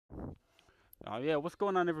Yeah, what's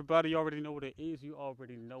going on, everybody? You already know what it is. You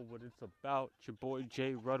already know what it's about. It's your boy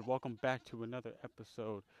Jay Rudd. Welcome back to another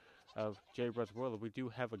episode of Jay Rudd's World. We do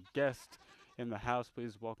have a guest in the house.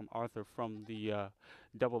 Please welcome Arthur from the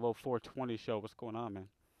 00420 show. What's going on, man?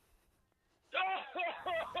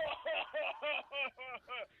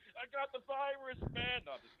 I got the virus, man.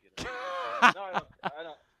 No, I'm just kidding. No, I don't. I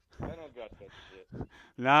don't. I don't got that shit.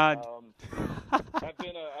 Nah. Um,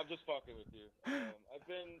 I'm just fucking with you. I've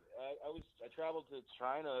been. I traveled to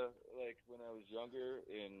China like when I was younger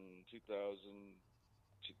in 2000,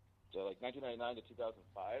 like 1999 to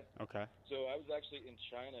 2005. Okay. So I was actually in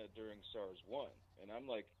China during SARS one, and I'm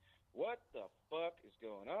like, what the fuck is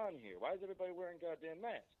going on here? Why is everybody wearing goddamn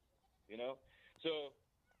masks? You know. So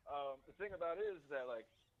the thing about it is that like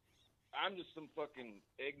I'm just some fucking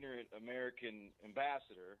ignorant American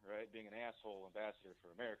ambassador, right? Being an asshole ambassador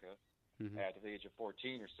for America Mhm. at the age of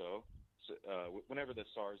 14 or so. Whenever the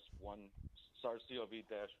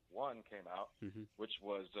SARS-CoV-1 came out, Mhm. which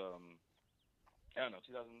was I don't know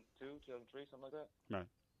 2002, 2003, something like that. Right.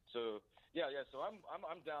 So yeah. So I'm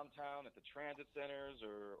downtown at the transit centers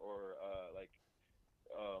or like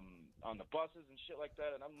on the buses and shit like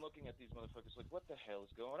that, and I'm looking at these motherfuckers like, what the hell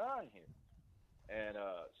is going on here? And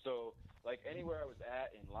so, like anywhere I was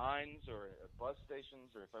at in lines or at bus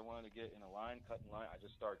stations, or if I wanted to get in a line, cut in line, I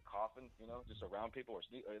just started coughing, just around people,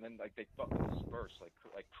 and then like they fucking disperse like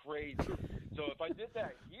crazy. So if I did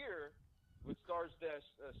that here with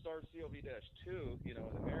SARS-CoV-2, in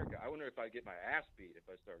America, I wonder if I get my ass beat if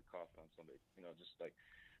I started coughing on somebody, just like,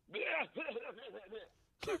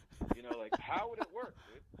 like how would it work,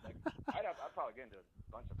 dude? Like I'd probably get into a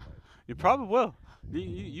bunch of fights. You probably will.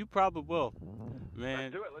 You probably will, Let's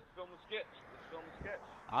man. do it. Let's film the sketch. Let's film the sketch.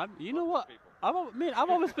 You know Fuck these what? people. I've always been,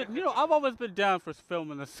 I've always been down for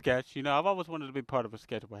filming a sketch. I've always wanted to be part of a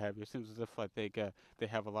sketch, or what have you. It seems as if like they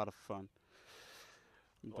have a lot of fun.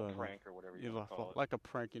 A little But prank or whatever you you want know, to call it. like a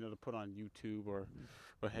prank, to put on YouTube or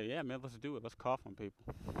hey, yeah, man, let's do it. Let's cough on people.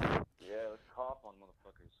 Yeah, let's cough on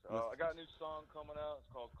motherfuckers. Let's I got a new song coming out.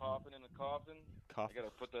 It's called "Coughing in the Coffin." cough, I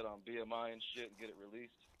gotta put that on BMI and shit and get it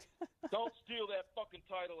released. Don't steal that fucking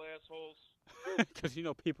title, assholes. because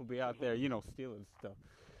people be out there, stealing stuff,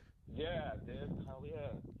 Yeah, dude. Hell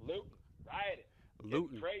yeah. Looting, rioting, getting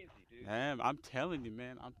looting. crazy, dude. Man, I'm telling you,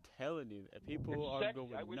 man, I'm telling you, that It's people are sexy. I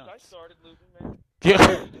going wish I nuts. started looting, man. Yeah.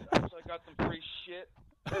 I wish I got some free shit.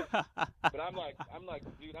 But I'm like,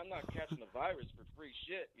 dude, I'm not catching the virus for free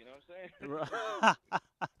shit. You know what I'm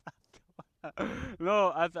saying?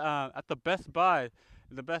 No, at the Best Buy,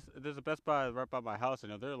 there's a Best Buy right by my house,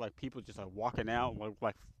 and there are like people just like walking out,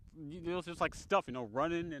 like there's just like stuff,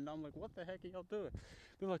 running, and I'm like, what the heck are y'all doing?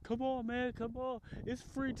 They're like, come on, man, come on, it's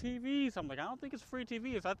free TVs. I'm like, I don't think it's free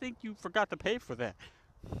TVs. I think you forgot to pay for that.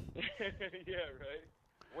 Yeah, right.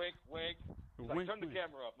 Wink, wink. He's like, Wink, turn the wink.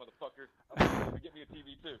 camera off, motherfucker. I'm gonna get me a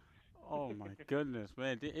TV too. Oh my goodness,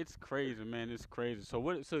 man, it's crazy, man, it's crazy. So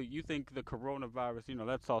what? So you think the coronavirus,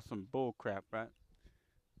 that's all some bull crap, right?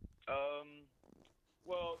 um,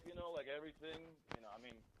 well, like everything, I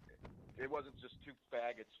mean, it wasn't just two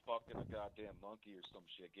faggots fucking a goddamn monkey or some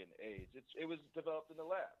shit getting AIDS. It was developed in the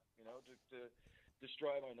lab, to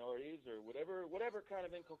destroy minorities or whatever kind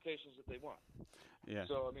of inculcations that they want. Yeah.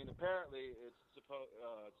 So I mean, apparently it's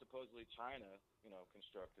supposedly China,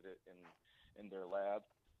 constructed it in their lab,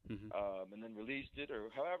 Mhm. and then released it, or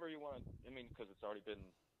however you want to. I mean, because it's already been,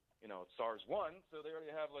 SARS one, so they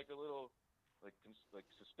already have like a little, like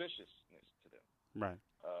suspiciousness to them. Right.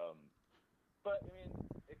 Um, but I mean,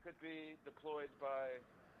 it could be deployed by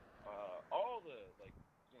all the like,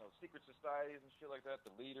 secret societies and shit like that.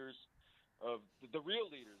 The leaders of the real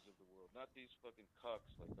leaders of the world, not these fucking cucks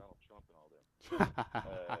like Donald Trump and all them.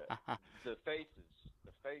 Uh, the faces,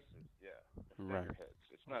 yeah, the Right. figureheads.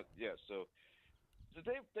 It's not, yeah. So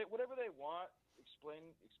they whatever they want,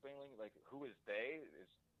 explaining like who is they is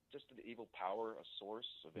just an evil power, a source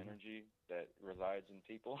of Mhm. energy that resides in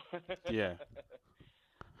people. Yeah.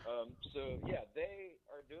 So yeah, they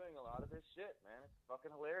are doing a lot of this shit, man. It's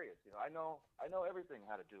fucking hilarious. I know everything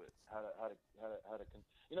how to do it, because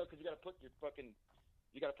you got to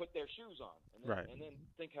put their shoes on, and then Right. and then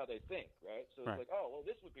think how they think, right? So it's Right. like, oh well,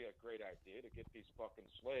 this would be a great idea to get these fucking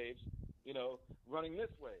slaves, running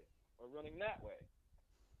this way or running that way.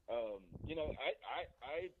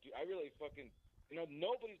 I really fucking,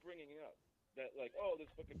 nobody's bringing up that like, oh,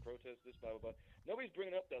 this fucking protest, this blah blah blah. Nobody's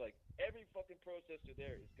bringing up that like every fucking protester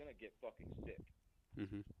there is gonna get fucking sick,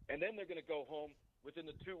 Mhm. and then they're gonna go home within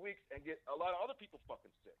the 2 weeks and get a lot of other people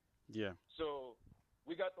fucking sick. Yeah. So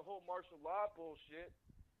we got the whole martial law bullshit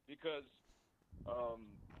because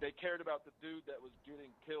they cared about the dude that was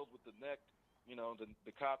getting killed with the neck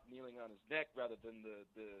the cop kneeling on his neck rather than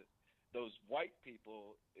those white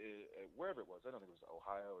people wherever it was. I don't think it was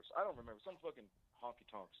Ohio or I don't remember, some fucking honky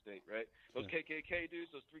tonk state, right? Those KKK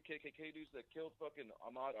dudes, those 3 KKK dudes that killed fucking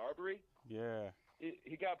Ahmaud Arbery. Yeah.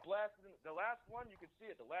 He got blasted. The last one, you can see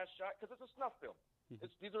it, the last shot, because it's a snuff film.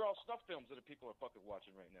 These are all snuff films that people are fucking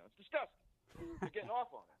watching right now. It's disgusting. They're getting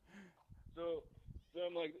off on it. So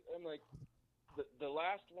I'm like, the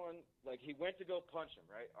last one, like, he went to go punch him,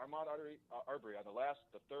 right? Ahmaud Arbery on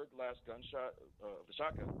the third last gunshot of the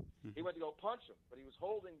shotgun. He went to go punch him, but he was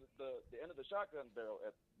holding the end of the shotgun barrel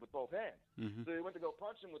with both hands. So he went to go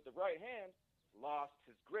punch him with the right hand, lost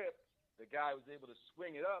his grip. The guy was able to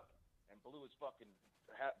swing it up and blew his fucking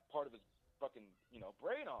part of his fucking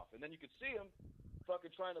brain off. And then you could see him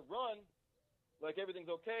fucking trying to run like everything's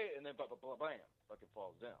okay, and then bam, fucking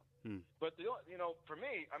falls down. But for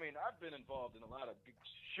me, I mean, I've been involved in a lot of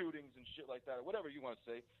shootings and shit like that, or whatever you want to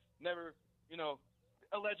say. Never,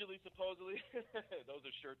 allegedly, supposedly. Those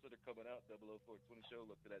are shirts that are coming out. 00420 show.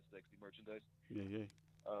 Look for that sexy merchandise. Yeah.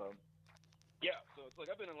 Yeah. So it's like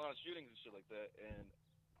I've been in a lot of shootings and shit like that, and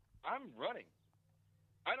I'm running.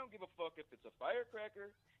 I don't give a fuck if it's a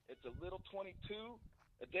firecracker, it's a little 22,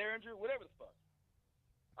 a Derringer, whatever the fuck.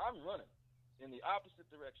 I'm running in the opposite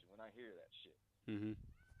direction when I hear that shit.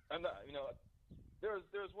 I'm not, there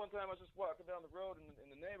was one time I was just walking down the road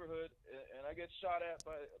in the neighborhood, and I get shot at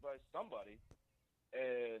by somebody,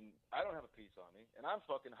 and I don't have a piece on me, and I'm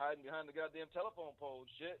fucking hiding behind the goddamn telephone pole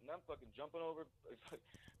and shit, and I'm fucking jumping over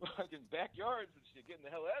fucking backyards and shit, getting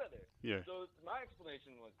the hell out of there. Yeah. So my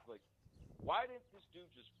explanation was like, why didn't this dude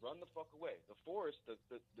just run the fuck away? The forest, the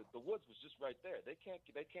woods was just right there. They can't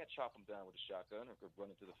chop him down with a shotgun or run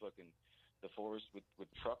into the forest with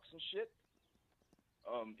trucks and shit.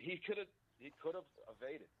 He could have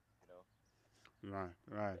evaded, Right.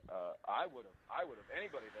 I would have.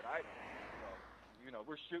 Anybody that I know,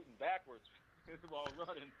 we're shooting backwards while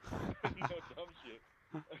running. No dumb shit.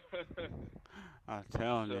 I'm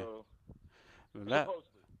telling you. That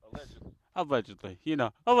Supposedly, allegedly,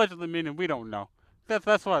 allegedly meaning we don't know.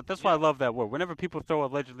 That's why I love that word. Whenever people throw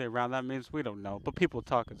allegedly around, that means we don't know. But people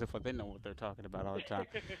talk as if they know what they're talking about all the time.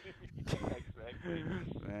 Exactly.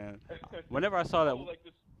 Man, whenever I saw that,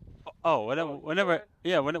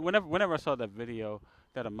 whenever I saw that video,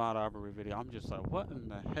 that Ahmaud Arbery video, I'm just like, what in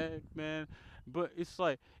the heck, man? But it's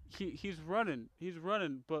like he's running,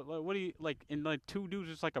 but like what do you like? And like two dudes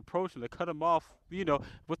just like approach him, they cut him off,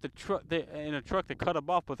 with the truck. They in a truck, they cut him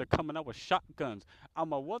off, but they're coming out with shotguns.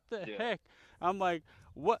 I'm like, what the heck? I'm like,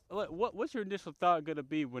 what's your initial thought gonna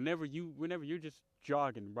be whenever you're just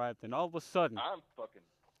jogging, right? Then all of a sudden, I'm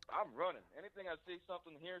running. Anything I see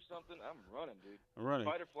something, hear something, I'm running, dude. I'm running.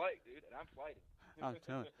 Fight or flight, dude, and I'm fighting. I'm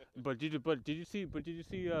telling you. But did you see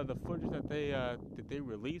the footage that they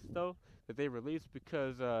released though? That they released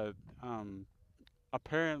because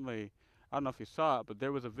apparently, I don't know if you saw it, but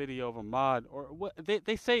there was a video of Ahmaud, or what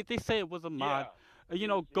they say it was Ahmaud.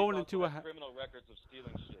 Going into criminal records of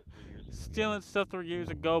stealing shit 3 years ago. Stealing stuff 3 years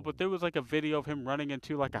ago, but there was like a video of him running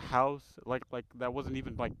into like a house, like that wasn't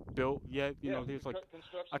even like built yet. He was like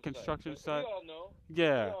a construction site. We all know.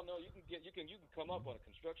 Yeah. We all know you can come up on a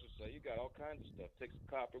construction site. You got all kinds of stuff. Take some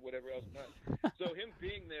copper, whatever else. So him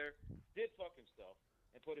being there did fuck himself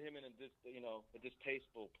and put him in a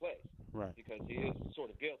distasteful place. Right. Because he is sort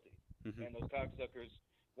of guilty, and those cocksuckers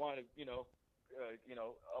wanted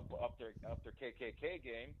up their KKK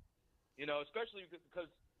game, especially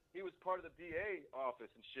because he was part of the DA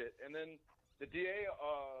office and shit, and then the DA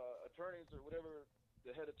attorneys or whatever,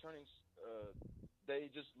 the head attorneys,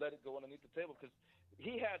 they just let it go underneath the table because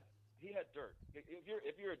he had dirt. If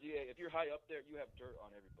you're a DA, if you're high up there, you have dirt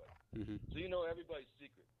on everybody, so you know everybody's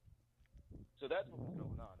secret. So that's what was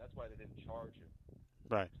going on. That's why they didn't charge him.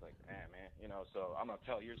 Right. It's like, man, so I'm going to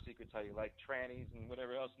tell your secrets, how you like trannies and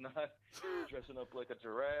whatever else not, dressing up like a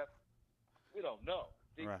giraffe. We don't know.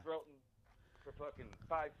 Deep throating for fucking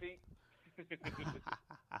 5 feet.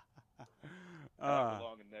 However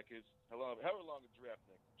long a neck is. However long a giraffe's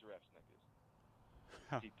neck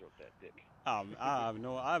is. Deep throat that dick. I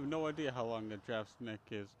have no idea how long the giraffe's neck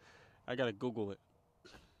is. I gotta Google it.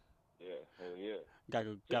 Yeah, hell yeah.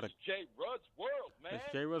 Gotta. It's J. Rudd's World, man.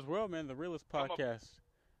 It's J. Rudd's World, man. The realest podcast.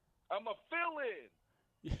 I'm a fill-in.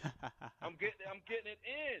 I'm getting it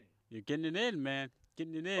in. You're getting it in, man.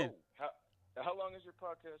 Getting it in. Oh, how long does your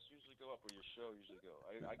podcast usually go up, or your show usually go?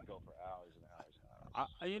 I can go for hours and hours and hours.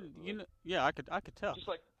 you know, yeah, I could tell. Just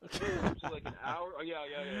like an hour. Oh yeah.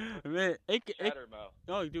 Man, Chattermouth.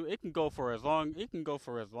 no, dude, it can go for as long as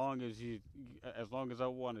I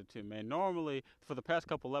wanted to, man. Normally, for the past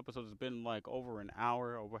couple episodes, it's been like over an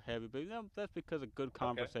hour or what have you, but you know, that's because of good Okay.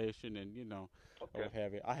 conversation and you know, or Okay. what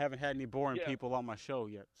have you. I haven't had any boring Yeah. people on my show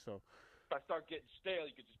yet, so. If I start getting stale,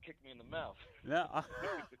 you could just kick me in the mouth. Yeah.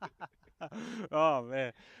 Oh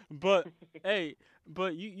man, but hey,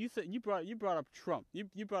 but you said you brought up Trump. You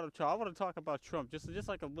brought up Trump. I want to talk about Trump just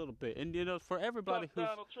like a little bit, and you know, for everybody Fuck who's,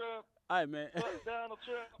 Donald Trump. all right, man. Fuck Donald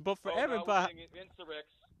Trump. But for Now we're everybody, being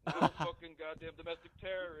insurrects. Now fucking goddamn domestic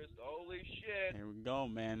terrorists. Holy shit. here we go,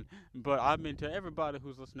 man. But I mean, to everybody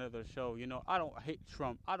who's listening to the show, you know, I don't hate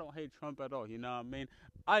Trump. I don't hate Trump at all. You know what I mean?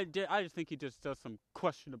 I just think he just does some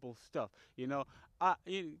questionable stuff. You know, I.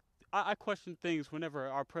 You, I question things whenever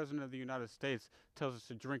our president of the United States tells us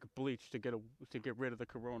to drink bleach to get rid of the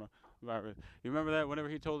coronavirus. You remember that? Whenever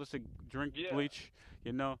he told us to drink bleach,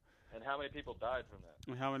 you know. And how many people died from that?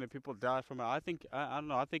 And how many people died from it? I think I don't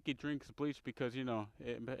know. I think he drinks bleach because you know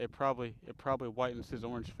it probably whitens his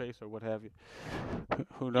orange face or what have you.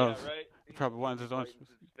 Who knows? Yeah, right. It probably whitens his orange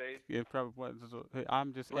face. Yeah, it probably whitens his.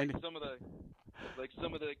 I'm just like some of the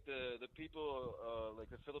the people like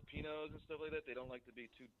the Filipinos and stuff like that. They don't like to be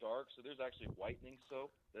too dark, so there's actually whitening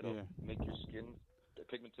soap that'll make your skin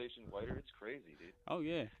pigmentation whiter. It's crazy, dude. Oh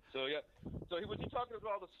yeah. So yeah. So was he talking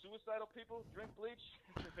about all the suicidal people drink bleach?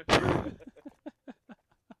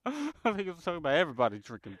 I think he was talking about everybody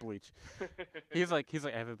drinking bleach. He's like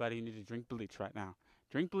everybody, you need to drink bleach right now.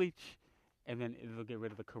 Drink bleach, and then it'll get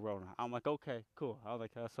rid of the corona. I'm like, okay, cool. I was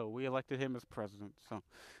like, so we elected him as president. So.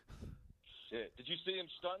 Shit. Did you see him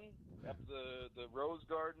stunting at the Rose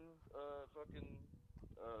Garden? Fucking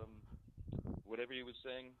whatever he was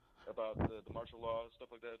saying about the martial law and stuff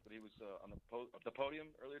like that. But he was on the podium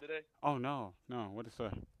earlier today. Oh no! What did he say?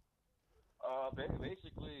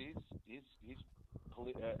 Basically, he's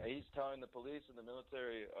telling the police and the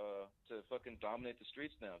military to fucking dominate the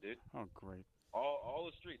streets now, dude. Oh great! All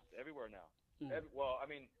the streets everywhere now. Well, I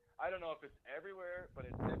mean, I don't know if it's everywhere, but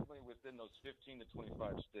it's definitely within those 15 to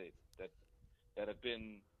 25 states that have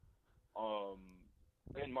been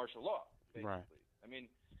in martial law, basically. Right. I mean,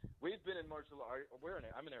 we've been in martial law.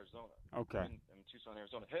 I'm in Arizona. Okay. I'm in Tucson,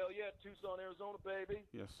 Arizona. Hell yeah, Tucson, Arizona, baby.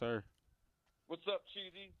 Yes, sir. What's up,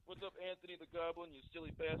 Cheesy? What's up, Anthony the Goblin? You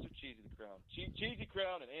silly bastard. Cheesy the Crown. Cheesy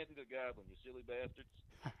Crown and Anthony the Goblin. You silly bastards.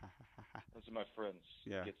 Those are my friends.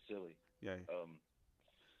 Yeah. Get silly. Yeah.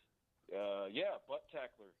 Yeah, Butt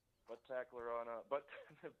Tackler. Butt Tackler on Butt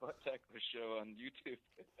Tackler show on YouTube.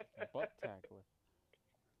 Butt Tackler.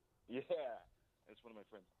 Yeah, that's one of my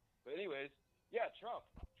friends. But anyways, yeah, Trump.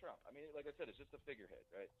 I mean, like I said, it's just a figurehead,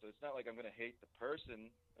 right? So it's not like I'm gonna hate the person.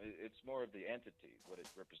 It's more of the entity, what it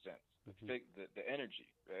represents, the energy,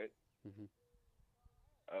 right? Mm-hmm.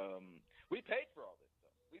 We paid for all this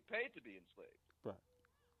stuff. We paid to be enslaved. Right.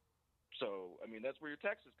 So I mean, that's where your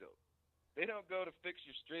taxes go. They don't go to fix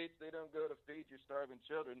your streets. They don't go to feed your starving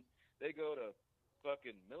children. They go to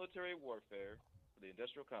fucking military warfare for the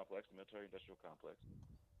industrial complex, the military-industrial complex,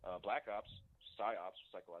 black ops, psyops,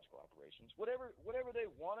 psychological operations. Whatever they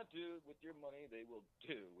want to do with your money, they will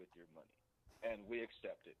do with your money. And we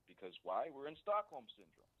accept it. Because why? We're in Stockholm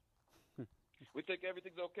Syndrome. We think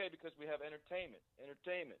everything's okay because we have entertainment.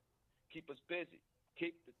 Entertainment. Keep us busy.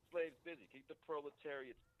 Keep the slaves busy. Keep the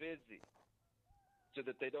proletariats busy. So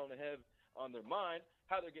that they don't have on their mind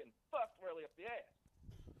how they're getting fucked really up the ass.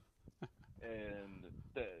 And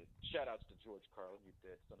shout outs to George Carlin, you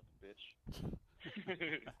dead son of a bitch.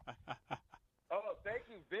 Oh, thank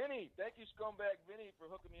you, Vinny. Thank you, Scumbag Vinny, for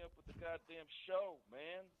hooking me up with the goddamn show,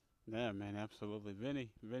 man. Yeah, man, absolutely.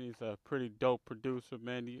 Vinny's a pretty dope producer,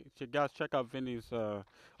 man. You guys check out Vinny's.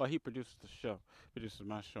 He produces the show. Produces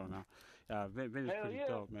my show now. Vinny's Hell pretty yeah.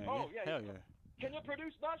 dope, man. Oh yeah. Hell yeah. Can you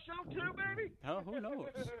produce my show too, baby? Hell, who knows?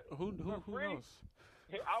 Who knows?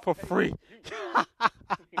 Hey, For free.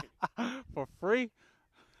 For free?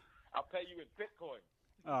 I'll pay you in Bitcoin.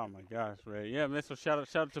 Oh my gosh, Ray. Yeah, man. So shout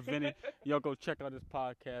out to Vinny. Y'all go check out his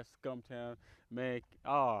podcast, Scumtown. Man,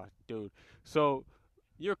 dude. So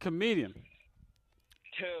you're a comedian.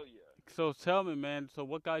 Hell yeah. So tell me, man. So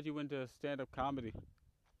what got you into stand-up comedy?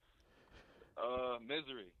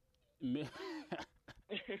 Misery. Me-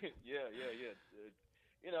 yeah.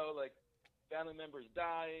 You know, like family members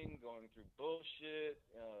dying, going through bullshit.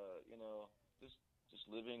 You know, just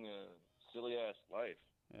living a silly ass life.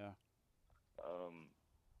 Yeah.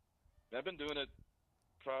 I've been doing it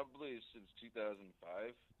probably since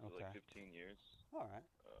 2005, so Okay. like 15 years. All right.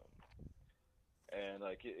 And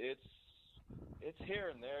like it's It's here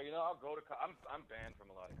and there, you know. I'll go to. I'm banned from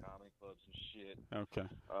a lot of comedy clubs and shit. Okay.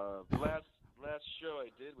 The last show I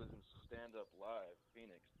did was in Stand Up Live,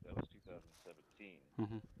 Phoenix. That was 2017.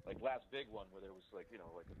 Mhm. Like last big one where there was like, you know,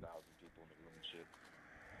 like 1,000 people in the room and shit.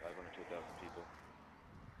 500 to 1,000 people.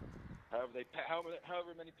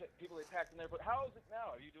 However many people they packed in there. But how is it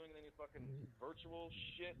now? Are you doing any fucking virtual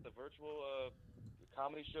shit? The virtual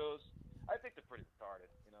comedy shows? I think they're pretty retarded,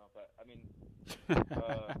 you know. But I mean,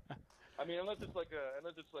 unless it's like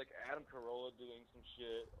Adam Carolla doing some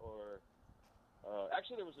shit, or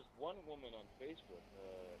actually there was this one woman on Facebook.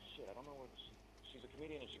 I don't know where she's a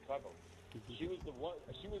comedian in Chicago. She was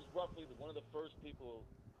roughly one of the first people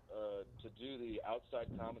to do the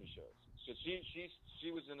outside comedy shows. So she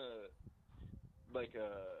was in an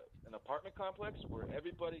apartment complex where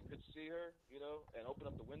everybody could see her, you know, and open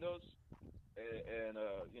up the windows and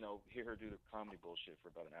you know, hear her do the comedy bullshit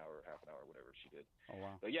for about an hour, half an hour, whatever she did. Oh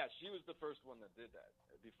wow. But yeah, she was the first one that did that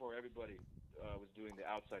before everybody was doing the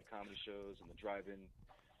outside comedy shows and the drive-in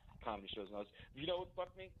comedy shows. And you know what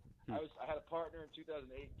fucked me? I had a partner in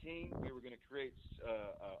 2018. We were going to create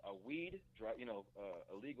a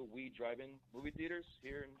illegal weed drive-in movie theaters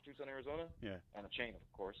here in Tucson, Arizona. Yeah. And a chain, of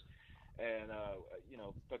course. And you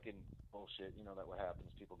know, fucking bullshit. You know that what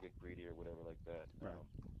happens? People get greedy or whatever like that. Right.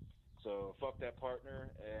 So fuck that partner,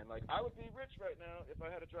 and like I would be rich right now if I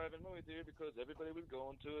had a drive-in movie theater because everybody would go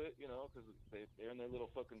into it, you know, because they're in their little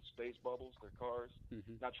fucking space bubbles, their cars,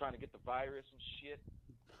 not trying to get the virus and shit.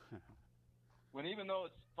 When even though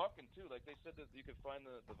it's fucking too, like they said that you could find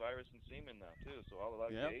the virus in semen now too, so all a lot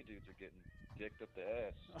of gay dudes are getting dicked up the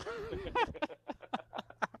ass.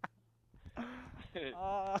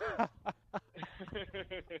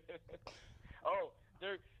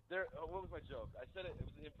 Oh, what was my joke? I said it. It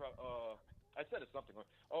was improv. I said it something.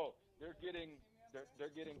 Oh, they're getting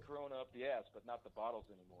Corona up the ass, but not the bottles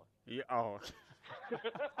anymore. Yeah. Oh.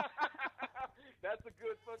 That's a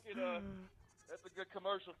good fucking. That's a good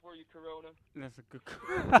commercial for you, Corona. That's a good.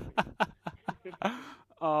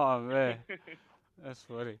 Oh man, that's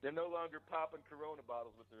funny. They're no longer popping Corona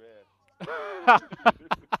bottles with their ass.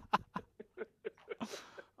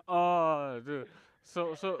 Oh, dude.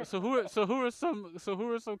 So who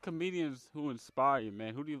are some comedians who inspire you,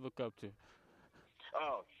 man? Who do you look up to?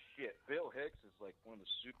 Oh shit, Bill Hicks is like one of the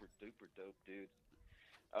super duper dope dudes.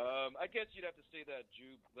 I guess you'd have to say that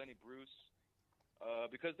Jew Lenny Bruce,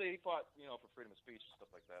 because they fought, you know, for freedom of speech and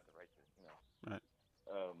stuff like that, the right to, you know, right.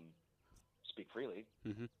 Speak freely.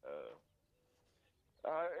 Mm-hmm.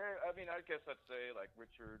 I mean, I guess I'd say like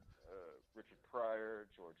Richard Pryor,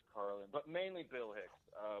 George Carlin, but mainly Bill Hicks.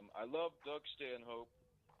 I love Doug Stanhope.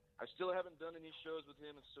 I still haven't done any shows with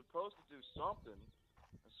him. It's supposed to do something.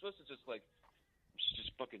 I'm supposed to just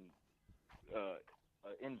fucking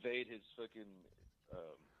invade his fucking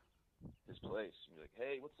his place and be like,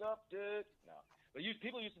 hey, what's up, dude? No. But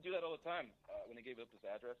people used to do that all the time when they gave up his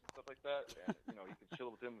address and stuff like that. And, you know, you could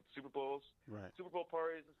chill with him at Super Bowls, right. Super Bowl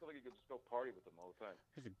parties and stuff like that. You could just go party with him all the time.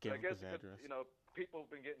 He could give I guess his because, address. you know, people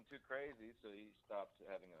have been getting too crazy, so he stopped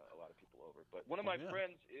having a lot of people over. But one of my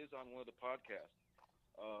friends is on one of the podcasts.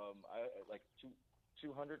 I like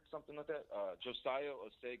 200 something like that. Josiah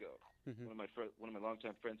Osego, one of my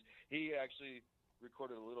longtime friends. He actually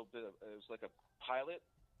recorded a little bit of. It was like a pilot.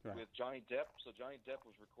 Right. With Johnny Depp. So Johnny Depp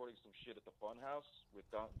was recording some shit at the Funhouse with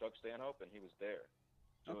Doug Stanhope, and he was there.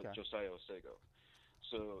 So Josiah Osego.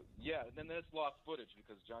 So yeah, and then there's lost footage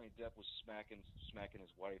because Johnny Depp was smacking his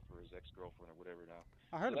wife or his ex-girlfriend or whatever now.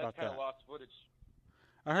 I heard about that. That's kind of lost footage.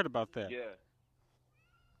 I heard about that. Yeah.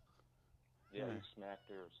 Yeah, he smacked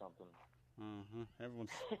her or something. Mm-hmm.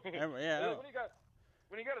 Everyone's. Yeah.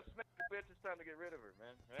 When you got a smack bitch, it's time to get rid of her,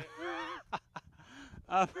 man.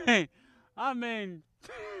 I Right? mean,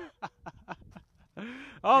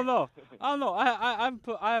 I don't know. I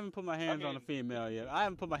haven't put my hands on a female yet. I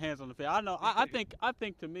haven't put my hands on the female. I know. I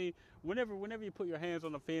think to me, whenever you put your hands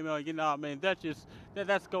on a female, you know, I mean, that's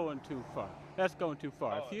going too far. That's going too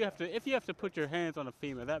far. Oh, if you have to put your hands on a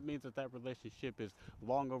female, that means that relationship is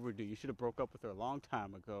long overdue. You should have broke up with her a long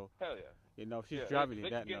time ago. Hell yeah. You know, if she's driving you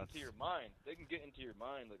that nuts. They can get into your mind. They can get into your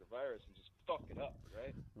mind like a virus and just fuck it up,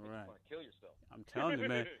 right? Right. You want to kill yourself. I'm telling you,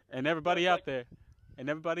 man. And everybody out there,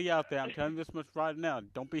 I'm telling you this much right now.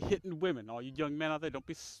 Don't be hitting women. All you young men out there, don't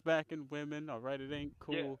be smacking women. All right, it ain't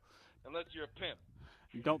cool. Yeah. Unless you're a pimp.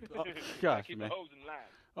 Don't. Oh, gosh, keep man. the hoes in line.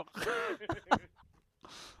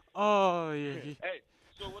 Oh yeah. Hey,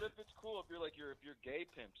 so what if it's cool if you're gay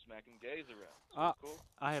pimp smacking gays around? Cool?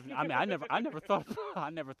 I never thought. I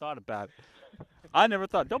never thought about it. I never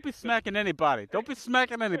thought. Don't be smacking anybody. Don't be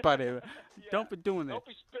smacking anybody. Don't be doing that. Don't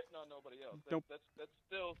be spitting on nobody else. That's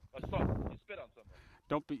still assault. You spit on somebody.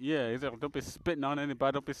 Don't be exactly. Don't be spitting on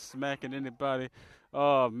anybody. Don't be smacking anybody.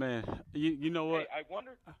 Oh man, you know Hey, what?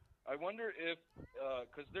 I wonder if,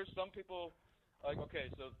 because there's some people, like,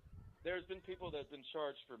 okay, so there's been people that have been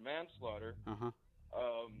charged for manslaughter, Uh huh.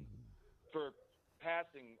 um, for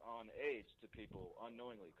passing on AIDS to people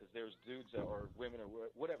unknowingly, because there's dudes that, or women or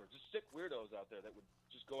whatever, just sick weirdos out there that would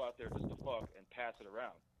just go out there just to fuck and pass it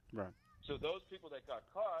around. Right. So those people that got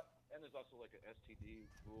caught, and there's also like an STD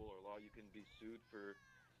rule or law, you can be sued for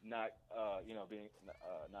not, being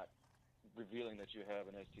not revealing that you have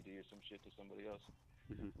an STD or some shit to somebody else.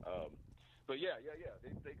 Hmm. But yeah.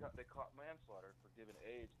 They caught manslaughter for giving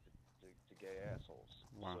AIDS to gay assholes.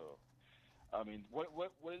 Wow. So, I mean, what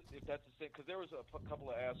if that's the same? Because there was a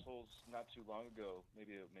couple of assholes not too long ago,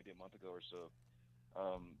 maybe a month ago or so,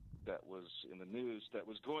 that was in the news that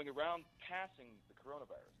was going around passing the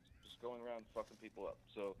coronavirus, just going around fucking people up.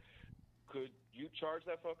 So, could you charge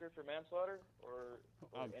that fucker for manslaughter or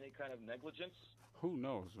any kind of negligence? Who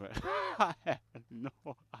knows, man? I have no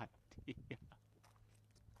idea.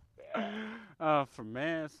 For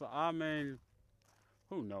man, so I mean,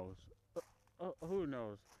 who knows? Who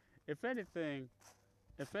knows? If anything,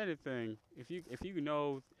 if you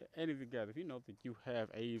know any together, if you know that you have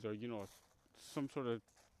AIDS or some sort of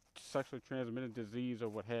sexually transmitted disease or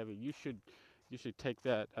what have you, you should take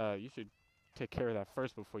that. You should take care of that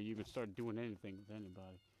first before you even start doing anything with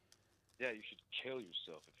anybody. Yeah, you should kill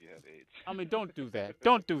yourself if you have AIDS. I mean, don't do that.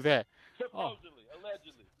 Don't do that. Supposedly,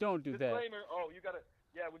 allegedly. Don't do that. Disclaimer. Oh, you gotta.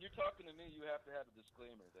 Yeah, when you're talking to me, you have to have a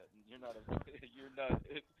disclaimer that you're not a. You're not.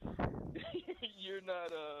 You're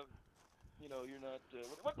not. You're not.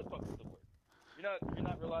 What the fuck is the word? You're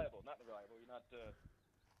not reliable. Not reliable. You're not.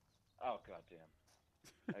 Oh goddamn!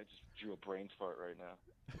 I just drew a brain fart right now.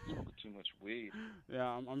 Smoking too much weed. Yeah,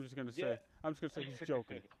 I'm just gonna say. Yeah. I'm just gonna say he's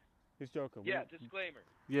joking. He's joking. Yeah, disclaimer.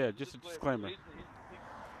 Yeah, just a disclaimer. He's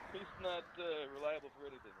not reliable for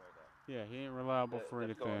anything right now. Yeah, he ain't reliable for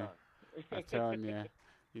That's going anything. on. I'm telling you.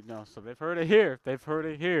 So they've heard it here. They've heard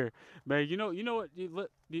it here, man. You know what?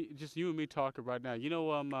 Just you and me talking right now.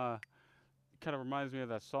 Kind of reminds me of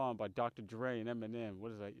that song by Dr. Dre and Eminem.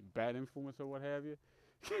 What is that? Bad Influence or what have you?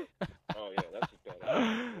 Oh yeah, that's a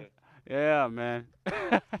bad. Yeah, man.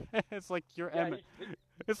 It's like you're Emin.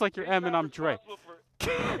 It's like you're Emin. I'm Dre.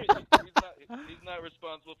 He's not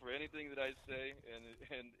responsible for anything that I say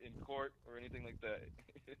in court or anything like that.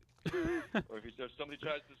 Or if somebody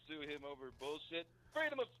tries to sue him over bullshit,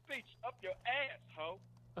 freedom of speech up your ass, ho.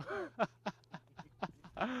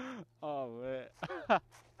 Oh man,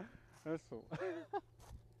 that's so.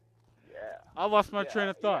 Yeah. I lost my train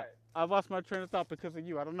of thought. I lost my train of thought because of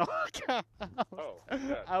you. I don't know.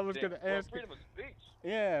 I was gonna ask. Freedom of speech.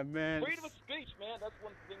 Yeah, man. Freedom of speech, man. That's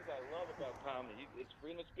one of the things I love about comedy. It's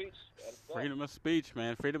freedom of speech. Freedom of speech,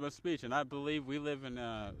 man. Freedom of speech, and I believe we live in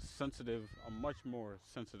a much more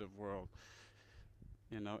sensitive world.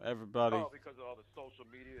 Everybody. Oh, because of all the social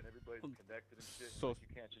media and everybody's connected and shit. So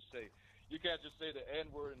you can't just say the N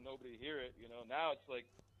word and nobody hear it. Now it's like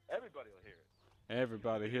everybody will hear it.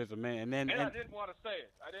 Everybody hears a man, and I didn't want to say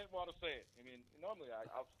it. I mean, normally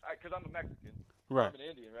because I'm a Mexican, right? I'm an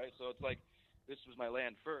Indian, right? So it's like this was my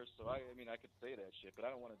land first. So I could say that shit, but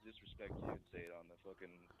I don't want to disrespect you and say it on the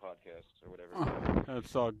fucking podcast or whatever.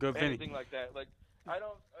 That's all good, Vinny. Anything like that, like I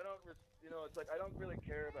don't, it's like I don't really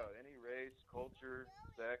care about any race, culture,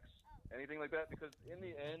 sex, anything like that, because in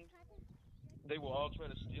the end, they will all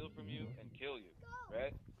try to steal from you and kill you,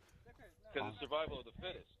 right? Because it's survival of the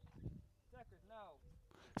fittest.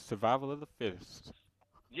 Survival of the fittest.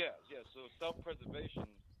 Yeah. So self-preservation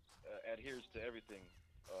adheres to everything,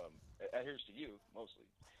 adheres to you mostly,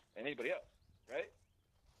 and anybody else, right?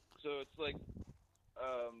 So it's like,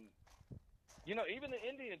 even the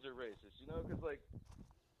Indians are racist, because like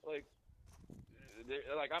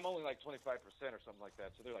I'm only like 25% or something like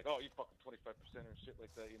that. So they're like, oh, you fucking 25% or shit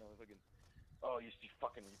like that, fucking, oh, you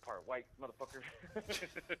part white, motherfucker.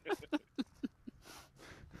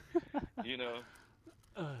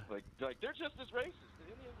 Like they're just as racist.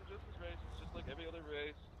 The Indians are just as racist, just like every other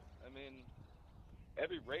race. I mean,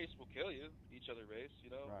 every race will kill you. Each other race,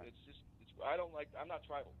 Right. I'm not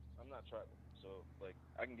tribal. So like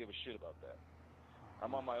I can give a shit about that.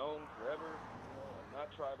 I'm on my own forever. I'm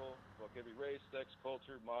not tribal. Fuck every race, sex,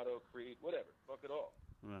 culture, motto, creed, whatever. Fuck it all.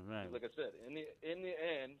 Right. Like I said, in the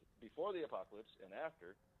end, before the apocalypse and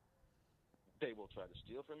after, they will try to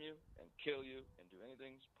steal from you and kill you and do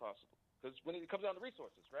anything possible. Because when it comes down to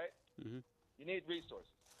resources, right? Mm-hmm. You need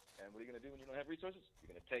resources. And what are you going to do when you don't have resources?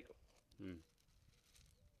 You're going to take them. Mm.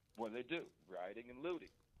 What do? Rioting and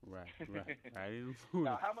looting. Right. Right. Food.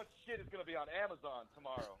 Now, how much shit is gonna be on Amazon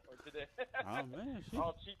tomorrow or today? Oh man,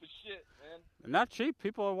 All cheap as shit, man. not cheap.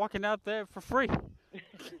 People are walking out there for free.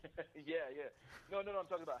 Yeah. No. I'm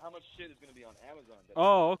talking about how much shit is gonna be on Amazon. That's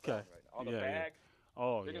Oh, okay. right now. All the Yeah, yeah. bags.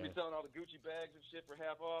 Oh, They're yeah. gonna be selling all the Gucci bags and shit for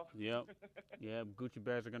half off. Yep. Yeah, Gucci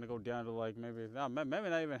bags are gonna go down to like maybe maybe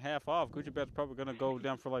not even half off. Gucci bags are probably gonna go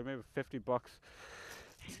down for like maybe $50.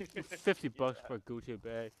 $50 for a Gucci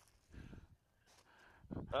bag.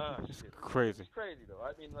 It's Shit. crazy. It's crazy though.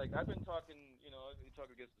 I mean, like I've been talking, we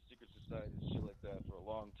talk against the secret society and shit like that for a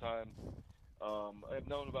long time. I've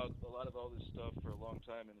known about a lot of all this stuff for a long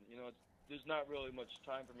time, and there's not really much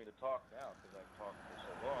time for me to talk now because I've talked for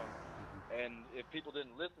so long. And if people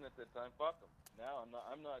didn't listen at that time, fuck them. Now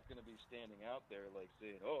I'm not gonna be standing out there like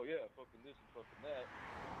saying, oh yeah, fucking this and fucking that.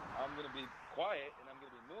 I'm gonna be quiet and I'm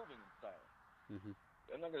gonna be moving in silence. Mm-hmm.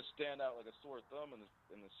 I'm not gonna stand out like a sore thumb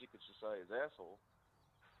in the secret society's asshole.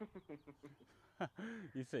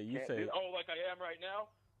 you say. Oh, like I am right now.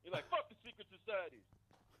 You're like, fuck the secret societies.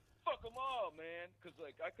 Fuck them all, man. Because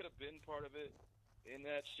like I could have been part of it in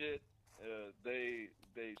that shit. They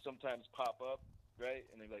sometimes pop up, right?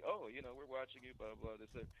 And they're like, oh, we're watching you, blah blah. They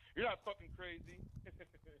say you're not fucking crazy,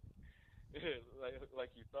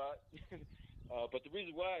 like you thought. But the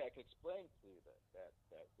reason why I can explain to you that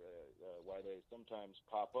why they sometimes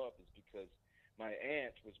pop up is because my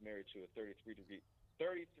aunt was married to a 33-degree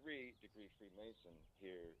Freemason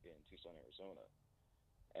here in Tucson, Arizona,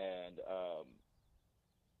 and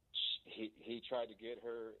he tried to get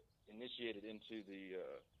her initiated into the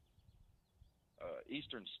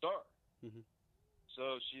Eastern Star. Mm-hmm.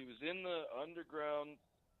 So she was in the underground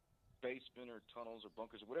basement or tunnels or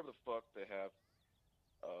bunkers or whatever the fuck they have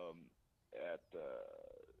at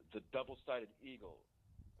the Double-Sided Eagle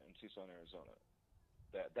in Tucson, Arizona.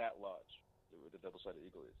 That lodge where the Double-Sided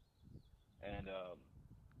Eagle is. And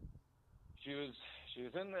she was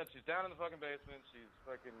in that. She's down in the fucking basement. She's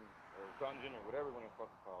fucking dungeon or whatever you want to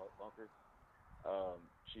fucking call it, bunker.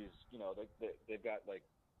 She's they've got like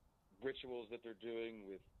rituals that they're doing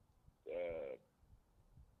with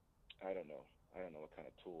I don't know what kind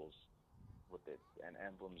of tools and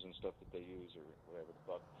emblems and stuff that they use or whatever the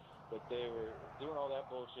fuck. But they were doing all that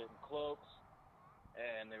bullshit in cloaks.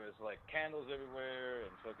 And there was like candles everywhere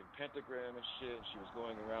and fucking pentagram and shit. She was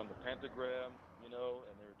going around the pentagram, and they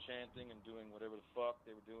were chanting and doing whatever the fuck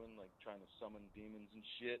they were doing, like trying to summon demons and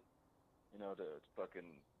shit, to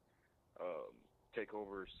fucking take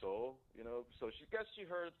over her soul, So she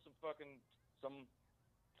heard something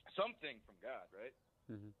from God, right?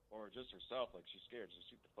 Mm-hmm. Or just herself, like she's scared. Just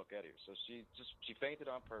shoot the fuck out of here. So she fainted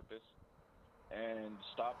on purpose. And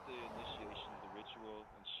stopped the initiation of the ritual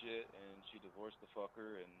and shit, and she divorced the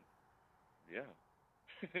fucker, and yeah.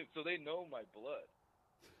 So they know my blood.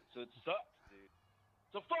 So it sucks, dude.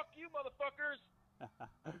 So fuck you, motherfuckers!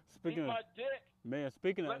 Eat my dick! Man,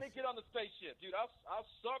 speaking Let me get on the spaceship, dude. I'll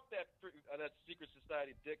suck that secret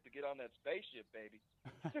society dick to get on that spaceship, baby.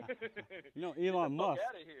 Elon Musk. Get the fuck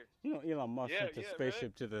out of here. Elon Musk sent a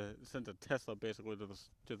spaceship right? sent a Tesla basically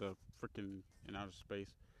to the freaking in outer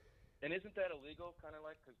space. And isn't that illegal, kind of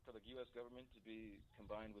like, for the U.S. government to be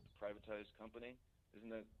combined with the privatized company? Isn't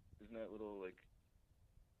that little like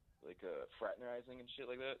fraternizing and shit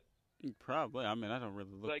like that? Probably. I mean, I don't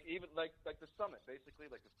really look. Like even like the summit, basically,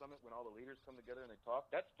 like the summit when all the leaders come together and they talk.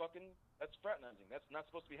 That's fraternizing. That's not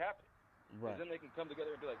supposed to be happening. Right. Then they can come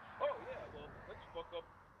together and be like, oh yeah, well let's fuck up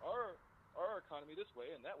our economy this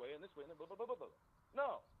way and that way and this way and blah blah blah blah blah.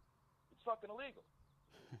 No, it's fucking illegal.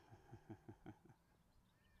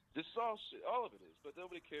 This is all shit. All of it is, but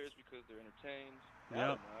nobody cares because they're entertained.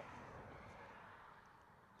 Yep.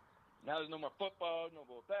 Now there's no more football, no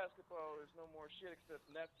more basketball. There's no more shit except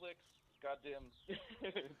Netflix. Goddamn.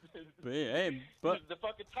 But the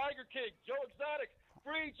fucking Tiger King, Joe Exotic,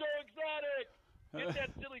 free Joe Exotic. Get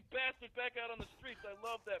that silly bastard back out on the streets. I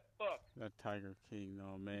love that fuck. That Tiger King,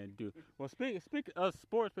 oh man, dude. Well, speak of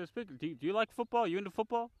sports, but do you like football? You into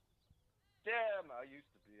football? Damn, I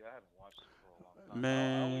used to be. I haven't watched it for a long time.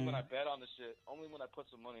 Man. Only when I bet on the shit. Only when I put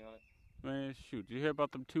some money on it. Man, shoot! Did you hear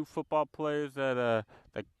about them 2 football players that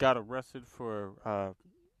got arrested for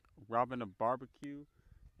robbing a barbecue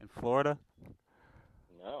in Florida?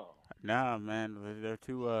 No. Nah, man. They're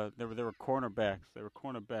 2. They were cornerbacks. They were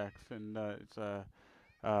cornerbacks, and it's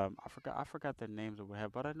I forgot their names or what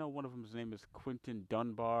have. But I know one of them's name is Quinton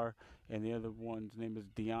Dunbar, and the other one's name is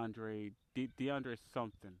DeAndre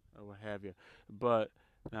something or what have you. But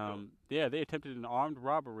yeah, they attempted an armed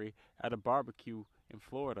robbery at a barbecue in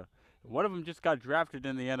Florida. One of them just got drafted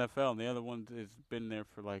in the NFL, and the other one has been there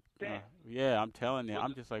for like, yeah, I'm telling you,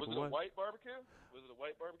 I'm just like, was what? Was it a white barbecue? Was it a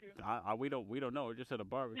white barbecue? We don't know. We're just at a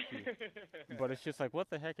barbecue. But it's just like, what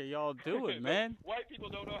the heck are y'all doing, man? White people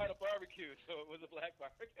don't know how to barbecue, so it was a black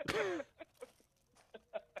barbecue.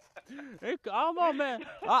 I don't know, man.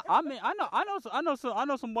 I mean, I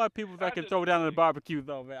know some white people that can throw down to the barbecue,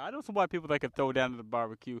 though, man. I know some white people that can throw down to the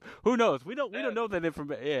barbecue. Who knows? We don't know that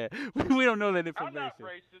information. Yeah, we don't know that information. I'm not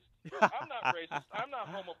racist. I'm not racist. I'm not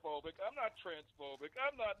homophobic. I'm not transphobic.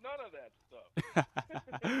 I'm not none of that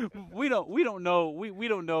stuff. we don't know. We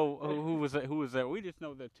don't know who was there. We just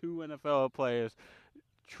know that 2 NFL players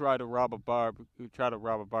try to rob a barbecue.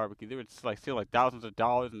 They would like steal like thousands of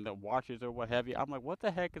dollars in the watches or what have you. I'm like, what the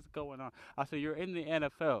heck is going on? I said, you're in the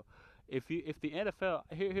NFL. If the NFL,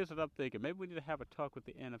 here's what I'm thinking. Maybe we need to have a talk with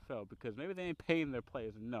the NFL because maybe they ain't paying their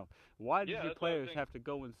players enough. Why did your players have to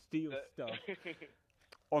go and steal stuff?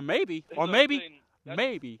 Or maybe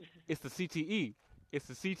it's the CTE. It's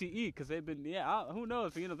the CTE because they've been, who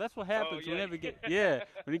knows? You know, that's what happens whenever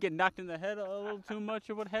when you get knocked in the head a little too much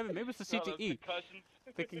or what have you. Maybe it's the CTE.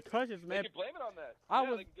 The concussions, man. They can blame it on that.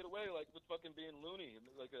 They can get away like with fucking being loony,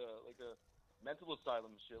 like a mental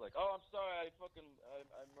asylum shit. Like, oh, I'm sorry, I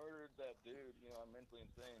murdered that dude. You know, I'm mentally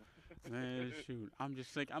insane. Man, shoot, I'm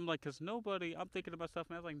just thinking. I'm like, I'm thinking to myself,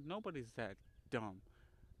 man. I was like, nobody's that dumb.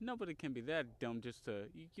 Nobody can be that dumb just to.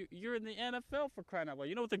 You're in the NFL for crying out loud.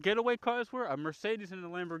 You know what the getaway cars were? A Mercedes and a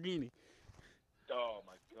Lamborghini. Oh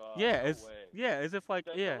my god. Yeah, no as if like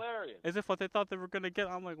That's hilarious. as if like they thought they were gonna get.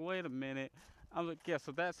 I'm like, wait a minute. I'm like, yeah,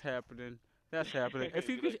 so that's happening. That's happening. If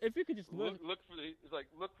you could just look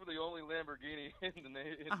for the only Lamborghini in the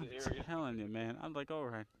area. I'm telling you, man. I'm like, all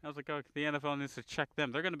right. I was like, oh, the NFL needs to check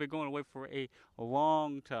them. They're going to be going away for a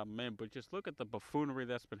long time, man. But just look at the buffoonery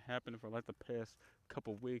that's been happening for like the past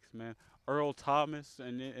couple weeks, man. Earl Thomas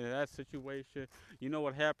and in that situation, you know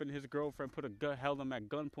what happened? His girlfriend held him at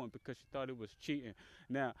gunpoint because she thought he was cheating.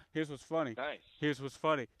 Now, here's what's funny. Nice. Here's what's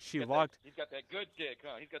funny. He's got that good dick,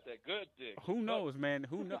 huh? He's got that good dick. Who knows, man?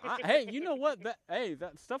 Who knows? Hey, you know what?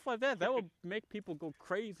 That stuff like that will make people go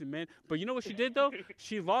crazy, man. But you know what she did though?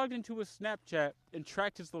 She logged into his Snapchat and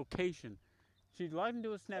tracked his location. She logged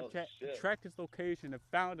into his Snapchat, and tracked his location, and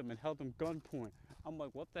found him and held him gunpoint. I'm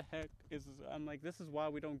like, what the heck is this? I'm like, this is why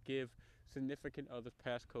we don't give significant others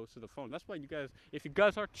passcodes to the phone. That's why you guys, if you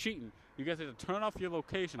guys are cheating, you guys need to turn off your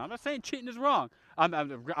location. I'm not saying cheating is wrong. I'm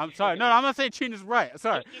sorry. No, I'm not saying cheating is right.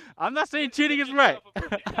 Sorry. I'm not saying cheating is right.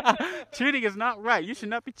 Cheating is not right. You should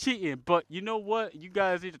not be cheating. But you know what? You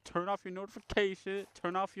guys need to turn off your notification,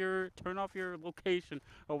 turn off your location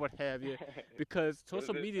or what have you, because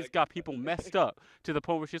social media's got people messed up to the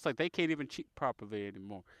point where it's just like they can't even cheat properly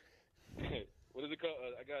anymore. What is it called?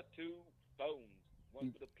 I got 2 phones.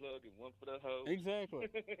 One for the plug and one for the hose. Exactly.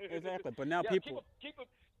 But now people keep a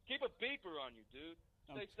beeper on you, dude.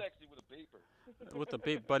 Stay sexy with a beeper. With the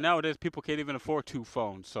beep, but nowadays people can't even afford 2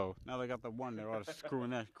 phones. So now they got the one. They're all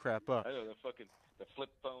screwing that crap up. I know the flip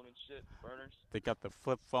phone and shit, burners. They got the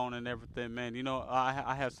flip phone and everything, man. You know,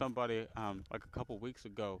 I had somebody like a couple weeks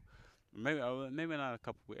ago. Maybe not a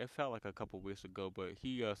couple weeks. It felt like a couple weeks ago, but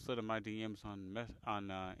he slid in my DMs on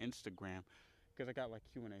Instagram. Because I got like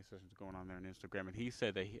Q&A sessions going on there on Instagram, and he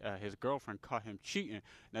said that his girlfriend caught him cheating.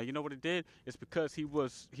 Now you know what it did? It's because he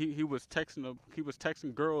was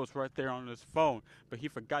texting girls right there on his phone, but he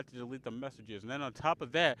forgot to delete the messages. And then on top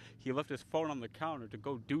of that, he left his phone on the counter to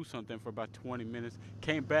go do something for about 20 minutes.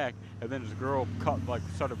 Came back, and then his girl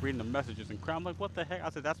started reading the messages and crying. I'm like, what the heck? I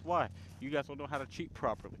said, that's why you guys don't know how to cheat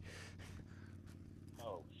properly.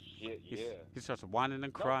 Oh shit! Yeah. He starts whining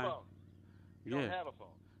and crying. No phone. You don't have a phone.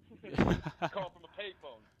 Call from a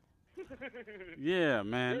payphone. Yeah,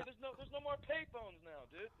 man. There's no more payphones now,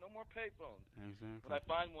 dude. No more payphones. Exactly. When I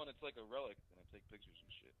find one, it's like a relic, and I take pictures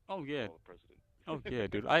and shit. Oh yeah. Call the president. Oh yeah,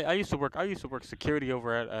 dude. I used to work security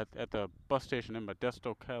over at the bus station in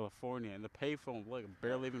Modesto, California, and the payphone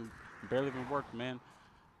barely even worked, man.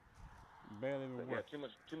 Barely even worked. Yeah,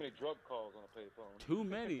 too many drug calls on a payphone. Too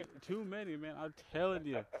many, man. I'm telling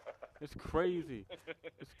you, it's crazy.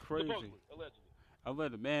 It's crazy. Allegedly. I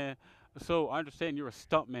let it, man. So I understand you're a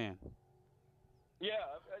stunt man. Yeah,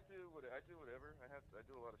 I do whatever. I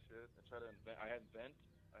do a lot of shit. I try to invent. I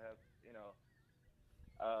have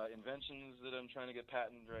inventions that I'm trying to get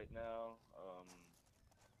patented right now.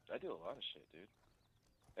 I do a lot of shit, dude.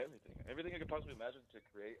 Everything I could possibly imagine to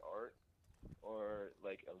create art or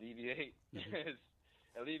like alleviate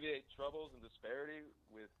troubles and disparity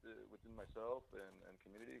within myself and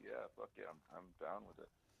community. Yeah, fuck yeah, I'm down with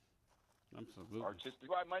it. Absolutely. Artistic.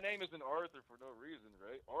 My name isn't Arthur for no reason,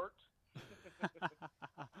 right? Art.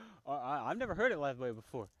 I've never heard it that way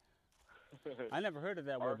before. I never heard it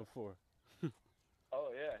that way before.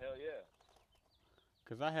 Oh yeah, hell yeah.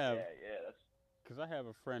 Cause I have. Yeah, Because I have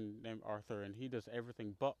a friend named Arthur, and he does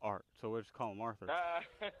everything but art, so we'll just call him Arthur.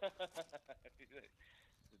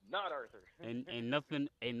 Not Arthur.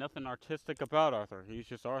 Ain't nothing artistic about Arthur. He's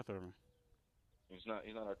just Arthur. Man. He's not.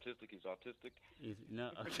 He's not artistic. He's autistic. He's,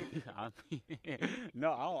 no,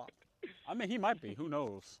 no. I mean, he might be. Who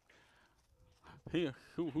knows?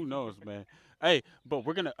 Who knows, man. Hey, but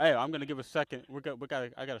we're gonna. Hey, I'm gonna give a second.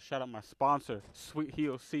 I gotta shout out my sponsor, Sweet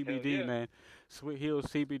Heel CBD, yeah. man. Sweet Heel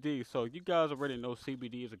CBD. So you guys already know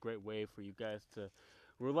CBD is a great way for you guys to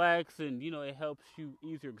relax, and it helps you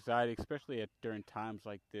ease your anxiety, especially during times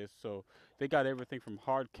like this. So they got everything from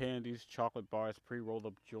hard candies, chocolate bars, pre-rolled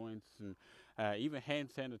up joints, and even hand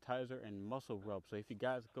sanitizer and muscle rub. So if you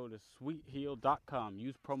guys go to sweetheal.com,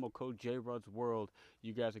 use promo code JRudsWorld,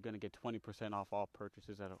 you guys are going to get 20% off all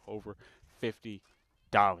purchases that are over $50.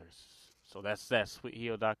 So that's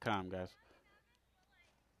sweetheal.com, guys.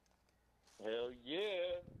 Hell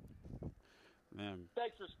yeah. Man.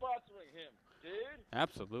 Thanks for sponsoring him, dude.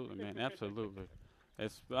 Absolutely, man. Absolutely. I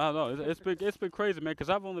don't know. It's been crazy, man, because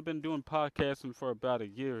I've only been doing podcasting for about a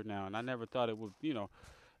year now, and I never thought it would,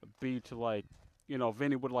 be to like,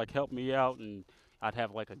 Vinny would like help me out, and I'd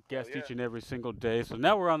have like a guest each and every single day. So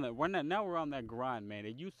now we're on that grind, man.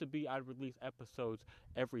 It used to be I'd release episodes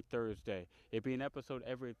every Thursday. It'd be an episode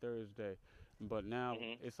every Thursday, but now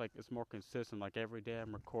it's like it's more consistent. Like every day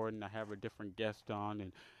I'm recording, I have a different guest on,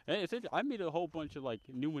 and I meet a whole bunch of like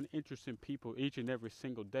new and interesting people each and every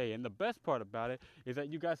single day. And the best part about it is that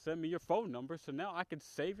you guys send me your phone number, so now I can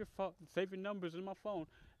save your numbers in my phone.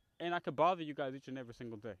 And I could bother you guys each and every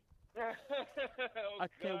single day. I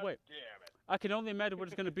can't wait. Damn it. I can only imagine what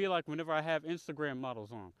it's going to be like whenever I have Instagram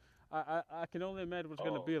models on. I can only imagine what it's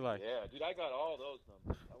going to be like. Yeah, dude, I got all those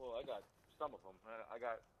numbers. Well, I got some of them. I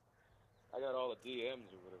got all the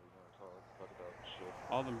DMs or whatever you want to talk about shit.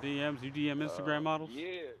 All them DMs? You DM Instagram models?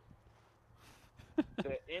 Yeah.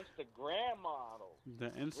 The Instagram models.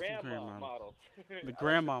 The Instagram models. The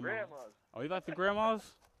grandma models. Oh, you like the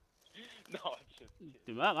grandmas? No, I'm just kidding.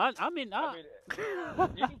 Dude, I mean,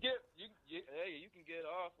 you can get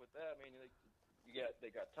off with that. I mean, they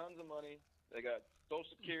got tons of money. They got Social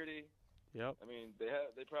Security. Yep. I mean,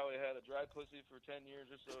 they probably had a dry pussy for 10 years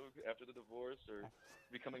or so after the divorce or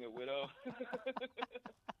becoming a widow.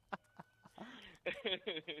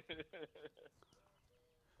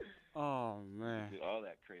 Oh man. Dude, all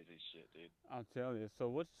that crazy shit, dude. I'll tell you. So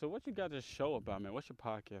what you got this show about, man? What's your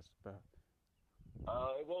podcast about?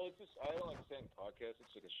 Well, it's just, I don't like saying podcast.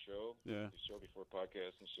 It's like a show. Yeah. A show before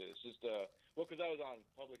podcast and shit. It's just, because I was on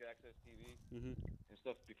public access TV and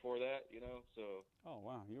stuff before that, so. Oh,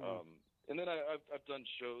 wow. And then I've done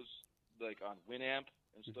shows, like, on Winamp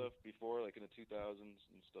and stuff before, like, in the 2000s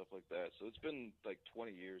and stuff like that. So it's been, like,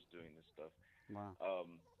 20 years doing this stuff. Wow.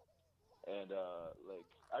 Like,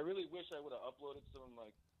 I really wish I would have uploaded some of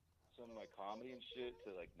my comedy and shit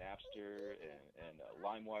to, like, Napster and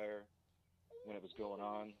LimeWire when it was going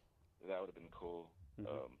on. That would have been cool.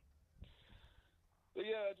 But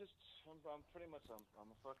yeah, I'm pretty much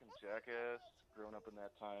I'm a fucking jackass growing up in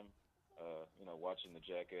that time. Watching the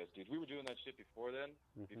Jackass dudes. We were doing that shit before then,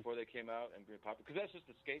 before they came out and became popular. Because that's just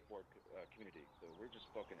the skateboard community. So we're just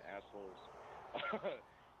fucking assholes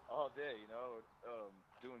all day,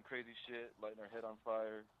 doing crazy shit, lighting our head on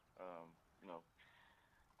fire,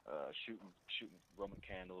 shooting Roman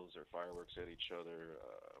candles or fireworks at each other.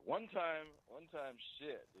 One time,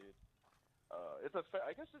 shit, dude. I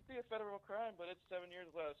guess it'd be a federal crime, but it's 7 years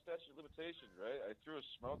statute of limitations, right? I threw a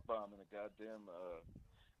smoke bomb in a goddamn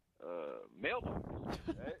mailbox,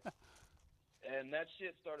 right? And that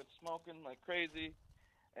shit started smoking like crazy,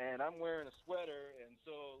 and I'm wearing a sweater, and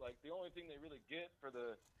so like the only thing they really get for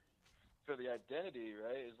the identity,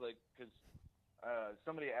 right, is like because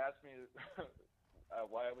somebody asked me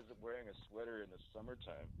why I was wearing a sweater in the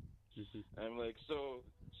summertime, and I'm like so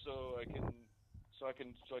I can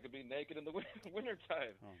be naked in the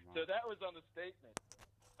wintertime. Oh, wow. So that was on the statement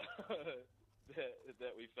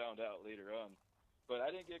that we found out later on. But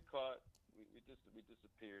I didn't get caught. We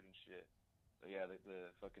disappeared and shit. So yeah,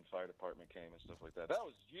 the fucking fire department came and stuff like that. That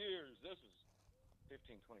was years. This was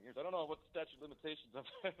 15, 20 years. I don't know what the statute of limitations of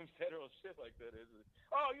federal shit like that is.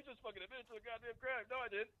 Oh, you just fucking admitted to a goddamn crime. No, I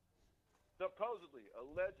didn't. Supposedly,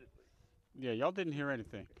 allegedly. Yeah, y'all didn't hear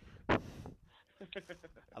anything.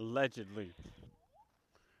 Allegedly.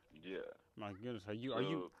 Yeah. My goodness, are you?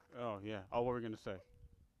 Oh yeah. Oh, what were we gonna say?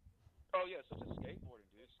 Oh yeah, so just skateboarding,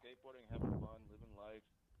 dude. Skateboarding, having fun, living life.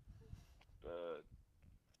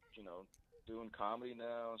 Doing comedy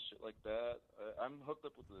now, shit like that. I'm hooked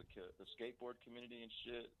up with the skateboard community and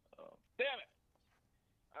shit. Damn it!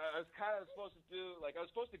 I was kind of supposed to do like I was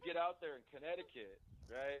supposed to get out there in Connecticut,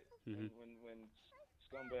 right? Hmm. When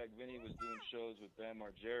Scumbag Vinny was doing shows with Bam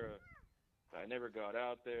Margera, I never got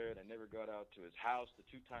out there, and I never got out to his house the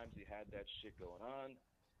two times he had that shit going on.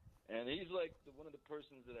 And he's like one of the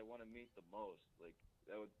persons that I want to meet the most. Like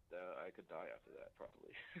that would I could die after that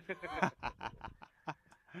probably.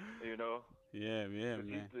 You know, Yeah, yeah,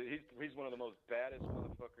 because man. he's one of the most baddest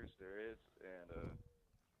motherfuckers there is, and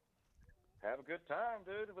have a good time,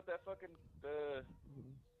 dude, with that fucking the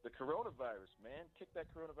coronavirus, man. Kick that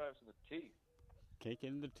coronavirus in the teeth. Cake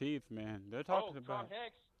in the teeth, man. They're Oh, talking Tom about.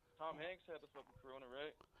 Hanks. Tom Hanks had the fucking corona,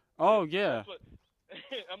 right? Oh yeah. That's what.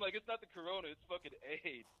 I'm like, it's not the corona, it's fucking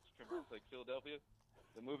AIDS from like Philadelphia,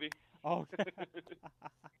 the movie. Oh.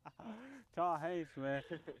 Tom Hanks, man.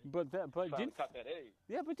 But Finally did caught that AIDS.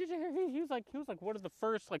 yeah, but did you hear he was like one of the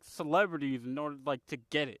first like celebrities in order like to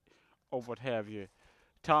get it or what have you.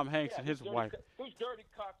 Tom Hanks Yeah, and his wife. whose dirty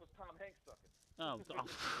cock was Tom Hanks sucking? Oh,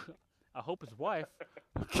 I hope his wife.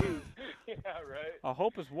 Yeah, right. I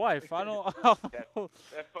hope his wife. I don't. That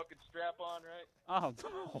fucking strap on, right? I don't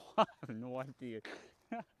know. I have no idea.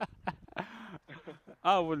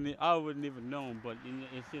 I wouldn't even know him, but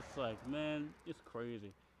it's just like, man, it's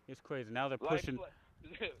crazy. It's crazy. Now they're Life's pushing. like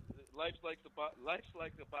life's like a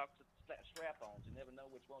box of strap-ons. You never know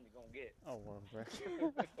which one you're gonna get. Oh, well,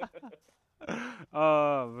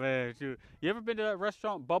 oh man, dude. You ever been to that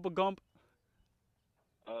restaurant, Bubba Gump?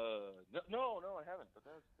 No, I haven't. But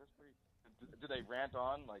that's pretty. Do they rant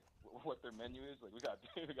on like what their menu is? Like we got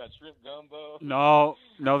shrimp gumbo. No,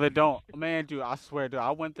 they don't. Man, dude, I swear, dude,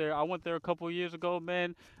 I went there a couple of years ago,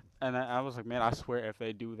 man, and I was like, man, I swear, if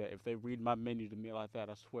they do that, if they read my menu to me like that,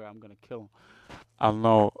 I swear I'm gonna kill them. I don't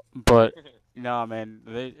know, but no, man,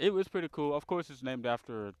 it was pretty cool. Of course, it's named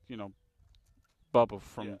after Bubba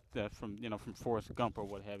Yeah. from Forrest Gump or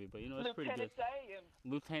what have you. But it's pretty good. Lieutenant Dan.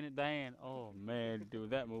 Lieutenant Dan. Oh man, dude,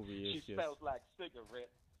 that movie is She just. smells like cigarette.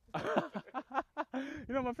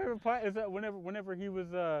 My favorite part is that whenever he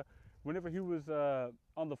was on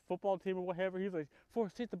the football team or whatever, he's like,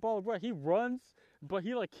 Forrest, hit the ball right. He runs, but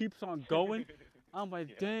he like keeps on going. I'm like,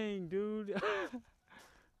 Yeah. dang, dude.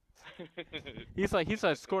 he's like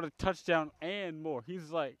scored a touchdown and more.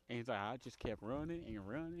 He's like, I just kept running and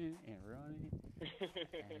running and running,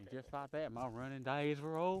 and just like that, my running days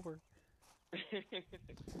were over.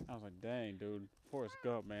 I was like, dang, dude, Forrest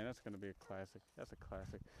Gump, man, that's gonna be a classic. That's a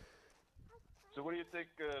classic. So what do you think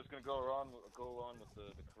is going to go on with the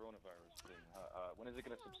coronavirus thing? When is it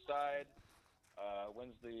going to subside?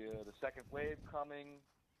 When's the second wave coming?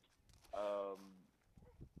 How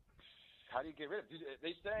do you get rid of it?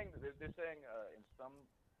 They're saying in some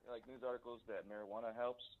like news articles that marijuana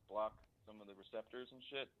helps block some of the receptors and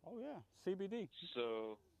shit. Oh yeah, CBD.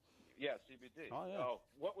 So yeah, CBD. Oh, yeah. Oh,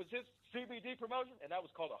 what was his CBD promotion? And that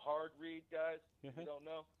was called a hard read, guys. If you don't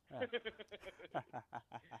know.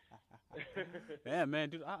 Yeah, man,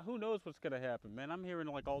 dude. Who knows what's gonna happen, man? I'm hearing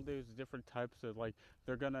like all these different types of like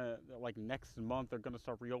they're gonna like next month they're gonna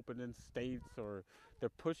start reopening states or they're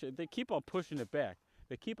pushing. They keep on pushing it back.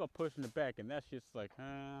 They keep on pushing it back, and that's just like,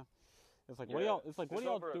 It's like what Yeah. y'all? It's like what There's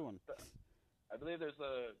y'all over doing? I believe they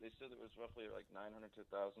said there was roughly like 900 to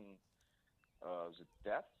 1,000 was it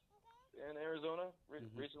deaths in Arizona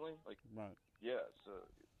recently? Like Right. yeah, so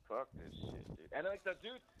fuck this shit, dude. And like the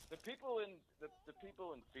people in the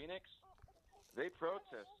people in Phoenix, they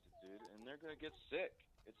protested, dude, and they're gonna get sick.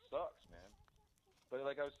 It sucks, man. But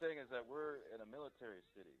like I was saying, is that we're in a military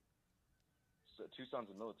city. So Tucson's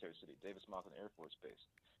a military city, Davis Monthan Air Force Base.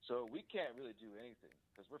 So we can't really do anything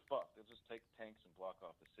because we're fucked. They'll just take tanks and block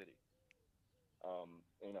off the city.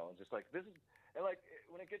 Just like this is, and like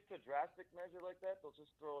when it gets to a drastic measure like that, they'll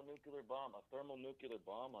just throw a nuclear bomb, a thermonuclear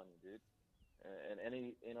bomb on you, dude. And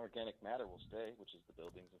any inorganic matter will stay, which is the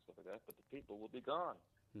buildings and stuff like that. But the people will be gone.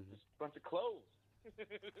 Just a bunch of clothes.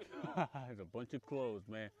 There's a bunch of clothes,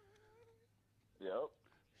 man. Yep.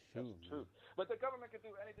 That's Shoot, true. But the government can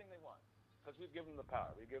do anything they want because we've given them the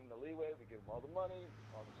power. We give them the leeway. We give them all the money,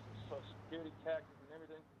 all the Social Security taxes and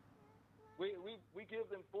everything. We give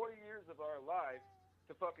them 40 years of our life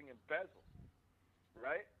to fucking embezzle,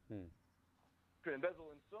 right? To embezzle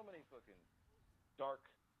in so many fucking dark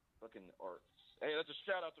fucking arts. Hey, that's a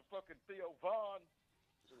shout out to fucking Theo Vaughn,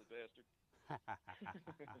 silly bastard.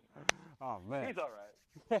 Oh man. He's all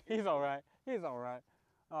right. He's all right. He's all right.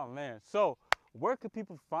 Oh man. So, where could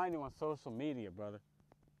people find you on social media, brother?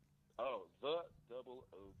 Oh, the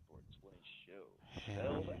 00420 show.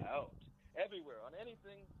 Spelled out. Everywhere, on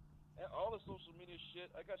anything, all the social media shit.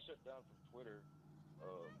 I got shut down from Twitter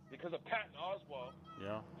because of Patton Oswalt,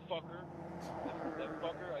 Yeah. fucker. That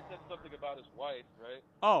fucker. I said something about his wife, right?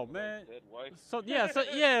 Oh What I man. said, wife. So yeah. So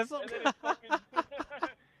yeah. So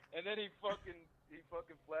And then he fucking, and then he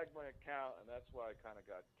fucking flagged my account, and that's why I kind of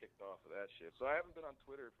got kicked off of that shit. So I haven't been on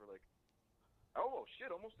Twitter for like, oh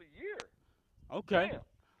shit, almost a year. okay. Damn.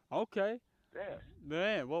 Okay. Damn.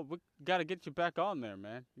 Man, well, we gotta get you back on there,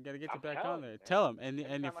 man. We gotta get you I'm back telling on there. you, man. Tell him, and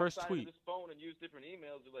Every your time first I sign tweet. into this phone and use different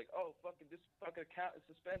emails, they're like, "Oh, fucking this fucking account is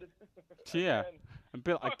suspended." Yeah. Again. And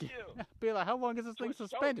be like, Fuck you. be like, how long is this thing Twitch,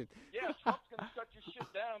 suspended? Yeah, Trump's gonna shut your shit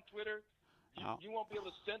down, Twitter. Oh. You won't be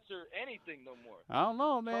able to censor anything no more. I don't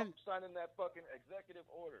know, man. Trump signing that fucking executive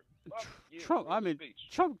order. Fuck you. Trump, I mean,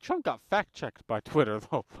 speech. Trump got fact checked by Twitter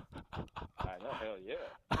though. I know, hell yeah.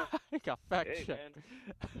 He got fact Hey, checked. man.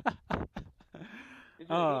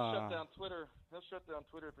 He'll shut down Twitter. He'll shut down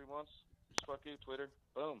Twitter if he wants. Just fuck you, Twitter.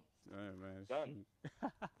 Boom. Hey, man. Done.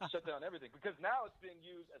 Shut down everything. Because now it's being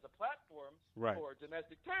used as a platform Right. for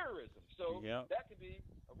domestic terrorism. So Yep. that could be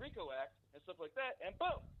a RICO Act and stuff like that, and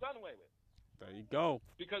boom, done away with. There you go.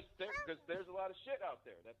 Because there's a lot of shit out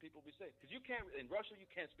there that people be saying. Because you can't, in Russia, you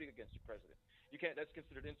can't speak against your president. You can't, that's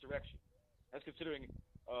considered insurrection. That's considering,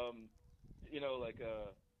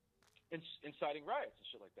 inciting riots and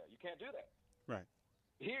shit like that. You can't do that. Right.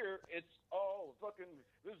 Here, it's fucking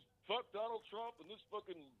this fuck Donald Trump and this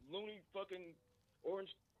fucking loony fucking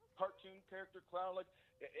orange cartoon character clown. Like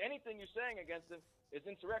anything you're saying against him is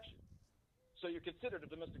insurrection. So you're considered a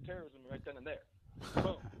domestic terrorism right then and there.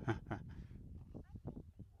 Boom.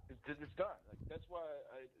 It's done. Like that's why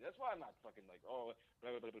I'm not fucking like blah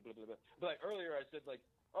blah blah blah blah blah. But like earlier I said like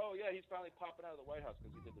yeah he's finally popping out of the White House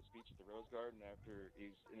because he did the speech at the Rose Garden after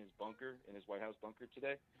he's in his bunker in his White House bunker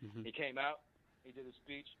today. Mm-hmm. He came out. He did his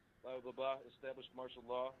speech, blah, blah, blah, established martial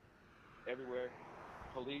law everywhere.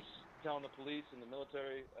 Police, telling the police and the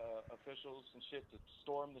military officials and shit to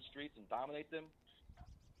storm the streets and dominate them.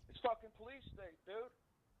 It's fucking police state, dude.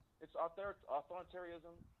 It's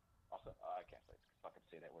authoritarianism. I can't fucking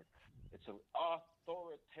say that word. It's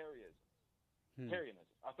authoritarianism.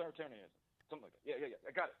 Authoritarianism. Something like that. Yeah.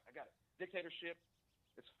 I got it. Dictatorship.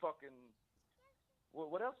 It's fucking...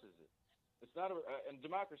 What else is it? It's not and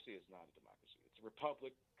democracy is not a democracy. It's a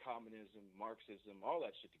republic, communism, Marxism, all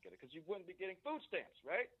that shit together. Because you wouldn't be getting food stamps,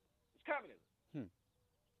 right? It's communism.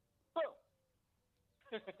 Boom.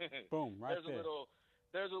 Boom. Right there.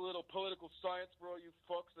 There's a little political science for all you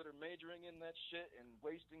fucks that are majoring in that shit and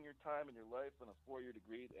wasting your time and your life on a 4-year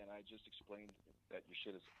degree. And I just explained that your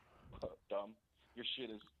shit is dumb. Your shit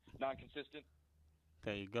is non-consistent.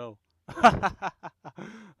 There you go.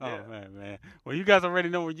 Yeah. Man. Well, you guys already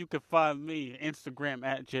know where you can find me. Instagram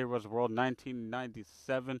at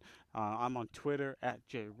JRudsWorld1997. I'm on Twitter at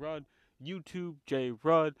JRud. YouTube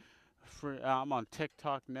JRud. I'm on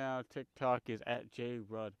TikTok now. TikTok is at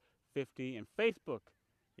JRud50. And Facebook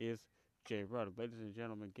is JRud. Ladies and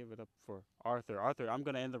gentlemen, give it up for Arthur. Arthur, I'm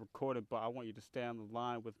going to end the recording, but I want you to stay on the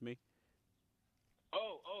line with me.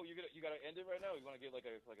 You gotta end it right now? You want to get like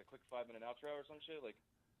a quick 5-minute outro or some shit? Like.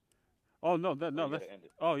 Oh no, that's.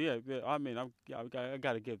 Oh yeah. I mean, I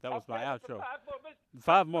gotta give. That was my outro.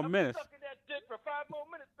 5 more minutes. Sucking that dick for 5 more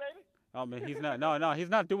minutes, baby. Oh man, he's not. No, he's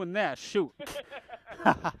not doing that. Shoot.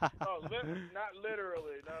 Not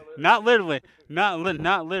literally. Not literally. Not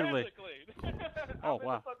literally. I'm Oh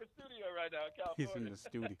wow. in the fucking studio right now in California. He's in the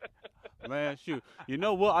studio. Man, shoot. You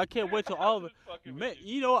know what? I can't wait till all of it. Man,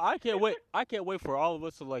 you know, I can't wait. I can't wait for all of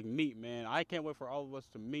us to like meet, man. I can't wait for all of us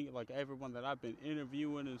to meet like everyone that I've been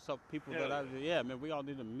interviewing and some people that man, we all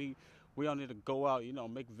need to meet. We all need to go out, you know,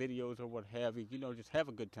 make videos or what have you. You know, just have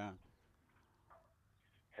a good time.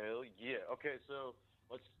 Hell yeah. Okay, so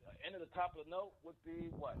let's end of the top of the note would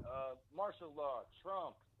be what? Martial law,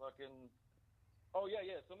 Trump, fucking. Oh yeah.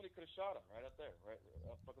 Somebody could have shot him right up there, right?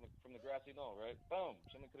 Fucking from the grassy knoll, right? Boom.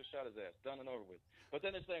 Somebody could have shot his ass. Done and over with. But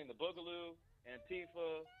then they're saying the Boogaloo,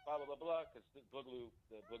 Antifa, blah blah blah blah, because the Boogaloo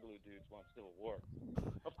dudes want civil war.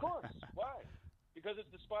 Of course. Why? Because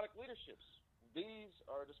it's despotic leaderships. These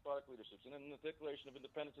are despotic leaderships. And in the Declaration of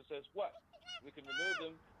Independence it says what? We can remove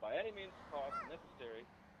them by any means cost necessary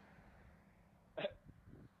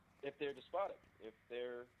if they're despotic, if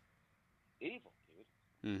they're evil, dude.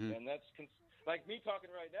 Mm-hmm. And that's like me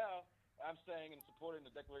talking right now. I'm saying and supporting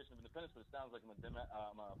the Declaration of Independence, but it sounds like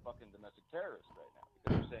I'm a fucking domestic terrorist right now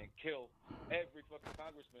because I'm saying kill every fucking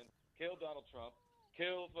congressman, kill Donald Trump,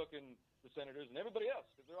 kill fucking the senators and everybody else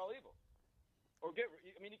because they're all evil. Or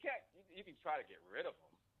you can't. You can try to get rid of them.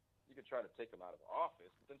 You can try to take them out of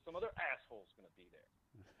office, but then some other asshole's gonna be there.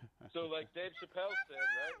 So like Dave Chappelle said,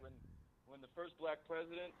 right, when the first black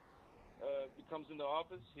president comes into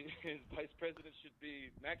office, his vice president should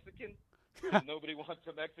be Mexican. Nobody wants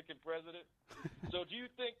a Mexican president. So do you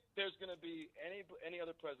think there's going to be any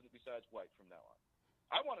other president besides white from now on?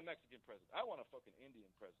 I want a Mexican president. I want a fucking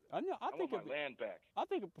Indian president. I know. I want my land back. I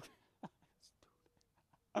think.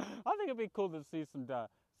 I think it'd be cool to see some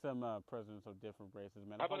presidents of different races,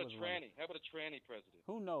 man. How about a tranny? How about a tranny president?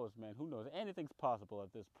 Who knows, man? Who knows? Anything's possible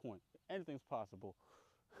at this point. Anything's possible.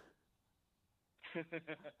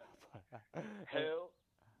 Hell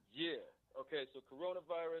yeah. Okay, so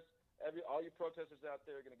coronavirus. All you protesters out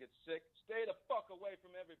there are gonna get sick. Stay the fuck away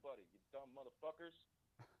from everybody, you dumb motherfuckers.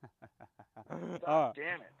 God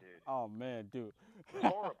damn it, dude. Oh man, dude. It's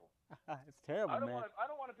horrible. It's terrible, man. I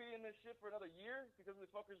don't want to be in this shit for another year because the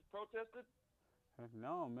fuckers protested.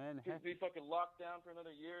 No, man. People be fucking locked down for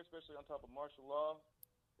another year, especially on top of martial law.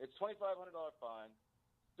 It's $2,500 fine,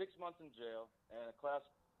 6 months in jail, and a class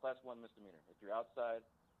 1 misdemeanor if you're outside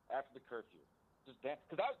after the curfew. Just dance.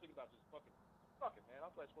 Because I was thinking about just fuck it, man. I'm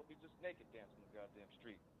supposed to be just naked dancing in the goddamn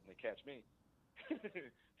street, and they catch me.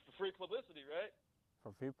 For free publicity, right? For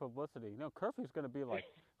free publicity. No, curfew's gonna be like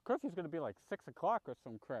 6 o'clock or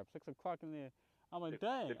some crap. 6 o'clock in the. I'm like,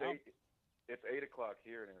 dang. It's 8 o'clock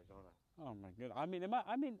here in Arizona. Oh my goodness. I mean,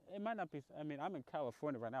 it might not be. I mean, I'm in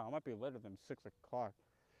California right now. It might be later than 6 o'clock.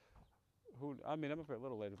 I mean, it might be a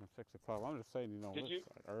little later than 6 o'clock. I'm just saying, it's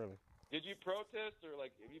early. Did you protest or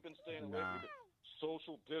have you been staying away from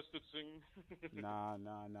social distancing? Nah,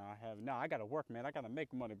 I haven't. No, I gotta work, man. I gotta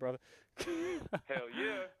make money, brother. Hell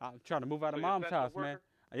yeah. I'm trying to move out of mom's house, man.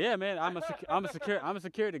 Yeah, man. I'm a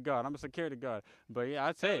security guard. But yeah,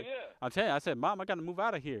 I said, Mom, I gotta move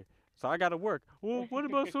out of here. So I gotta work. Well, what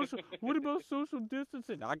about social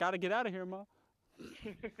distancing? I gotta get out of here, Mom.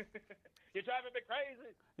 You're driving me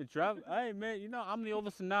crazy. Hey, man, I'm the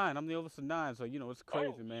oldest of 9. So, it's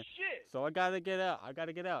crazy, man. Shit. So I got to get out.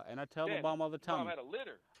 And I tell my mom all the time. Mom had a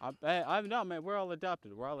litter. No, man, we're all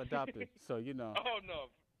adopted. So, Oh, no.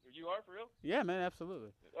 You are for real? Yeah, man,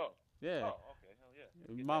 absolutely. Oh. Yeah. Oh, okay.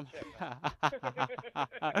 Hell yeah. Mom.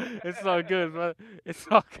 It's all good, bro. It's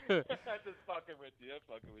all good. I'm just fucking with you.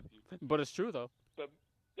 But it's true, though. But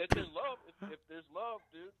if there's love, if there's love,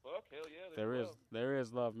 dude, fuck, hell yeah. There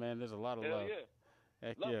is love, man. There's a lot of love. Hell yeah.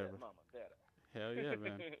 Heck love yeah, that bro. mama, dada. Hell yeah,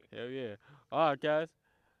 man. Hell yeah. All right, guys.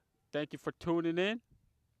 Thank you for tuning in.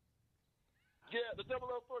 Yeah, the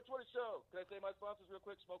 00420 show. Can I say my sponsors real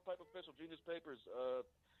quick? Smoke Pipe Official, Genius Papers,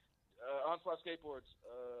 Onslaught Skateboards,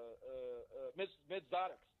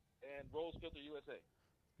 Midzotics, and Rolls Filter USA.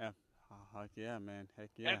 Yeah. Heck yeah, man. Heck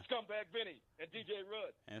yeah. And Scumbag Vinny and DJ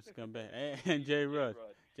Rudd. And Scumbag and J Rudd.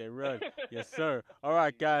 J Rudd. Yes, sir. All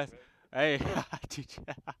right, guys. Hey,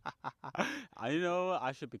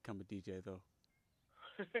 I should become a DJ though.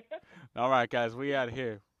 All right, guys. We out of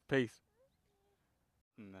here. Peace.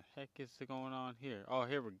 What the heck is going on here? Oh,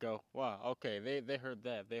 here we go. Wow. Okay. They heard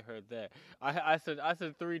that. I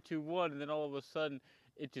said 3, 2, 1, and then all of a sudden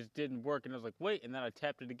it just didn't work, and I was like, wait, and then I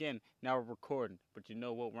tapped it again. Now we're recording, but you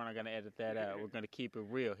know what? We're not gonna edit that out. We're gonna keep it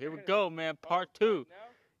real. Here we go, man. Part 2.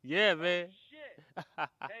 Yeah, man. Oh, shit.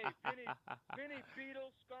 Hey, Vinny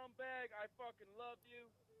Beetle, Scumbag, I fucking love you.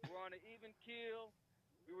 We're on an even keel.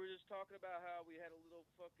 We were just talking about how we had a little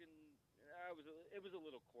fucking. It was a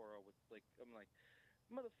little quarrel with I'm like,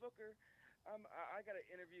 motherfucker. I got to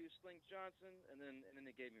interview Slink Johnson, and then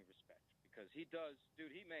they gave me respect because he does,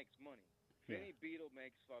 dude. He makes money. Yeah. Vinny Beetle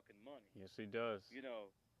makes fucking money. Yes, he does.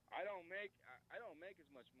 I don't make as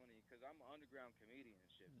much money because I'm an underground comedian and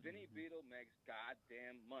shit. Vinny Beetle makes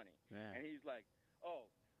goddamn money, and he's like, oh,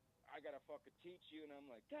 I gotta fucking teach you, and I'm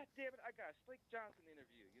like, God damn it, I got a Slink Johnson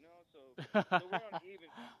interview, So we're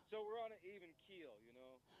on an even keel,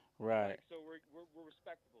 Right. So we're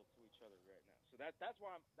respectable to each other right now. So that's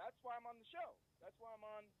why I'm on the show. That's why I'm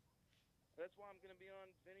gonna be on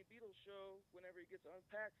Vinny Beetle's show whenever he gets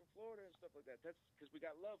unpacked from Florida and stuff like that. That's because we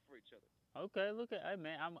got love for each other. Okay, look at, hey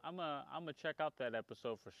man, I'm gonna check out that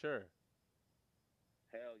episode for sure.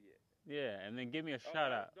 Hell yeah. Yeah, and then give me a shout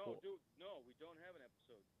out. No, dude, we don't have an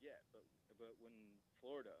episode yet, but when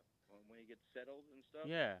Florida, when he gets settled and stuff.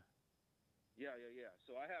 Yeah. Yeah.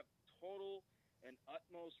 So I have total and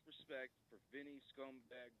utmost respect for Vinny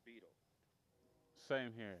Scumbag Beetle.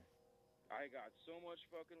 Same here. I got so much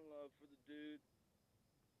fucking love for the dude.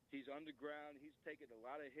 He's underground. He's taking a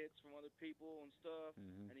lot of hits from other people and stuff,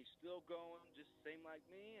 and he's still going, just same like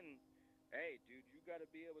me. And hey, dude, you got to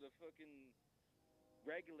be able to fucking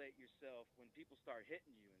regulate yourself when people start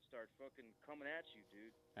hitting you and start fucking coming at you,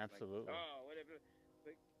 dude. Absolutely. Like, oh, whatever.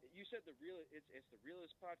 But you said it's the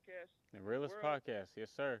Realist Podcast. The Realist Podcast, yes,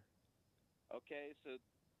 sir. Okay, so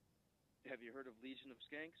have you heard of Legion of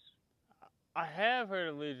Skanks? I have heard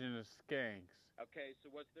of Legion of Skanks. Okay, so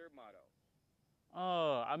what's their motto?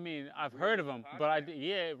 Oh, I mean, I've heard of Realist them, but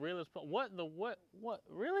podcast. what,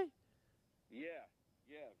 really? Yeah,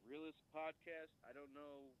 yeah, Realist podcast. I don't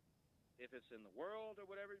know if it's in the world or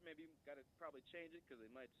whatever. Maybe you got to probably change it because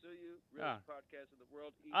they might sue you. Ah, Realist podcast in the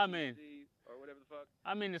world, I mean, ETC or whatever the fuck.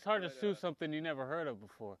 it's hard to But sue something you never heard of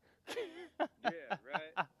before. yeah,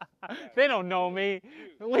 right. Yeah, They don't know dude, me.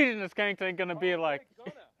 dude. Legion of Skanks ain't gonna be like.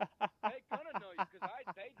 They gonna know you because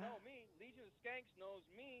they know me. Legion of Skanks knows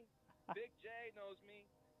me. Big J knows me.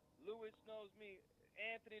 Lewis knows me.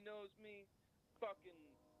 Anthony knows me. Fucking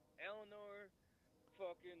Eleanor.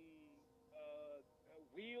 Fucking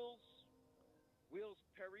Wheels. Wheels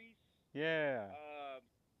Paris. Yeah.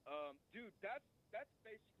 Dude, that's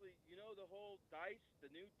basically the whole Dice,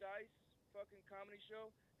 the new Dice fucking comedy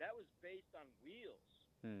show. That was based on Wheels.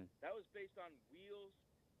 That was based on Wheels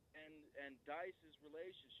and Dice's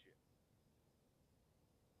relationship.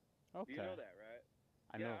 Okay. You know that, right?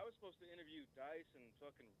 I know. I was supposed to interview Dice and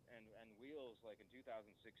fucking and Wheels like in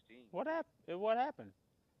 2016. What happened?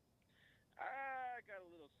 I got a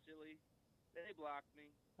little silly. They blocked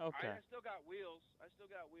me. Okay. I still got Wheels.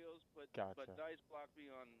 But Gotcha. but Dice blocked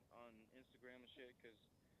me on Instagram and shit because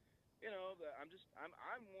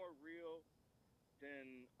I'm more real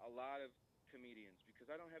than a lot of comedians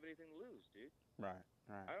because I don't have anything to lose, dude. Right.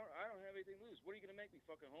 I don't have anything to lose. What are you gonna make me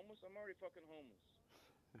fucking homeless? I'm already fucking homeless.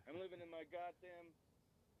 I'm living in my goddamn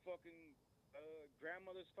fucking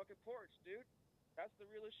grandmother's fucking porch, dude. That's the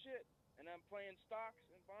realest shit. And I'm playing stocks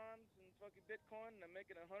and bonds and fucking Bitcoin, and I'm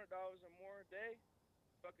making $100 or more a day.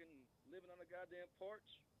 Fucking living on a goddamn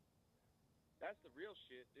porch. That's the real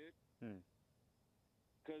shit, dude.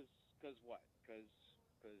 Cause what? Cause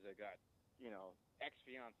I got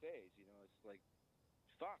ex-fiancés. It's like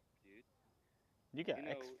fuck, dude. You got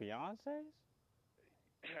ex-fiancés?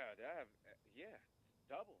 Yeah,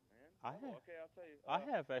 double, man. Okay, I'll tell you. I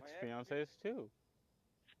have ex-fiancés too.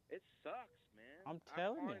 It sucks, man. I'm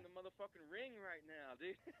telling you. I'm the motherfucking ring right now,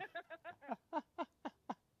 dude.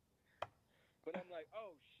 But I'm like,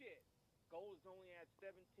 oh shit, gold is only at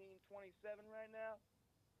 17.27 right now.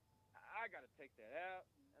 I gotta take that out,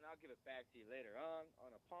 and I'll give it back to you later on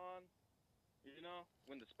a pawn.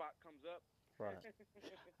 When the spot comes up. Right.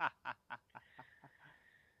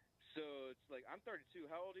 So it's like I'm 32.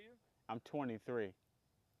 How old are you? I'm 23.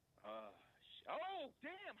 Oh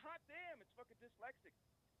damn, hot damn! It's fucking dyslexic.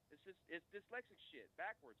 It's dyslexic shit,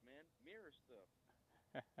 backwards, man. Mirror stuff.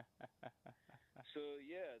 So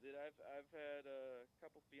yeah, dude, I've had a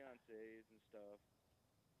couple fiancés and stuff.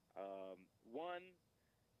 One,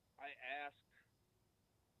 I asked.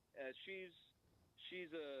 She's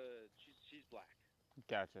black.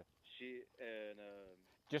 Gotcha.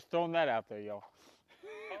 Just throwing that out there, yo.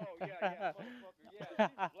 Oh yeah, motherfucker. Yeah,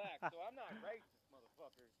 she's black, so I'm not racist,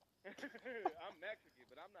 motherfucker. I'm Mexican,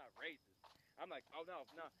 but I'm not racist. I'm like, oh no,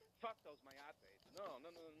 fuck those mayates. No.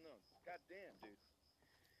 God damn, dude.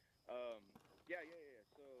 Yeah.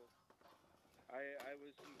 So I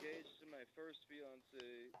was engaged to my first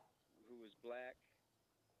fiance, who was black.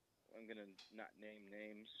 I'm gonna not name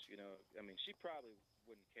names, I mean, she probably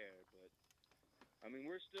wouldn't care, but I mean,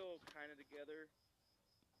 we're still kind of together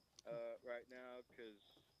right now because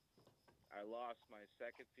I lost my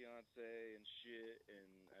second fiance and shit,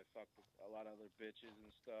 and I fucked with a lot of other bitches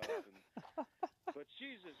and stuff. But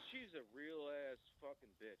she's a real ass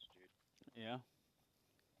fucking bitch, dude. Yeah.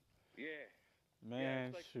 Yeah.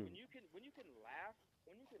 Man, it's like shoot. when you can laugh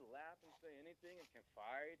and say anything and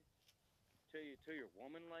confide to your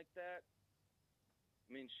woman like that. I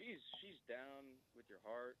mean, she's down with your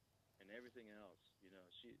heart and everything else.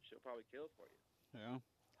 She'll probably kill for you. Yeah.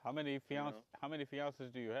 How many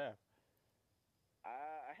fiancés do you have?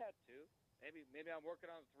 I had two. Maybe I'm working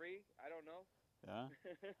on 3. I don't know. Yeah.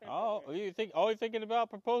 Oh, you thinking about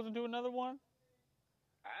proposing to another one?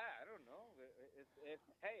 I don't know.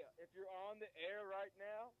 If you're on the air right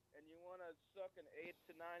now and you want to suck an 8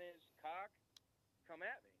 to 9 inch cock, come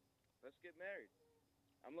at me. Let's get married.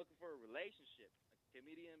 I'm looking for a relationship. A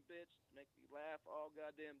comedian bitch to make me laugh all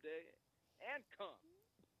goddamn day and come.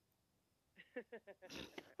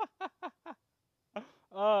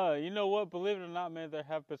 You know what? Believe it or not, man, there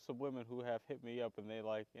have been some women who have hit me up and they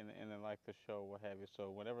like and they like the show, what have you. So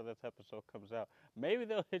whenever this episode comes out, maybe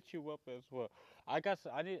they'll hit you up as well. I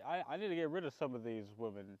need to get rid of some of these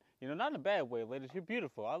women. Not in a bad way, ladies. You're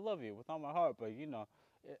beautiful. I love you with all my heart, but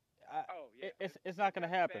it's not gonna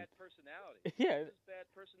happen. Bad personality. Yeah. It's just bad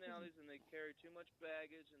personalities, and they carry too much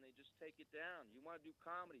baggage, and they just take it down. You want to do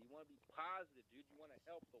comedy. You want to be positive, dude. You want to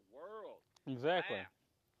help the world. Exactly. Laugh.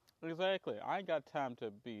 Exactly. I ain't got time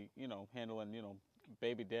to be, handling,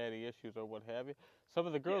 baby daddy issues or what have you. Some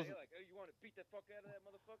of the girls, Yeah, you're like, oh, you want to beat the fuck out of that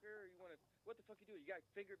motherfucker? Or you want to, what the fuck you do? You got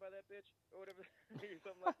fingered by that bitch? Or whatever, or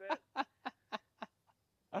something like that.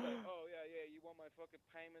 Like, oh, yeah, you want my fucking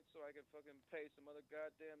payment so I can fucking pay some other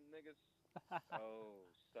goddamn niggas? Oh,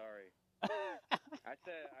 sorry. I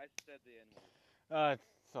said the N-word.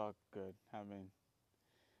 it's all good. I mean,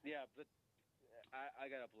 Yeah, but I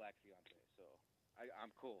got a black fiance, so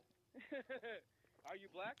I'm cool. Are you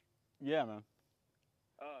black? yeah, man.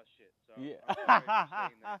 Oh, shit. So Yeah. I'm sorry for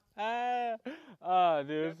saying that.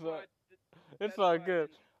 Dude, That's why it's that's all why I good.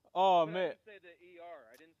 didn't- Oh, But man.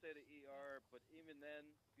 I didn't say the ER, but even then,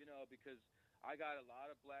 you know, because I got a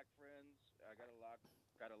lot of black friends. I got a lot of,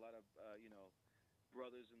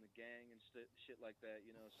 brothers in the gang and shit like that,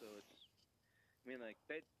 you know. So it's, I mean, like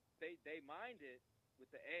they mind it with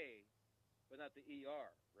the A, but not the ER,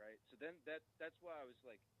 right? So then that's why I was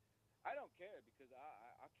like, I don't care because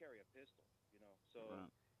I carry a pistol, you know. So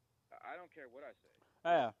Right. I don't care what I say.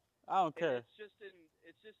 Yeah, I don't care. It's just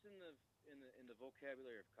in the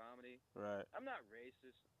vocabulary of comedy. Right. I'm not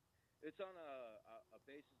racist. It's on a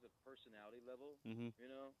basis of personality level, Mhm. you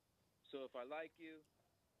know. So if I like you,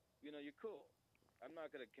 you know, you're cool. I'm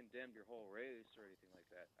not gonna condemn your whole race or anything like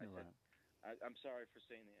that. I'm sorry for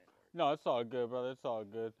saying the N-word. No, it's all good, brother. It's all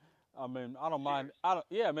good. I mean, I don't mind. Cheers.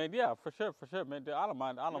 Yeah, man. Yeah, for sure, man. Dude, I don't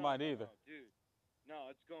mind. I don't mind either. No, dude. No,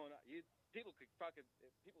 it's going on. People could fucking,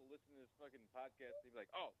 if people listen to this fucking podcast, they'd be like,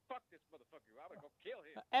 "Oh, fuck this motherfucker! I'm gonna go kill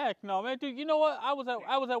him." Heck no, man, dude. You know what? I was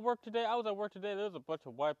at work today. There was a bunch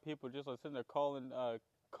of white people just like sitting there calling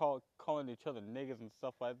each other niggas and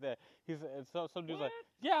stuff like that. Some dude's like, What?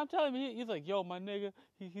 yeah, I'm telling you. He's like, yo, my nigga.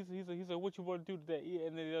 He's like, what you want to do today?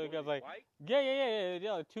 And then the other What, guy's like, white?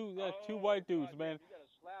 yeah, like two white dudes, God, man. You gotta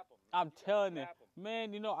slap him. I'm telling you, slap 'em.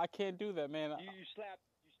 man. You know I can't do that, man. You slapped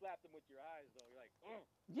him with your eyes though. You're like, ugh.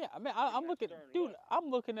 Yeah, I mean, I'm that looking, stern dude. look. I'm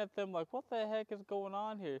looking at them like, what the heck is going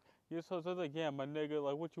on here? So they're like, yeah, my nigga,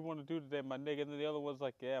 like, what you want to do today, my nigga? And then the other one's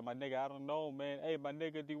like, yeah, my nigga, I don't know, man. Hey, my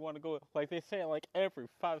nigga, do you want to go? Like they say it like every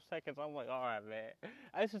 5 seconds. I'm like, all right, man.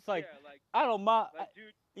 It's just like, yeah, like, I don't mind. like,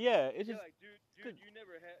 dude. Yeah, it's Yeah, just. like, dude, you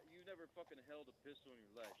never fucking held a pistol in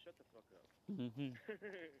your life. Shut the fuck up. Hmm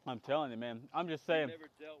I'm telling you, man. I'm just You saying. never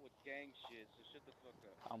dealt with gang shit, so shut the fuck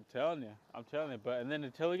up. I'm telling you. But and then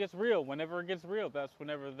until it gets real, whenever it gets real, that's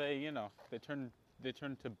whenever they turn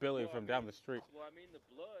to Billy Well, from I down mean- the street. Well, I mean, the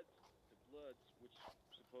Bloods, which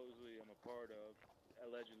supposedly I'm a part of,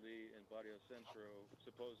 allegedly in Barrio Centro,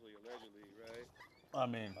 supposedly allegedly, right? I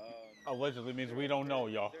mean, Um, allegedly means we don't know,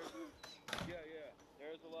 y'all. Yeah.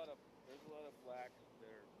 There's a lot of blacks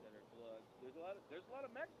that are Bloods. There's a lot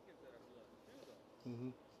of Mexicans that are Bloods too, though.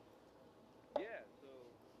 Mhm. Yeah. So,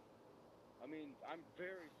 I mean, I'm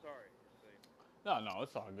very sorry to say. No,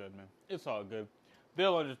 it's all good, man. It's all good.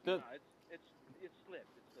 They'll understand. No, it's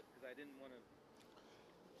slipped. It's slipped because I didn't want to.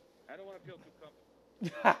 I don't want to feel too comfortable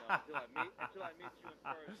until I meet you in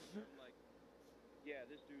person. I'm like, yeah,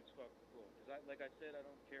 this dude's fucking cool. Because like I said, I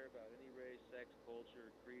don't care about any race, sex,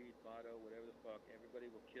 culture, creed, motto, whatever the fuck. Everybody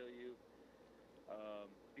will kill you.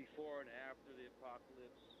 Before and after the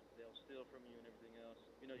apocalypse, they'll steal from you and everything else.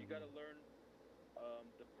 You know, you got to learn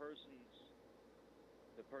the person's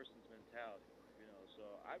mentality. You know, so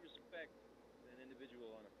I respect an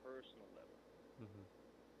individual on a personal level. Mhm.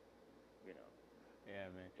 You know. Yeah,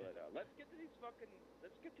 man. But let's get to these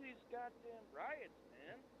goddamn riots,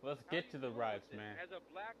 man. Let's How get you to the doing riots, with it? man. As a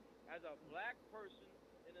black person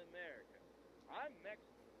in America, I'm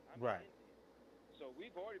Mexican. I'm Right. Indian. So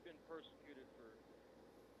we've already been persecuted for,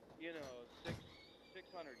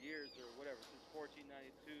 600 years or whatever, since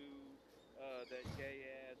 1492. That gay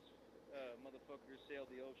ass motherfucker sailed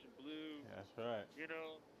the ocean blue. Yeah, that's right. You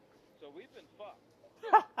know, so we've been fucked.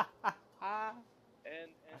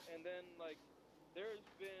 And then like there's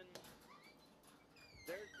been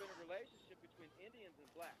a relationship between Indians and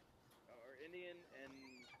blacks, or Indian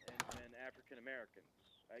and African Americans.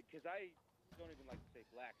 Because I don't even like to say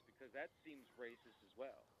blacks because that seems racist as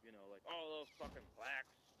well. You know, like those fucking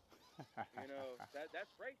blacks. You know, that's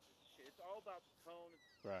racist shit. It's all about the tone and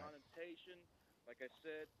Right. connotation. Like I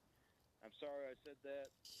said, I'm sorry I said that.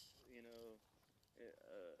 You know,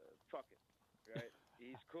 fuck it, right?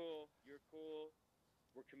 He's cool. You're cool.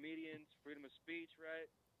 We're comedians. Freedom of speech, right?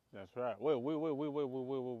 That's right.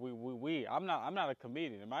 Wait. I'm not a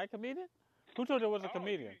comedian. Am I a comedian? Who told you I was a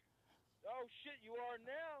comedian? Oh shit, you are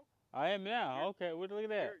now. I am now. Okay, look at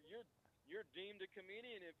that. You're deemed a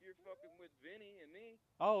comedian if you're fucking with Vinny and me.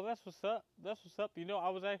 Oh, that's what's up. You know, I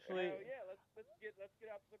was actually. Hell yeah, let's get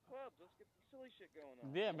out to the clubs. Let's get some silly shit going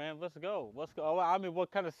on. Yeah, man. Let's go. Oh, I mean,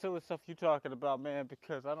 what kind of silly stuff you talking about, man?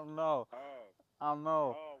 Because I don't know. Oh I don't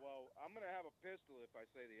know. well, I'm gonna have a a pistol if I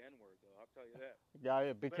say the N-word, though. I'll tell you that.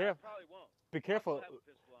 Yeah, be But careful. I probably won't. Be I'll careful. still have a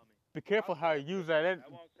pistol on me. Be careful how you use that. I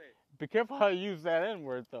won't say it. Be careful how you use that N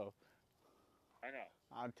word, though. I know.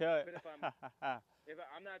 I'm telling. But if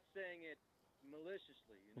I'm not saying it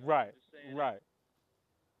maliciously, you know, Right. I'm just saying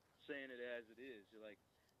saying it as it is. You're like,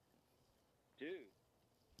 dude,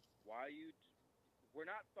 why you? We're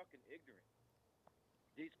not fucking ignorant.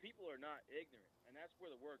 These people are not ignorant, and that's where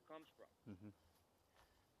the word comes from. Mhm.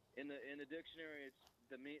 In the dictionary, it's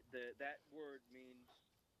that word means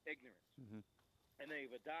ignorance, Mhm. and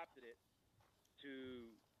they've adopted it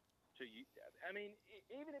to. I mean,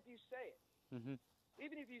 even if you say it, Mhm.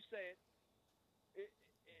 even if you say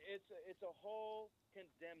it's a whole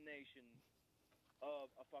condemnation of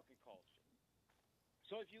a fucking culture.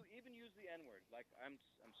 So if you even use the N-word, like I'm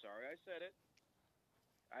sorry I said it.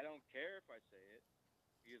 I don't care if I say it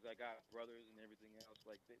because I got brothers and everything else.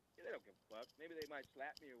 Like they don't give a fuck. Maybe they might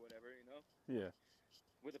slap me or whatever, you know, Yeah.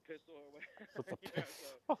 with a pistol or whatever. With a You know,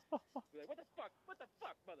 pistol. so be like, what the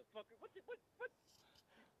fuck, motherfucker? What? Be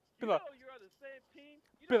You like- know you're on the same team.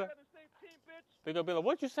 You be know like- you're on the same team, bitch. They're gonna be like,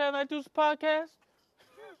 "What you say on that dude's podcast?"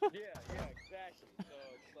 Yeah, exactly. So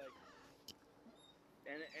it's like,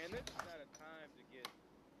 and this is not a time to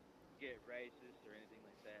get racist or anything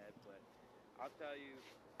like that. But I'll tell you,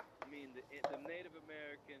 I mean, the Native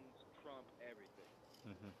Americans trump everything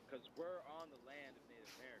Mhm. because we're on the land of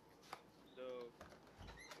Native Americans. So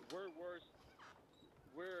we're worse.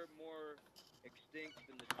 We're more extinct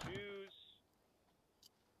than the Jews,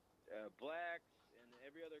 blacks, and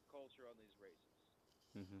every other culture on these races.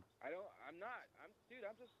 Mhm. Dude.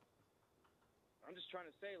 I'm just trying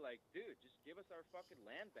to say, like, dude, just give us our fucking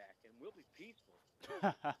land back and we'll be peaceful.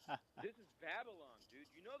 This is Babylon, dude.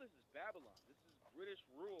 You know this is Babylon. This is British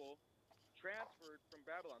rule transferred from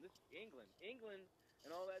Babylon. This is England. England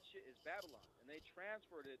and all that shit is Babylon. And they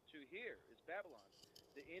transferred it to here. It's Babylon.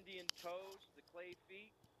 The Indian toes, the clay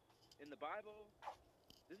feet in the Bible.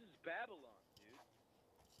 This is Babylon, dude.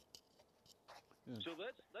 Mm. So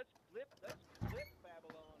let's flip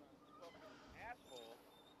Babylon on its fucking asshole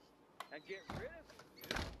and get rid of it,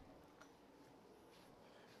 dude.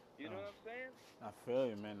 You know what I'm saying? I feel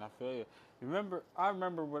you, man. I feel you. I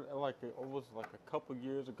remember when, like, it was like a couple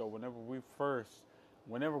years ago. Whenever we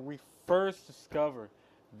first discovered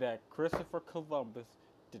that Christopher Columbus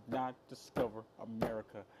did not discover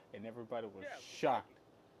America, and everybody was shocked.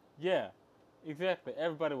 Yeah, exactly.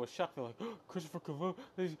 Everybody was shocked. They're like, oh, Christopher Columbus.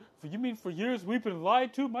 You mean for years we've been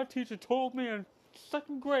lied to? My teacher told me in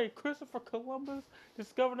second grade Christopher Columbus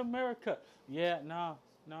discovered America. Yeah, no,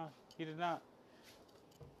 he did not.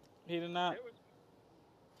 He did not.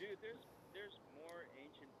 There's more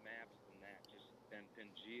ancient maps than that, just than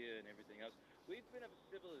Pangea and everything else. We've been a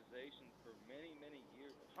civilization for many, many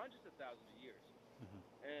years, hundreds of thousands of years, Mhm.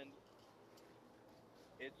 and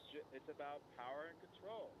it's about power and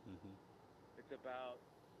control. Mhm. It's about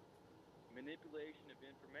manipulation of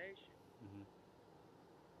information. Mhm.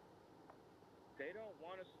 They don't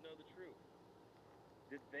want us to know the truth.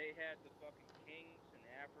 That they had the fucking kings in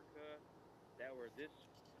Africa that were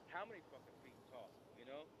how many fucking feet tall? You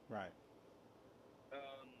know? Right.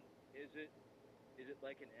 Is it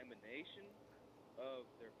like an emanation of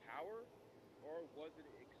their power, or was it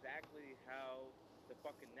exactly how the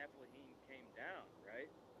fucking Nephilim came down? Right?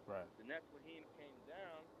 Right. The Nephilim came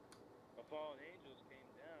down, the fallen angels came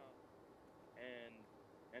down,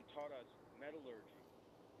 and taught us metallurgy,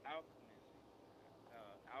 alchemism,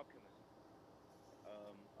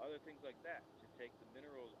 other things like that to take the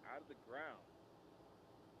minerals out of the ground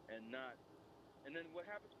and not. And then what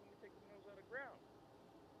happens when we take the minerals out of the ground?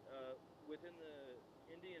 Within the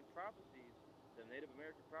Indian prophecies, the Native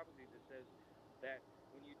American prophecies, it says that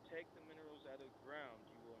when you take the minerals out of the ground,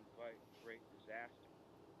 you will invite great disaster.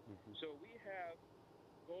 Mhm. So we have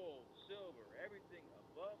gold, silver, everything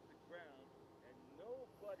above the ground, and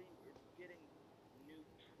nobody is getting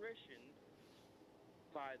nutrition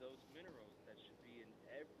by those minerals that should be in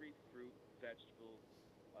every fruit, vegetable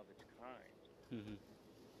of its kind. Mhm.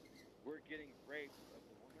 We're getting raped of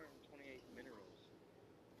the 128 minerals,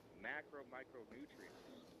 micronutrients.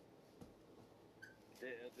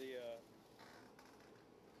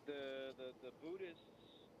 The Buddhists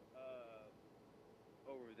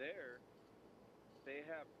over there, they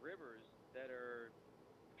have rivers that are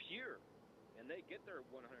pure, and they get their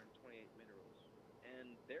 128 minerals.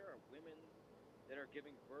 And there are women that are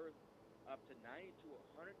giving birth up to 90 to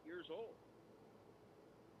 100 years old.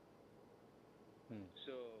 Hmm.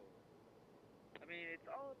 So, I mean, it's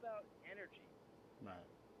all about energy, Right.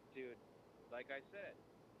 dude. Like I said,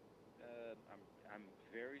 I'm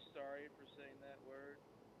very sorry for saying that word,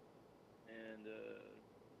 and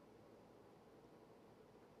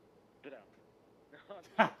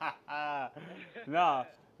month. no,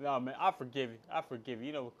 no, man. I forgive you. I forgive you.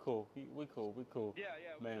 You know, we're cool. We cool. We cool. Yeah,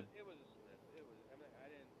 yeah. Man. It was a slip. It was. I mean, I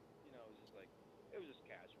didn't. You know, it was just like, it was just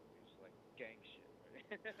casual. It was like gang shit.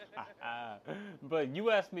 Right? But you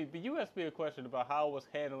asked me a question about how I was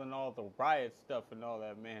handling all the riot stuff and all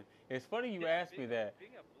that, man. It's funny you asked me that.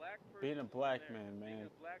 Being a black person. Being a black in America, man. Being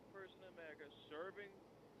a black person in America, serving,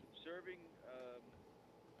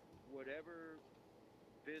 whatever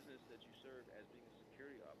business that you serve as being a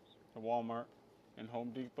security officer. Walmart and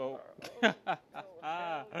Home Depot. Oh,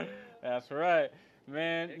 hell yeah. That's right,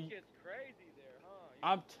 man. It gets crazy there, huh?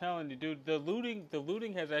 I'm telling you, dude. The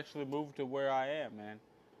looting has actually moved to where I am, man.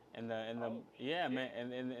 In the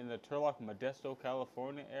man, in the Turlock, Modesto,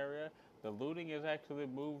 California area, the looting has actually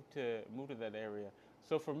moved to that area.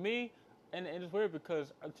 So for me, and it's weird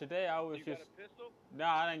because today I was you just. Got a pistol? No,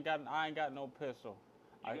 I ain't got no pistol.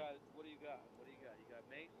 What do you got? You got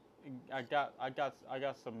mace? I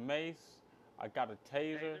got some mace. I got a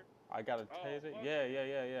taser. I got a taser. Fuck. Yeah. You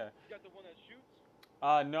got the one that shoots?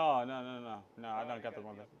 No. I don't got the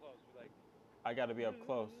one that. I got to be up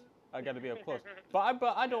close. I got to be up close. But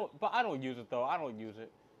I don't use it though. I don't use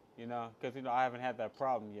it, because I haven't had that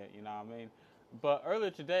problem yet. You know what I mean? But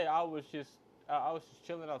earlier today I was just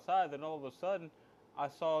chilling outside. Then all of a sudden, I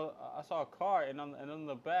saw a car, and on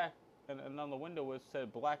the back and on the window it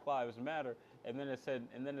said Black Lives Matter, and then it said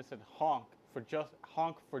honk for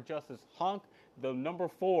justice, honk the number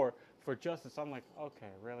 4 for justice. I'm like,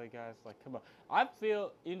 okay, really, guys? Like, come on. I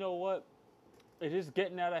feel, you know what? It is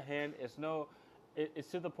getting out of hand. It's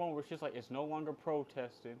to the point where it's just like it's no longer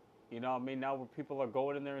protesting. You know what I mean? Now where people are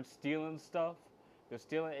going in there and stealing stuff. They're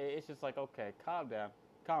stealing. It's just like, okay, calm down.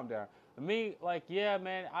 Me, like, yeah,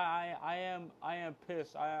 man, I am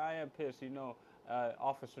pissed. I am pissed.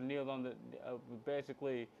 Officer Neal on the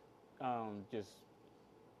basically just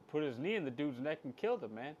put his knee in the dude's neck and killed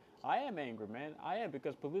him, man. I am angry, man. I am,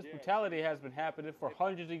 because police brutality has been happening for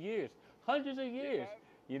hundreds of years.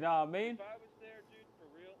 You know what I mean? If I was there, dude, for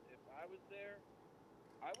real, if I was there,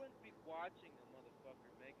 I wouldn't be watching a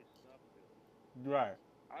motherfucker make a snuff film. Right.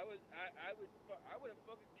 I would have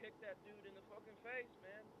fucking kicked that dude in the fucking face,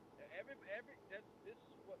 man. This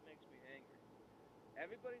is what makes me angry.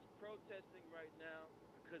 Everybody's protesting right now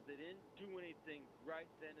because they didn't do anything right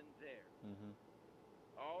then and there. Mm-hmm.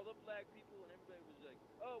 All the black people and everybody was like,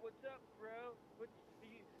 "Oh, what's up, bro?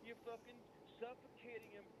 You're fucking suffocating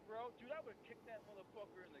him, bro." Dude, I would have kicked that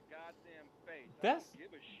motherfucker in the goddamn face. I don't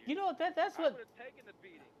give a shit. That's what. I would have taken the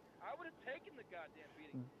beating. I would have taken the goddamn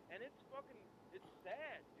beating. And it's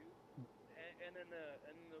sad, dude. And then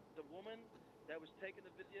the woman that was taking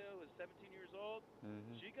the video was 17 years old.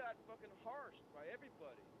 Mm-hmm. She got fucking harshed by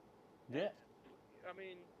everybody. Yeah. I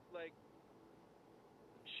mean, like,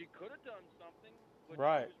 she could have done something, but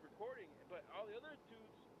right. She was recording. But all the other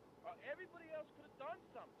dudes, everybody else could have done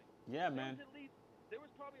something. Yeah, man. There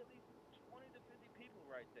was probably at least 20 to 50 people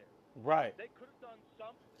right there. Right. They could have done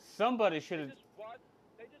something. Somebody should have.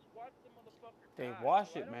 They just watched the motherfucker. They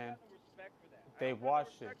watched it, man. I don't have no respect for that. They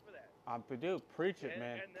watched it. For that. Dude, preach it,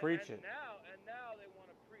 man. Preach it. Now they want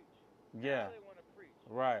to preach. Yeah. Now they want to preach.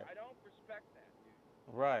 Right. I don't respect that,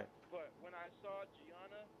 dude. Right. But when I saw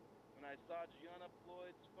Gianna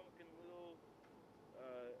Floyd's fucking little,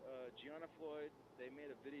 Gianna Floyd, they made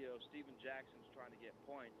a video. Stephen Jackson's trying to get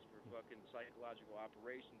points for fucking psychological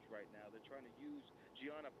operations right now. They're trying to use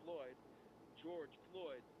Gianna Floyd, George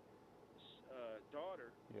Floyd's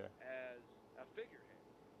daughter, as a figurehead.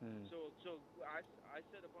 So I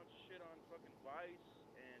said a bunch of shit on fucking Vice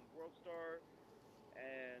and World Star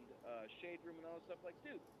and Shade Room and all that stuff. Like,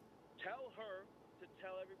 dude, tell her to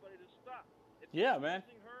tell everybody to stop. If you're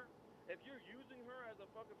using her as a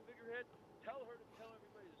fucking figurehead, tell her to tell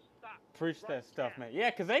everybody to stop. Preach that stuff, man. Yeah,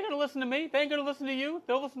 because they ain't going to listen to me. They ain't going to listen to you.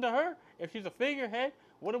 They'll listen to her. If she's a figurehead,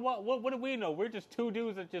 what do we know? We're just two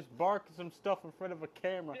dudes that just bark some stuff in front of a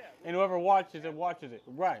camera, and whoever watches it, watches it.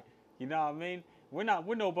 Right. You know what I mean?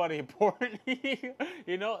 We're nobody important.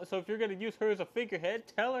 So if you're going to use her as a figurehead,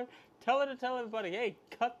 tell her to tell everybody, hey,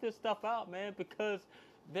 cut this stuff out, man, because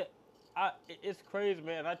it's crazy,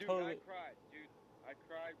 man. I cried, dude. I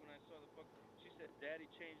cried when I saw the fuck. She said, "Daddy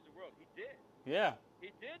changed the world." He did. Yeah.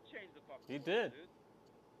 He did change the fucking world. He did. Dude.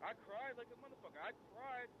 I cried like a motherfucker. I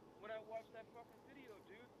cried when I watched that fucking video,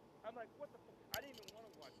 dude. I'm like, what the fuck? I didn't even want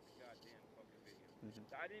to watch the goddamn fucking video.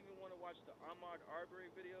 Mm-hmm. I didn't even want to watch the Ahmaud Arbery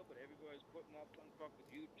video, but everybody's putting up on fucking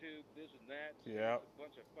YouTube, this and that. Yeah. A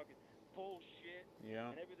bunch of fucking bullshit.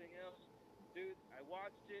 Yeah. And everything else. Dude, I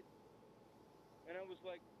watched it, and I was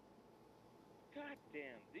like, God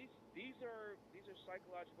damn, these are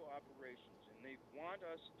psychological operations, and they want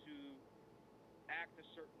us to act a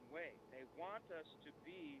certain way. They want us to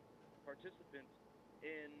be participants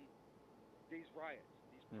in these riots,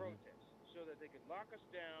 these protests, so that they can lock us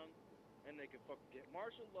down and they can fucking get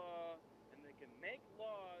martial law and they can make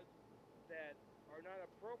laws that are not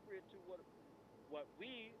appropriate to what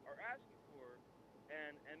we are asking for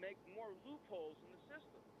and make more loopholes in the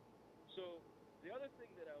system. So the other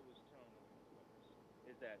thing that I was telling them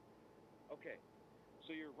is that, okay,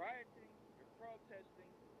 so you're rioting, you're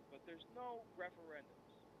protesting, but there's no referendums.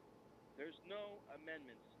 There's no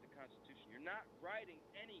amendments to the Constitution. You're not writing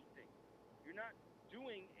anything. You're not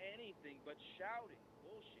doing anything but shouting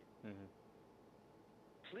bullshit.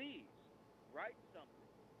 Please, write something.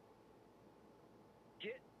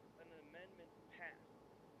 Get an amendment passed.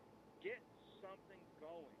 Get something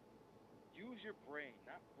going. Use your brain,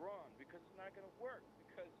 not brawn, because it's not going to work,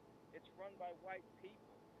 because it's run by white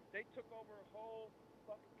people. They took over a whole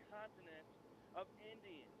fucking continent of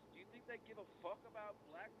Indians. Do you think they give a fuck about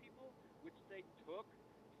black people, which they took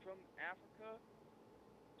from Africa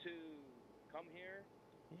to come here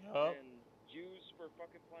and use for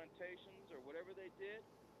fucking plantations or whatever they did?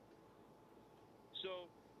 So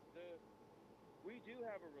we do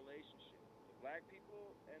have a relationship. The black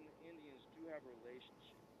people and the Indians do have a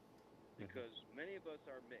relationship because many of us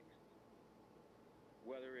are mixed.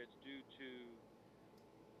 Whether it's due to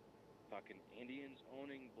fucking Indians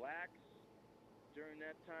owning blacks during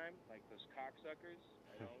that time, like those cocksuckers.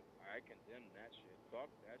 I condemn that shit.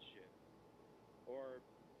 Fuck that shit. Or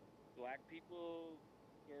black people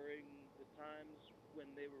during the times when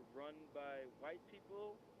they were run by white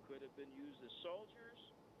people could have been used as soldiers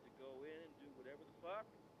to go in and do whatever the fuck.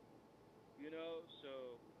 So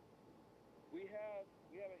we have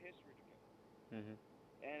a history together.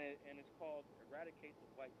 And it's called Eradicate the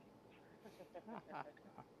White People.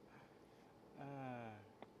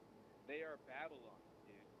 They are Babylon,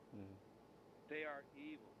 dude. They are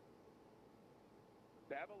evil.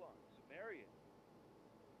 Babylon, Samaria.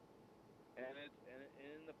 And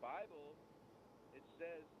in the Bible, it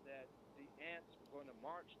says that the ants were going to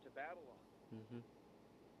march to Babylon.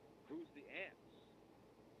 Who's the ants?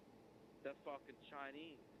 The fucking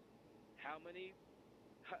Chinese. How many?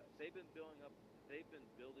 They've been building up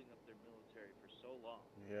their military for so long.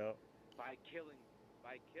 Yep. By killing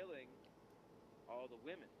all the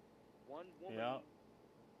women. One woman. Yep.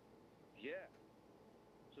 Yeah.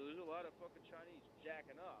 So there's a lot of fucking Chinese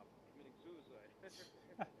jacking off, committing suicide.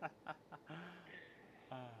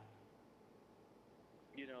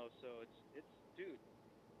 So it's dude,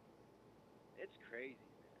 it's crazy,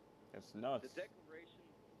 man. It's nuts. The Declaration,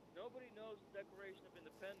 nobody knows the Declaration of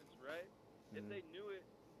Independence, right? If they knew it,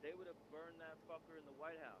 they would have burned that fucker in the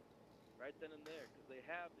White House right then and there, because they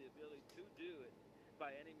have the ability to do it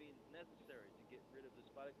by any means necessary to get rid of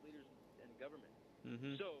despotic leaders and government.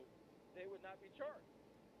 So they would not be charged.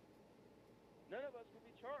 None of us would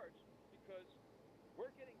be charged because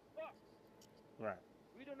we're getting fucked. Right.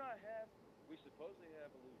 We supposedly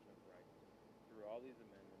have illusion of rights through all these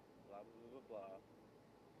amendments, blah, blah, blah, blah, blah.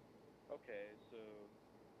 Okay, so,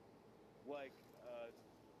 like,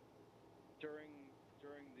 during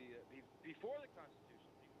the, before the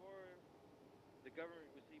Constitution, before the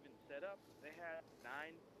government was even set up, they had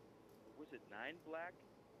nine black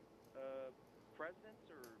presidents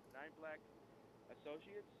or 9 black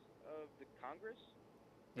associates of the Congress?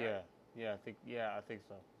 Right? Yeah, I think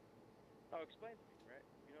so. Oh, explain to me, right?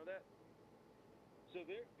 You know that? So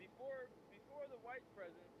there, before the white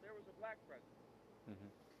president, there was a black president.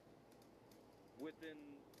 Within,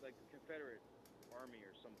 like, the Confederate Army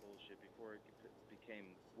or some bullshit before it became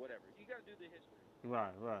whatever. You gotta do the history.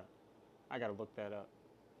 Right. I gotta look that up.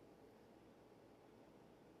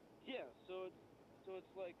 Yeah, so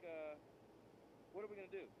it's like, what are we gonna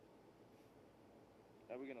do?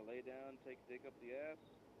 Are we gonna lay down, take a dick up the ass,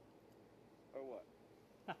 or what?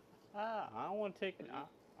 I don't want to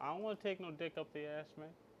take no dick up the ass,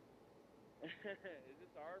 man. Is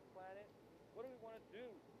this our planet? What do we want to do?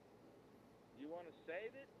 You want to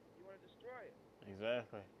save it? You want to destroy it?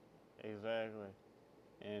 Exactly.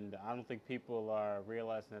 And I don't think people are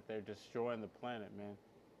realizing that they're destroying the planet, man.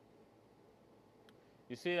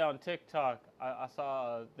 You see on TikTok, I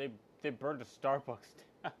saw they burned a Starbucks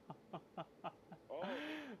down. Oh,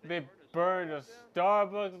 they burned a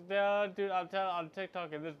Starbucks down, dude. I'm telling on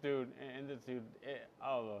TikTok, and this dude,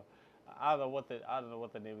 I don't know what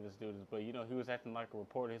the name of this dude is, but he was acting like a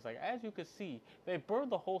reporter. He's like, as you can see, they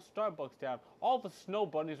burned the whole Starbucks down. All the snow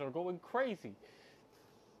bunnies are going crazy.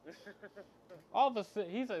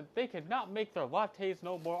 He said they cannot make their lattes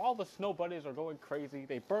no more. All the snow bunnies are going crazy.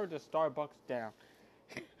 They burned the Starbucks down.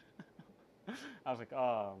 I was like,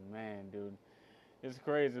 oh man, dude. It's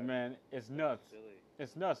crazy, man. It's nuts. Silly.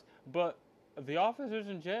 It's nuts. But the officer's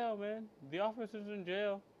in jail, man. The officer's in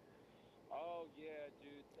jail. Oh yeah,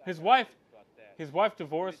 dude. His I wife- heard about that. His wife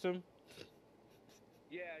divorced him.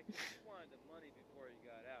 Yeah, 'cause she wanted the money before he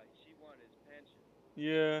got out. She wanted his pension.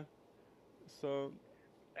 Yeah. So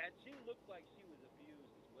And she looked like she was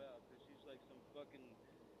abused as well, because she's like some fucking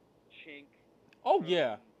chink. oh from-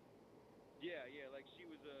 yeah. Yeah, like she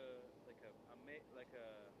was a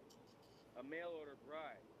mail order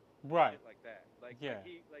bride. Right. Shit like that. Yeah.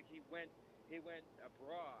 He went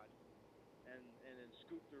abroad and then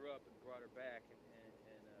scooped her up and brought her back and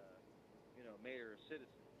made her a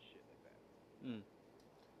citizen and shit like that. Mm.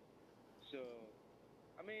 So,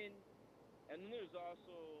 I mean, and then there's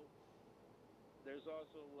also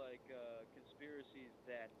like conspiracies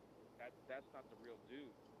that's not the real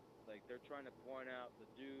dude. Like they're trying to point out the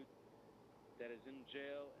dude that is in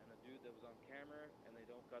jail and the dude that was on camera, and they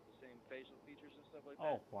don't got the same facial features and stuff like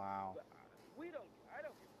Oh that. wow. But I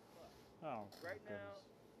don't give a fuck. Oh. Right my now,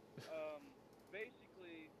 goodness.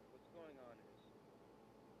 basically, what's going on is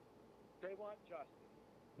they want justice.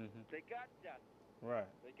 Mhm. They got justice. Right.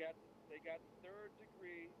 They got the third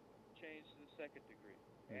degree changed to the second degree,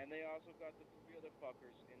 Mm. and they also got the three other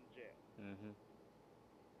fuckers in jail. Mhm.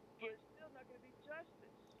 But it's still not going to be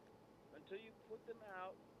justice until you put them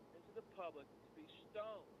out into the public to be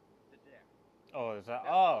stoned to death. Oh, is that? That's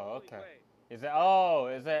the Oh, only okay. way. Is that? Oh,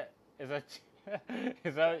 is that?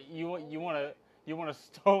 Is that you want to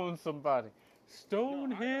stone somebody? Stone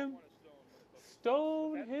No, I don't him? want to stone motherfuckers.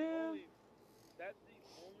 Stone That's him? that's the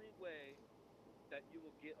only way that you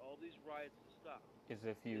will get all these riots to stop. Is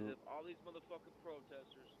if Is you. if all these motherfucking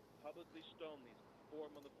protesters publicly stone these poor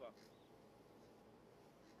motherfuckers.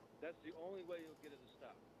 That's the only way you'll get it to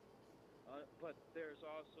stop. But there's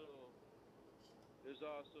also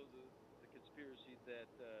the conspiracy that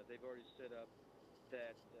they've already set up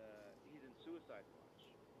that he's in suicide watch.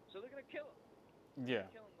 So they're gonna kill him. Yeah.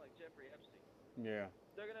 Kill him like Jeffrey Epstein. Yeah.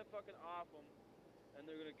 They're gonna fucking off him, and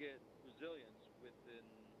they're gonna get Brazilians within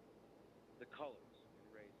the colors and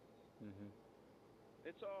races. Mhm.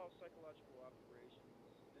 It's all psychological operations.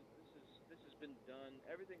 This has been done.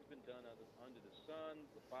 Everything's been done under the sun,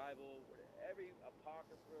 the Bible, every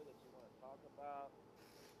apocrypha that you want to talk about.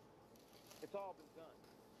 It's all been done.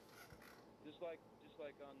 Just like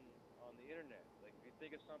on the internet. Like if you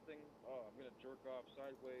think of something, oh, I'm gonna jerk off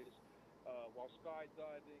sideways while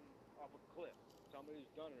skydiving off a cliff. Somebody's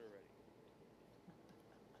done it already.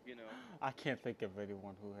 You know. I can't think of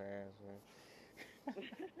anyone who has. Man.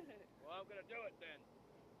 Well, I'm gonna do it then.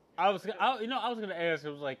 I was gonna ask. It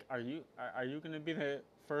was like, are you gonna be the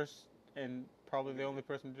first and probably the only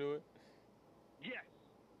person to do it? Yes.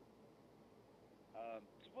 So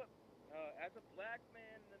what? As a black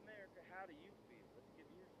man in America, how do you feel? Let's give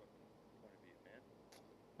your fucking point of view, man.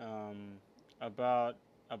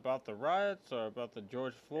 About the riots or about the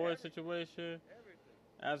George Floyd Everything. situation? Everything.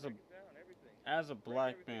 As a Break it down, everything. as a Break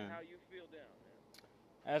black everything man, how you feel down,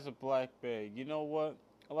 man. as a black man, you know what?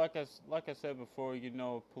 Like I said before, you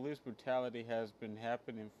know, police brutality has been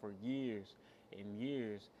happening for years and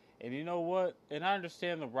years. And you know what? And I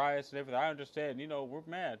understand the riots and everything. I understand. You know, we're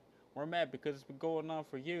mad. We're mad because it's been going on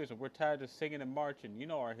for years, and we're tired of singing and marching. You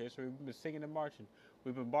know our history. We've been singing and marching.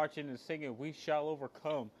 We've been marching and singing, "We shall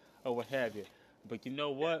overcome," or what have you. But you know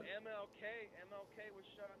what? Yeah, MLK was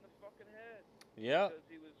shot in the fucking head Yeah. because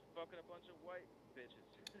he was fucking a bunch of white bitches.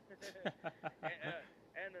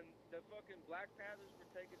 and then the fucking Black Panthers were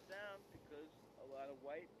taken down because a lot of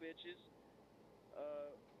white bitches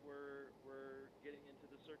were getting into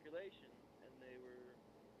the circulation, and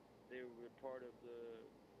they were part of the,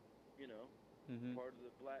 you know, Mhm. part of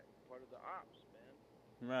the ops, man.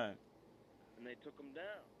 Right. And they took them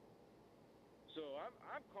down. So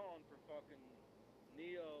I'm calling for fucking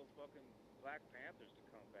neo fucking Black Panthers to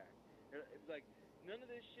come back. It's like none of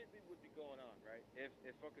this shit would be going on, right? If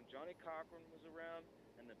fucking Johnny Cochran was around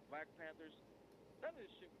and the Black Panthers, none of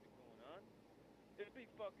this shit would be going on. It'd be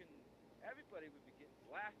fucking everybody would be getting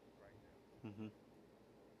blasted right now. Mhm.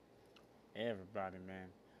 Everybody, man.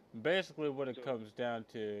 Basically, what it So- comes down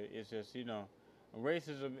to is just, you know,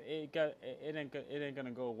 racism. It ain't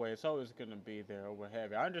gonna go away. It's always gonna be there, or what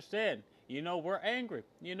have you. I understand. You know, we're angry.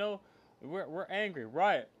 You know, we're angry.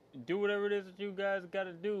 Right? Do whatever it is that you guys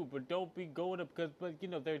gotta do, but don't be going up but you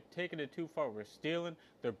know they're taking it too far. We're stealing.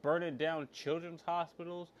 They're burning down children's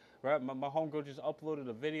hospitals. Right? My homegirl just uploaded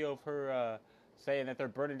a video of her saying that they're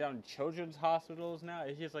burning down children's hospitals now.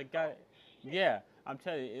 It's just like, God, yeah. I'm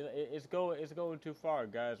telling you, it's going too far,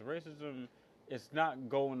 guys. Racism is not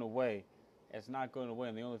going away. It's not going away,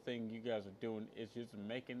 and the only thing you guys are doing is just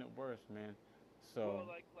making it worse, man. So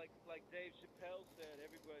Well, like Dave Chappelle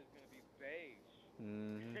everybody's gonna be beige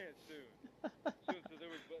Mm-hmm. soon. So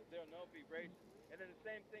there'll no be racist. And then the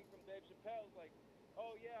same thing from Dave Chappelle is like,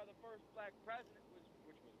 oh yeah, the first black president was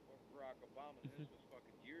which was Barack Obama. And this was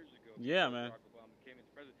fucking years ago Yeah, before man. Barack Obama came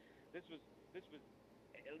into president. This was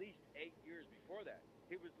at least 8 years before that.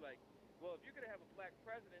 He was like, well, if you're gonna have a black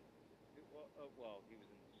president, well, he's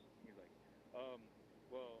like,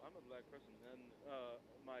 well, I'm a black president, and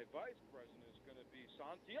my vice president is gonna be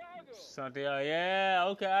Santiago. Santiago.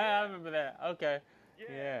 Yeah. Okay. I remember that. Okay.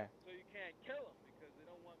 Yeah. So you can't kill him because they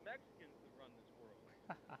don't want Mexicans to run this world.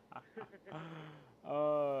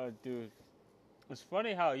 Oh, dude. It's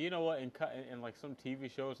funny how, you know what, in like some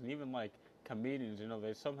TV shows and even like comedians, you know,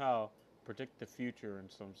 they somehow predict the future in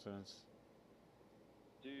some sense.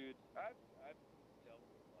 Dude, I've dealt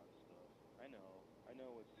with a lot of stuff. I know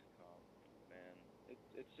what's to come, man.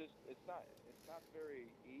 It's not very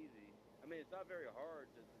easy. I mean, it's not very hard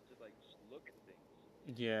to like just look at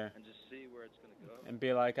things Yeah. and just see where it's gonna go. And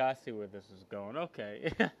be like, I see where this is going.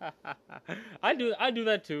 Okay. I do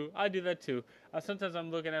that too. Sometimes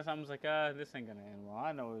I'm looking at something, I'm like, this ain't gonna end well.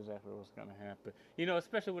 I know exactly what's gonna happen. You know,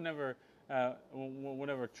 especially whenever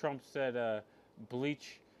Trump said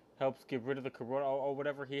bleach helps get rid of the corona or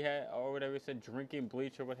whatever he had or whatever he said, drinking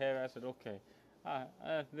bleach or whatever. I said, okay.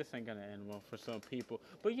 This ain't gonna end well for some people.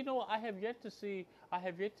 But you know what? I have yet to see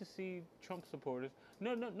Trump supporters.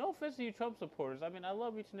 No offense to you, Trump supporters. I mean, I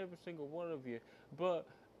love each and every single one of you. But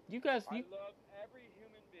you guys, I love every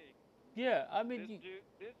human being. Yeah, I mean,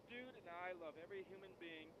 this dude and I love every human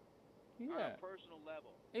being yeah, on a personal level.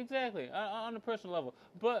 Exactly, on a personal level.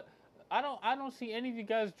 But I don't see any of you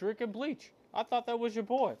guys drinking bleach. I thought that was your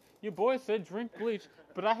boy. Your boy said drink bleach,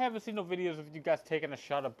 but I haven't seen no videos of you guys taking a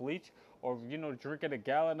shot of bleach or, you know, drinking a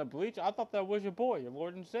gallon of bleach. I thought that was your boy, your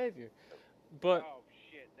Lord and Savior. But oh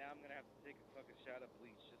shit! Now I'm gonna have to take a fucking shot of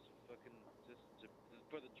bleach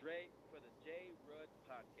for the J Rudd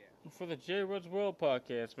podcast. For the J Rudd's World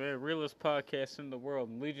podcast, man, realest podcast in the world,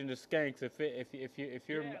 and Legion of Skanks. If you're a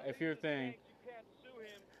thing, Skanks, you can't sue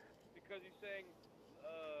him because he's saying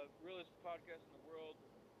realest podcast in the world,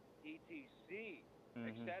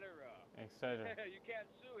 etc. etc. You can't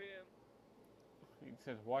sue him. He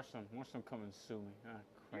says, "Watch them come and sue me." Ah,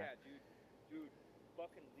 crap. Yeah, dude,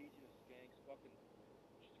 fucking Legion of Skanks,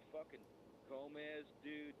 fucking Gomez,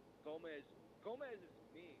 dude. Gomez is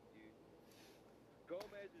mean, dude.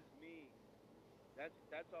 Gomez is mean.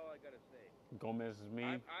 That's all I gotta say. Gomez is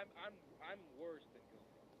mean. I'm worse than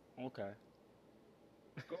Gomez. Okay.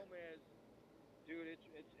 Gomez, dude, it's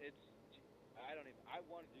I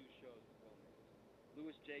want to do shows with Gomez.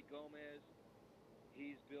 Louis J. Gomez,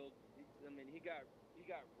 he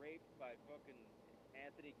got raped by fucking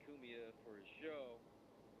Anthony Cumia for his show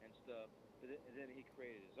and stuff. And then he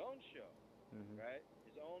created his own show, right?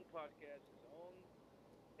 His own podcast, his own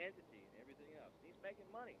entity, and everything else. He's making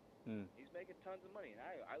money. He's making tons of money, and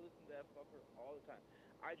I listen to that fucker all the time.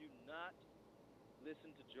 I do not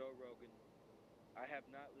listen to Joe Rogan. I have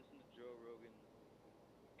not listened to Joe Rogan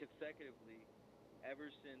consecutively ever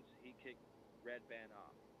since he kicked Red Band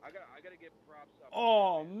off. I gotta get props up.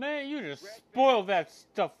 Oh man, you just spoiled that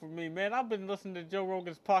stuff for me, man. I've been listening to Joe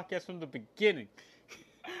Rogan's podcast from the beginning,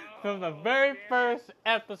 from the very first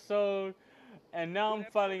episode, and now I'm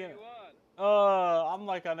finding it. I'm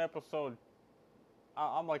like on episode.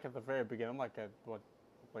 I'm like at the very beginning. I'm like at what,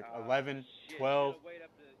 like 11, 12.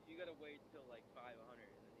 You gotta wait till like 500, and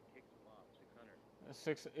then he kicks him off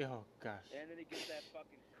 600. Oh gosh. And then he gets that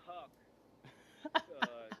fucking cuck,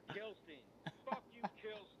 Kilstein. Fuck you,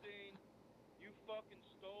 Kilstein. You fucking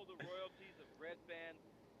stole the royalties of Red Band.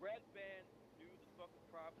 Red Band knew the fucking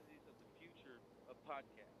prophecies of the future of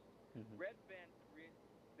podcasts. Red Band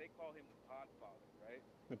they call him the Podfather, right?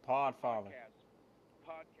 The Podfather.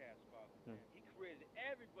 Podcast father. He created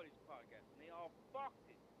everybody's podcast, and they all fucked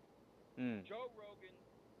it. Joe Rogan,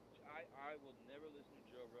 I will never listen to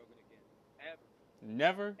Joe Rogan again, ever.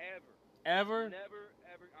 Never. Ever. Never,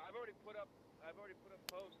 ever. I've already put up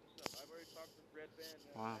posts and stuff. I've already talked to Red Band.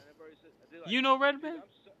 Wow. And I've already said, you know Red Band? I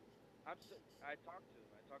talked to him. I talked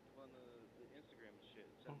to him on the Instagram and shit.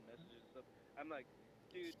 Sent messages and stuff. I'm like,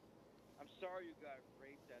 dude, I'm sorry you got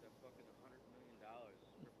raped out of fucking $100 million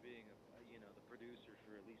for being the producer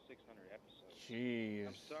for at least 600 episodes. Jeez.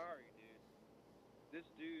 I'm sorry, dude. This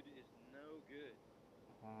dude is no good.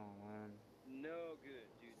 Oh man. No good,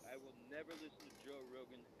 dude. I will never listen to Joe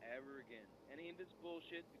Rogan ever again. Any of this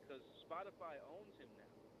bullshit because Spotify owns him now.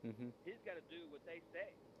 He's got to do what they say.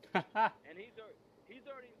 And he's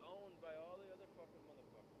already owned by all the other fucking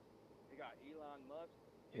motherfuckers. You got Elon Musk.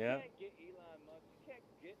 You can't get Elon Musk. You can't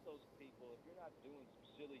get those people if you're not doing some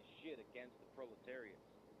silly shit against the proletariat.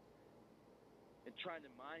 and trying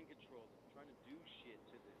to mind control them, trying to do shit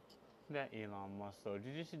to them. That Elon Musk though.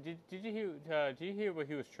 Did you hear what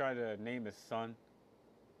he was trying to name his son?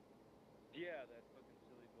 Yeah, that fucking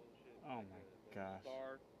silly bullshit. Oh like my a gosh.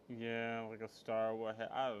 Star. Yeah, like a star,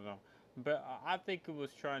 I don't know. But I think it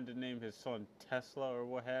was trying to name his son Tesla or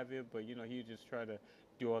what have you. But you know, he was just trying to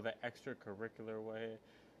do all the extracurricular way.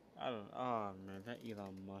 I don't. Oh man, that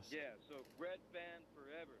Elon Musk. Yeah, so red band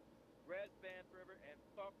forever. Red band forever, and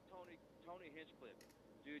fuck Tony Hinchcliffe.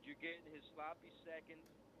 Dude, you're getting his sloppy seconds,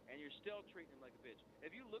 and you're still treating him like a bitch.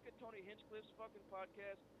 If you look at Tony Hinchcliffe's fucking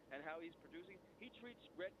podcast and how he's producing, he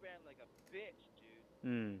treats red band like a bitch, dude.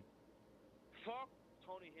 Hmm. Fuck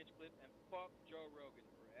Tony Hinchcliffe and fuck Joe Rogan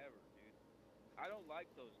forever, dude. I don't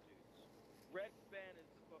like those dudes. Red band is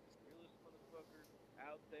the fucking realest motherfucker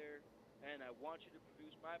out there, and I want you to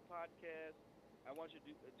produce my podcast. I want you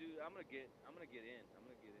to dude. I'm gonna get in. I'm gonna get in.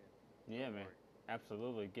 Yeah, Don't man. worry.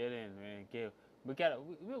 Absolutely. Get in, man. We gotta.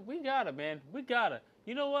 We gotta, man. We gotta.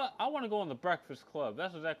 You know what? I want to go on the Breakfast Club.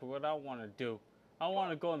 That's exactly what I want to do. I want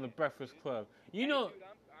to go on the Breakfast Club. You know. Dude,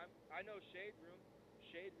 I know Shade Room.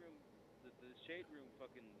 Shade Room. The Shade Room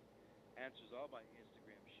fucking answers all my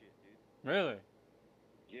Instagram shit, dude. Really?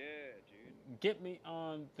 Yeah, dude. Get me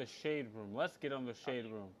on the Shade Room. Let's get on the Shade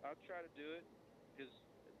Room. I'll try to do it because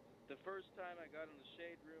the first time I got on the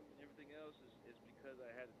Shade Room and everything else is because I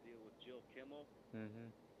had to deal with Jill Kimmel,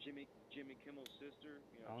 Mm-hmm. Jimmy Kimmel's sister.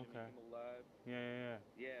 You know, Okay. Jimmy Kimmel Live. Yeah.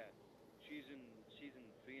 Yeah, she's in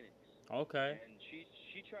Phoenix. Okay. And she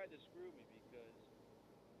tried to screw me because.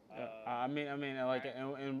 I mean, like,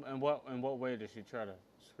 in what way did she try to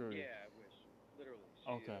screw you? Yeah, I wish. Literally.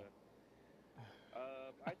 She, Okay.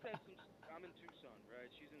 I said some. I'm in Tucson, right?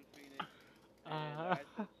 She's in Phoenix. And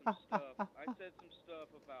Uh-huh. I said some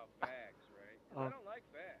stuff about fags, right? 'Cause I don't like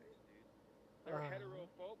fags, dude. They're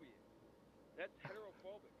heterophobia. That's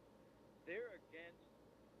heterophobic. They're against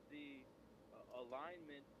the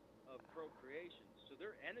alignment of procreation, so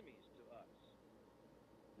they're enemies to us,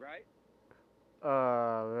 right?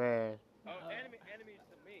 Oh man. Oh, enemies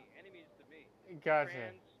to me. Enemies to me. Gotcha.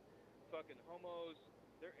 Trans, fucking homos,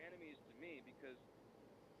 they're enemies to me because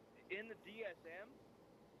in the DSM,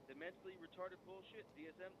 the mentally retarded bullshit,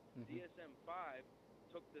 DSM-5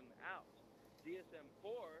 took them out.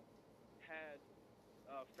 DSM-4 had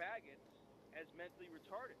faggots as mentally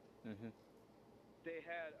retarded. Mm-hmm. They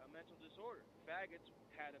had a mental disorder. Faggots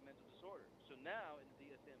had a mental disorder. So now in the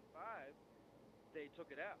DSM-5, they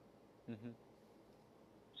took it out. Mm-hmm.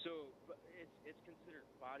 So but it's considered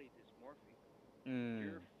body dysmorphia. Mm.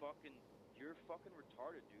 You're fucking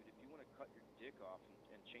retarded, dude. If you want to cut your dick off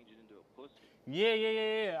and change it into a pussy.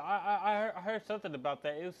 Yeah. I heard something about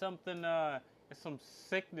that. It was something. It's some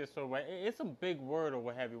sickness or what. It's some big word or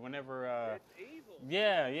what have you. Whenever. It's evil.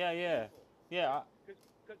 Yeah. Evil. Yeah.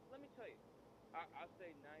 Because let me tell you, I'll say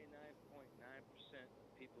 99.9% of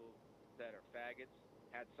people that are faggots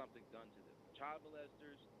had something done to them. Child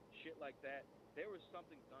molesters, shit like that. There was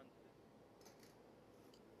something done to them.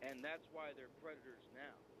 And that's why they're predators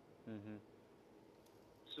now. Mm-hmm.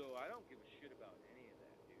 So I don't give a shit about any of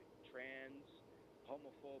that, dude. Trans,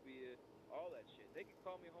 homophobia, all that shit. They can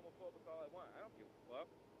call me homophobic all I want. I don't give a fuck.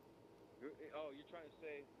 You're trying to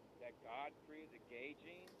say that God created the gay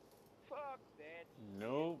gene? Fuck that shit.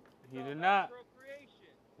 Nope, he It's all did about not.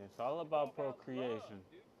 procreation. It's all It's about all procreation. love,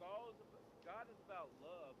 dude. God is about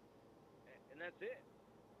love, and that's it.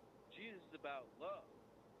 Jesus is about love.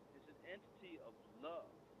 It's an entity of love.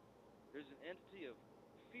 There's an entity of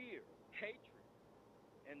fear, hatred,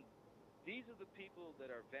 and these are the people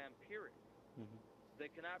that are vampiric. Mm-hmm.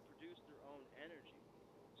 They cannot produce their own energy,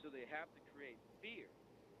 so they have to create fear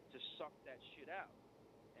to suck that shit out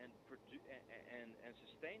and and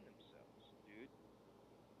sustain themselves, dude.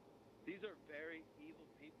 These are very evil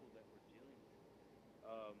people that we're dealing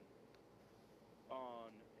with.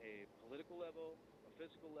 On a political level, a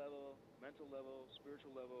physical level, mental level,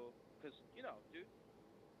 spiritual level. Because, dude,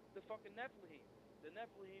 the fucking Nephilim. The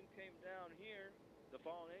Nephilim came down here, the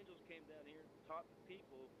fallen angels came down here, taught the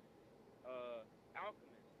people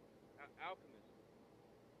alchemism,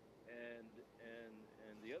 and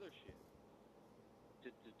the other shit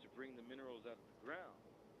to bring the minerals out of the ground.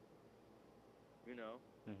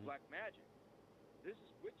 Mm-hmm. Black magic. This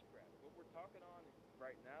is witchcraft. What we're talking on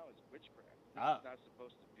right now is witchcraft. This is not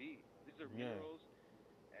supposed to be. These are minerals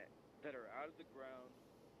that are out of the ground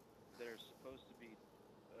that are supposed to be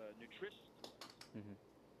nutritious to us. Mm-hmm.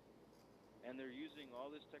 And they're using all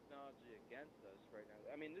this technology against us right now.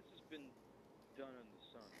 I mean, this has been done in the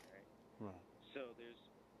sun, right? Right. So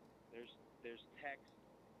there's text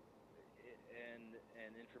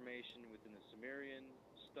and information within the Sumerian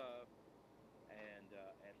stuff and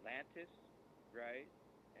Atlantis. right?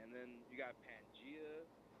 And then you got Pangea,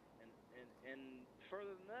 and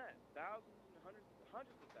further than that, thousands and hundreds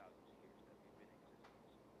of thousands of years that we've been in existence.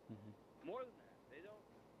 Mhm. More than that, they don't.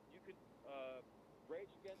 You could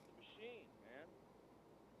rage against the machine, man.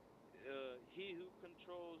 He who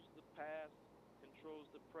controls the past controls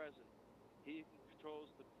the present. He who controls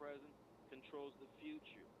the present controls the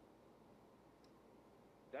future.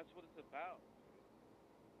 That's what it's about.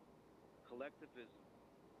 Collectivism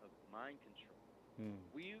of mind control. Mm.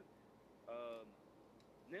 We, um,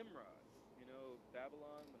 Nimrod, you know,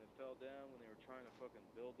 Babylon when it fell down when they were trying to fucking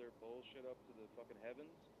build their bullshit up to the fucking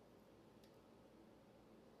heavens.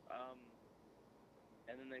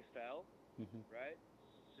 And then they fell, Mhm. right?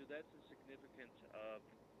 So that's a significance of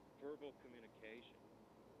verbal communication.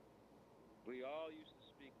 We all used to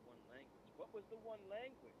speak one language. What was the one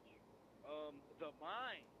language? The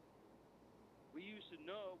mind. We used to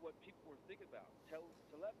know what people were thinking about,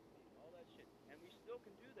 telepathy, all that shit, and we still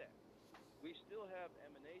can do that. We still have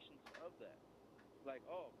emanations of that. Like,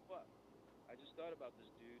 oh fuck, I just thought about this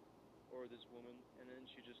dude or this woman, and then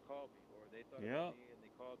she just called me, or they thought Yep. about me and they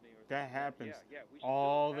called me, or That happens yeah, we still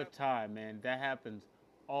all the have time, man. That happens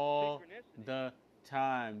all synchronicity. the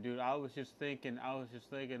time, dude. I was just thinking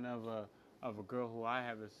of a girl who I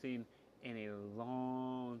haven't seen in a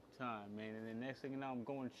long time, man. And the next thing you know, I'm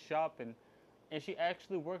going shopping, and she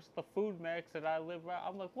actually works at the Food Max that I live right.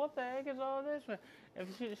 I'm like, what the heck is all this, man? And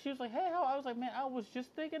she was like, hey, how? I was like, man, I was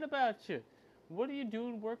just thinking about you. What are you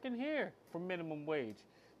doing working here for minimum wage?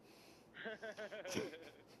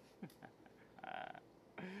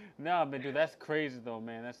 No, but dude, that's crazy though,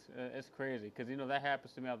 man. It's crazy because you know that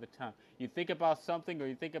happens to me all the time. You think about something, or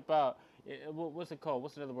you think about what's it called?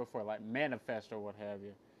 What's another word for it? Like manifest or what have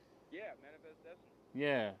you? Yeah, manifest destiny.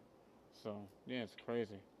 Yeah. So yeah, it's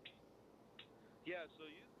crazy. Yeah, so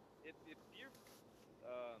if you're,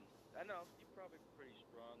 I know you're probably pretty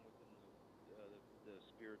strong within the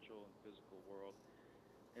spiritual and physical world,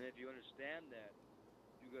 and if you understand that,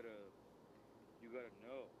 you gotta you gotta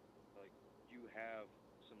know, like you have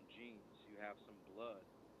some genes, you have some blood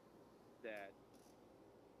that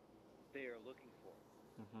they are looking for.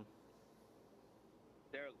 Mhm.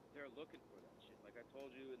 They're looking for that shit. Like I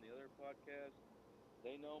told you in the other podcast,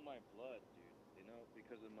 they know my blood, dude. They know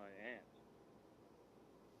because of my aunt.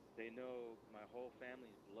 They know my whole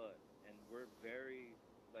family's blood, and we're very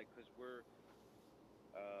like, cause we're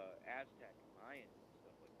Aztec and Mayan and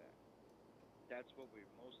stuff like that. That's what we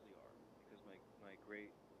mostly are. Because my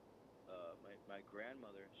great my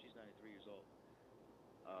grandmother, she's 93 years old,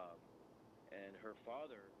 um, and her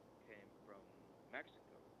father came from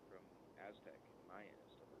Mexico, from Aztec and Mayan and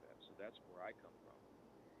stuff like that. So that's where I come from,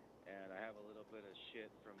 and I have a little bit of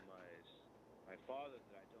shit from my father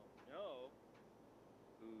that I don't know,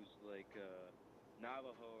 who's like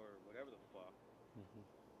Navajo or whatever the fuck. Mhm.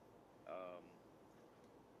 Um,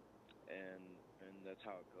 and that's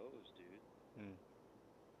how it goes, dude. Mm.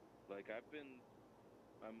 Like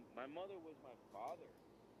my mother was my father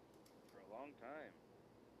for a long time.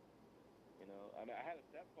 You know, I mean, I had a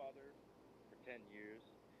stepfather for 10 years,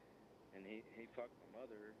 and he fucked my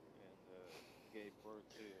mother and gave birth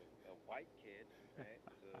to a white kid, right?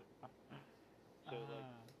 So like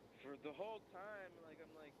Ah. for the whole time, like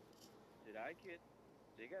I'm like, did I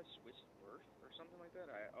got switched birth or something like that?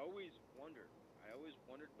 I always wondered. I always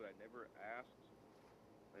wondered, but I never asked.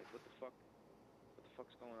 Like, what the fuck? What the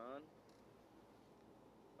fuck's going on?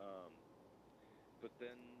 Um, but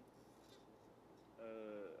then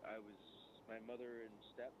my mother and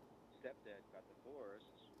stepdad got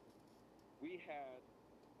divorced. We had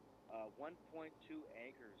 1.2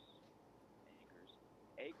 acres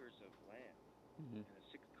of land Mhm. and a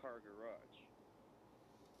 6-car garage,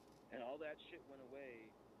 and all that shit went away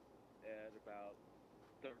at about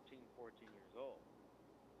 13, 14 years old.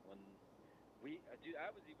 When dude, I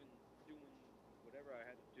was even doing whatever I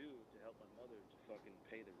had to do to help my mother to fucking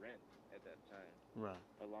pay the rent at that time, Right.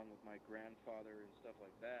 along with my grandfather and stuff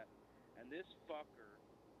like that. And this fucker,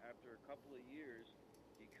 after a couple of years,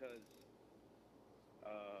 because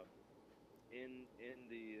uh, in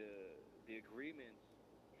the agreements,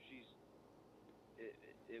 she's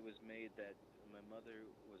it was made that my mother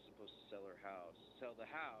was supposed to sell the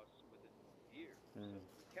house within 1 year. So Mm.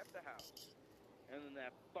 we kept the house, and then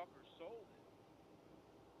that fucker sold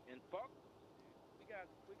it and fucked us,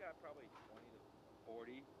 dude. We got probably 20 to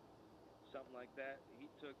 40, something like that. He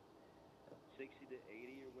took 60 to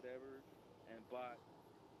 80 or whatever, and bought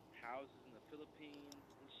houses in the Philippines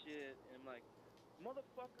and shit. And I'm like,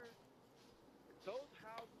 motherfucker, those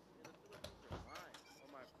houses in the Philippines are mine or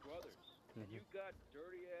my brother's. And Mhm. you got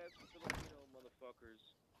dirty ass Filipino motherfuckers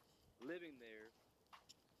living there,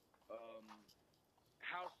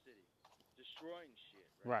 destroying shit,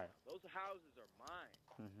 right? Right. Those houses are mine,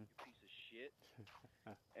 Mhm. you piece of shit.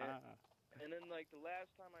 And then like the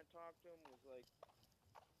last time I talked to him was like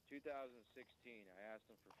 2016. I asked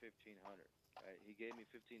him for 1,500. Right? He gave me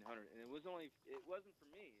 1,500, and it wasn't for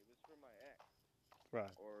me. It was for my ex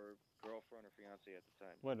Right. or girlfriend or fiance at the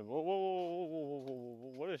time. Wait a minute.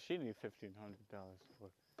 Whoa. What does she need $1,500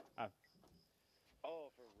 for? Oh,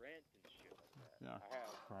 for rent and shit like that. No, I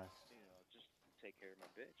have, Christ. just take care of my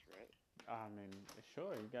bitch, right? I mean,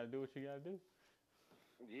 sure, you gotta do what you gotta do.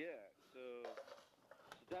 Yeah. So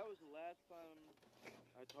that was the last time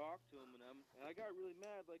I talked to him, and I got really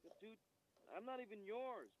mad. Like, dude, I'm not even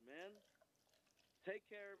yours, man. Take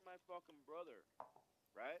care of my fucking brother,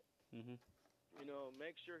 right? Mhm.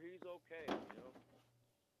 Make sure he's okay.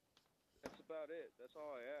 That's about it. That's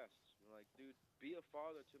all I asked. Like, dude, be a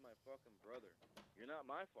father to my fucking brother. You're not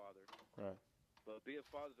my father, Right. but be a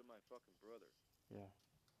father to my fucking brother. Yeah.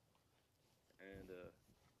 And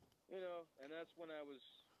and that's when I was,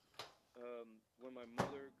 when my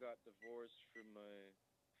mother got divorced from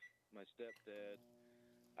my stepdad.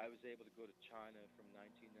 I was able to go to China from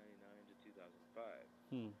 1999 to 2005.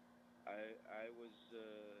 Hmm. I was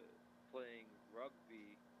playing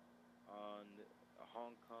rugby on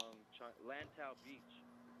Hong Kong, China, Lantau Beach.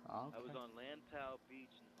 Okay. I was on Lantau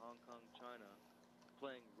Beach in Hong Kong, China,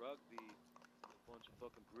 playing rugby with a bunch of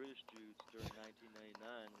fucking British dudes during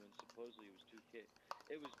 1999 when supposedly it was 2K.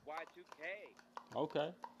 It was Y2K.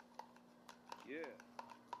 Okay. Yeah.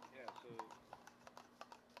 Yeah, so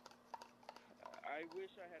I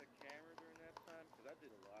wish I had a camera during that time because I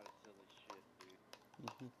did a lot of silly shit, dude.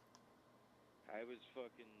 Mhm. I was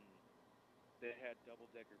fucking. They had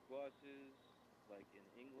double-decker buses, like in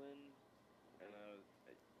England, and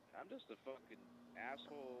I'm just a fucking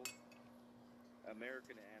asshole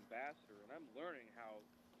American ambassador, and I'm learning how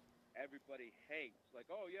everybody hates. Like,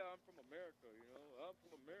 oh yeah, I'm from America, I'm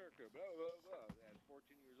from America, blah blah blah. At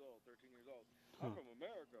 14 years old, 13 years old, I'm from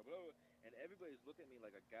America, blah blah. And everybody's looking at me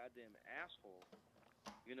like a goddamn asshole,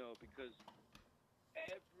 because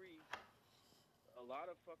a lot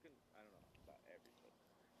of fucking, I don't know about everybody,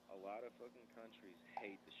 a lot of fucking countries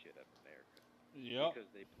hate the shit out of America Yep. because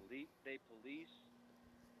they police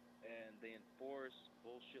and they enforce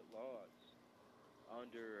bullshit laws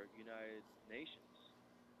under United Nations.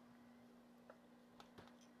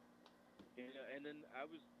 And then I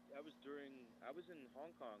was in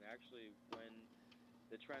Hong Kong actually when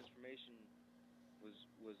the transformation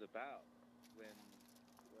was about when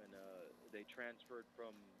they transferred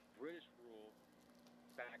from British rule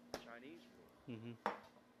back to Chinese rule. Mhm.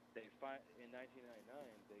 In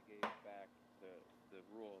 1999 they gave back the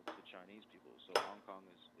rule to Chinese people, so Hong Kong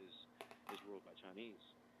is ruled by Chinese.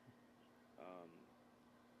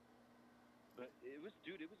 But it was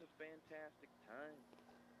a fantastic time.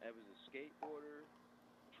 I was a skateboarder,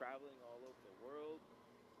 traveling all over the world.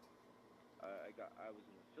 I was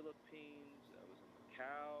in the Philippines. I was in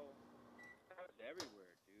Macau. I was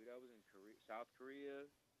everywhere, dude. I was in South Korea.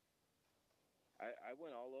 I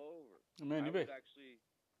went all over. Man, you I was bet. actually,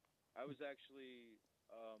 I was actually,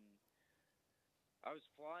 I was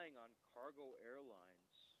flying on cargo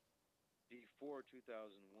airlines before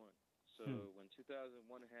 2001. So when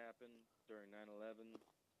 2001 happened during 9/11,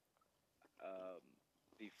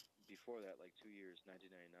 before that, like 2 years,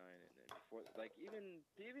 1999, and then before, like even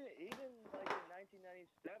like in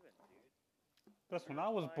 1997, dude. That's We when were I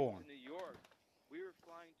was flying born. to New York. We were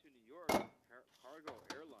flying to New York, cargo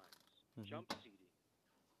airlines, jump seating.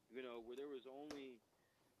 Where there was only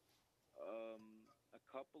a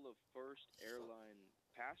couple of first airline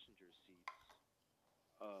passenger seats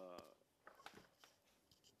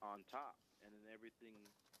on top, and then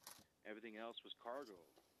everything else was cargo,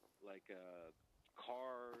 like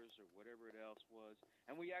cars or whatever it else was.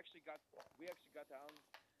 And we actually got down.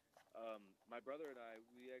 My brother and I,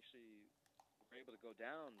 we actually were able to go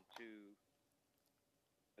down to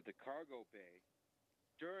the cargo bay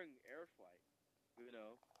during air flight,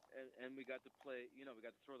 and we got to play. We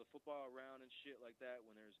got to throw the football around and shit like that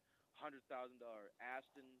when there's $100,000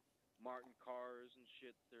 Aston Martin cars and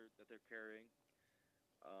shit that they're carrying.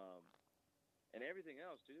 And everything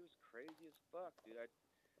else, dude. It was crazy as fuck, dude.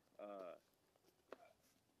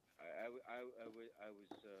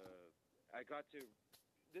 I got to.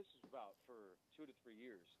 This is about for 2 to 3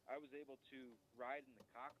 years. I was able to ride in the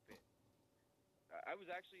cockpit. I was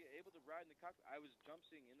actually able to ride in the cockpit. I was jump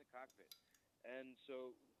seating in the cockpit, and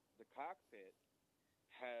so the cockpit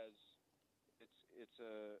has it's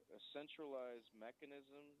a centralized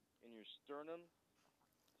mechanism in your sternum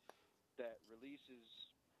that releases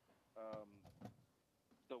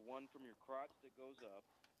the one from your crotch that goes up,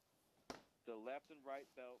 the left and right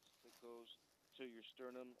belts that goes to your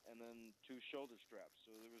sternum, and then 2 shoulder straps.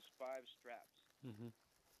 So there was 5 straps, Mhm.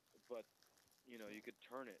 but you could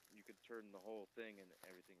turn it. You could turn the whole thing, and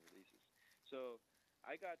everything releases. So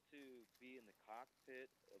I got to be in the cockpit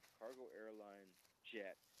of cargo airline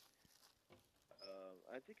jet.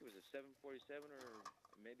 I think it was a 747 or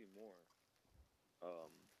maybe more.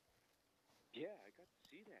 Um, yeah, I got to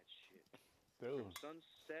see that shit from Dude.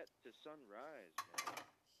 sunset to sunrise, man.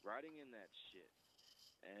 Riding in that shit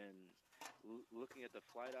and looking at the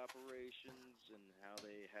flight operations and how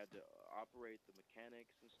they had to operate the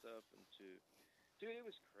mechanics and stuff, dude, it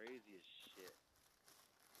was crazy as shit.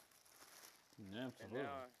 Yeah, And absolutely.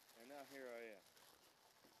 now here I am,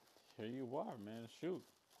 Here you are, man. Shoot.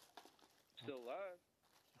 still alive.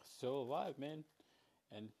 Still alive, man.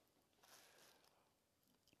 And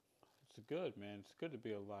it's good, man. It's good to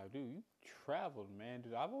be alive. Dude, you traveled, man.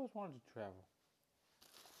 Dude, I've always wanted to travel.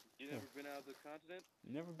 You Yeah. never been out of the continent?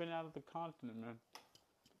 Never been out of the continent, man.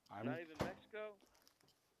 Not even Mexico?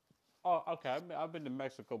 Oh, okay. I've been to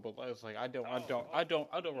Mexico, but it's like I don't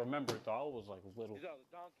remember it though. I was like little. He's on the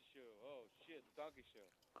donkey show. Oh shit, the donkey show.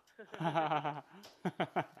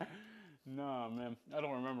 No, man. I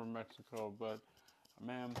don't remember Mexico, but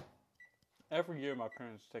man, every year my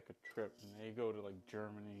parents take a trip and they go to like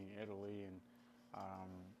Germany, Italy, and Hell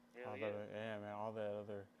all yeah. man, all that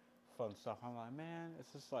other fun stuff. I'm like, man,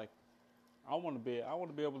 it's just like I want to be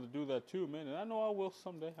able to do that too, man. And I know I will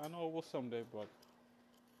someday. But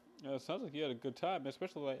it sounds like you had a good time,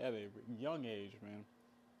 especially like at a young age, man.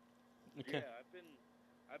 Okay. Yeah,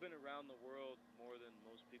 I've been around the world more than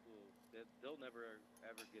most people. They'll never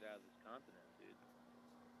ever get out of this continent, dude.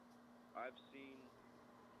 I've seen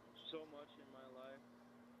so much in my life.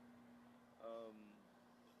 Um,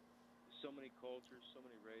 so many cultures, so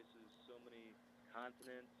many races, so many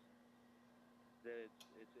continents that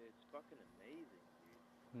it's fucking amazing,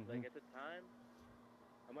 dude. Like at the time,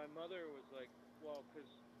 my mother was like, well, because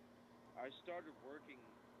I started working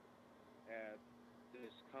at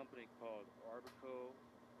this company called Arbico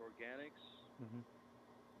Organics,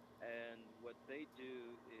 and what they do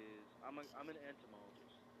is I'm an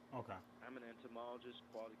entomologist. Okay. I'm an entomologist,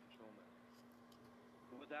 quality control man,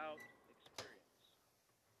 without experience.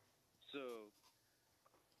 So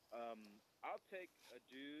I'll take a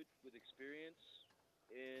dude with experience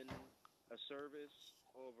in a service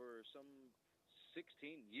over some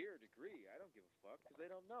 16-year degree. I don't give a fuck because they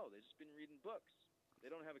don't know. They've just been reading books. They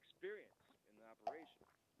don't have experience in the operation.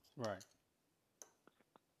 Right.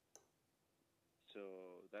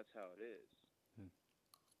 So that's how it is.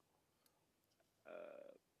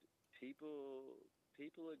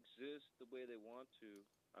 People exist the way they want to.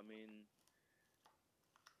 I mean,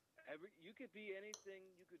 you could be anything.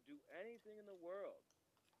 You could do anything in the world.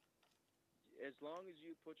 As long as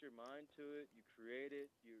you put your mind to it, you create it.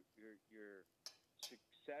 You're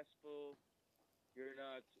successful. You're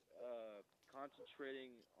not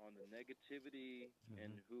concentrating on the negativity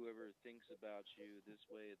and whoever thinks about you this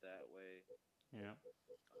way, that way. Yeah.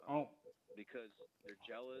 Because they're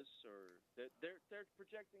jealous or they're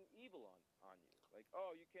projecting evil on you. Like,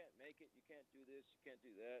 oh, you can't make it. You can't do this. You can't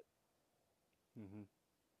do that.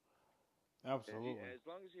 Absolutely. As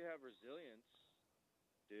long as you have resilience,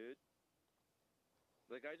 dude.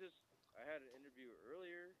 Like I had an interview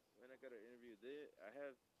earlier. When I got an interview, I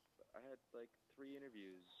had like 3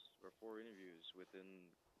 interviews or 4 interviews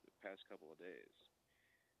within the past couple of days.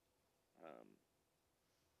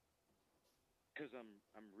 Because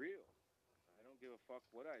I'm real. I don't give a fuck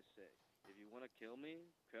what I say. If you want to kill me,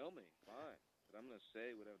 fine. But I'm gonna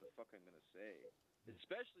say whatever the fuck I'm gonna say.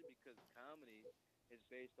 Especially because comedy is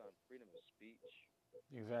based on freedom of speech.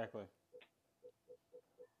 Exactly.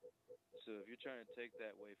 So if you're trying to take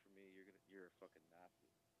that away from me, you're a fucking Nazi.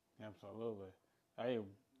 Absolutely. Hey,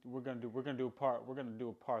 we're gonna do a part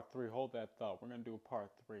 3. Hold that thought. We're gonna do a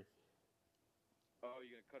part 3. Oh,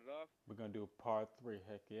 you're gonna cut it off? We're gonna do a part 3.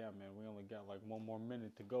 Heck yeah, man. We only got like 1 more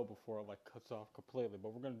minute to go before it like cuts off completely.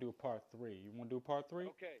 But we're gonna do a part 3. You wanna do a part 3?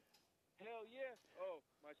 Okay. Hell yeah. Oh,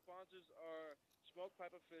 my sponsors are Smoke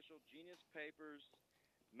Pipe Official, Genius Papers,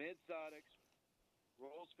 Midsotics,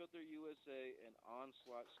 Rolls Filter USA, and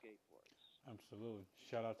Onslaught Skateboards. Absolutely.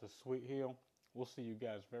 Shout out to Sweet Heel. We'll see you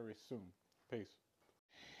guys very soon. Peace.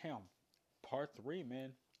 Him. Part 3,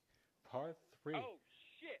 man. Part 3. Oh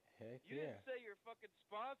shit! Heck You yeah. didn't say your fucking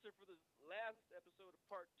sponsor for the last episode of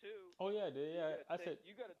Part 2. Oh yeah, yeah. I said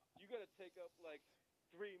you gotta take up like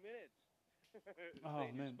 3 minutes. Oh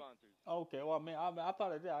saying man. your sponsors. Okay, well, I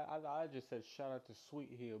thought I did. I just said shout out to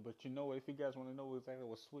Sweet Heel, but you know, if you guys want to know exactly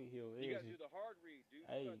what Sweet Heel is, You gotta do the hard read, dude.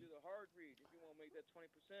 Hey. You gotta do the hard read if you want to make take that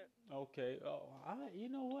 20%. Okay. Oh, you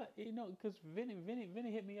know what? Because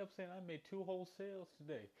Vinny hit me up saying I made 2 whole sales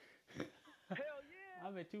today. Hell yeah!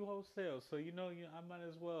 I made 2 whole sales, so I might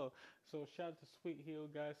as well. So shout out to Sweet Heal,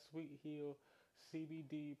 guys. Sweet Heal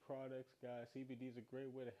CBD products, guys. CBD is a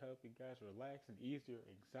great way to help you guys relax and ease your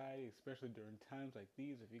anxiety, especially during times like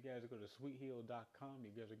these. If you guys go to sweetheal.com,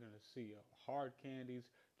 you guys are gonna see hard candies,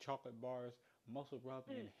 chocolate bars, muscle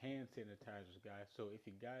rubbing, and hand sanitizers, guys. So if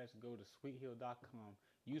you guys go to sweetheal.com,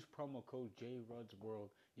 use promo code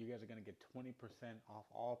JRudsWorld, you guys are gonna get 20% off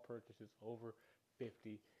all purchases over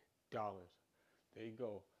 $50. There you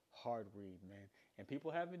go. Hard read, man. And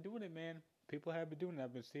people have been doing it, man. People have been doing it.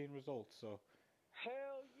 I've been seeing results. So,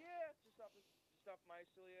 Hell yeah! Just off my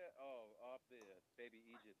cilia. Oh, off the Baby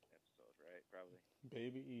Egypt episode, right? Probably.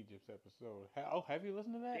 Baby Egypt's episode. Have you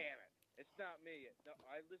listened to that? Damn it! It's not me. No,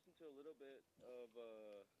 I listened to a little bit of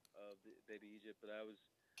the Baby Egypt, but I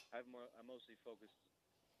mostly focused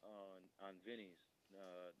on Vinny's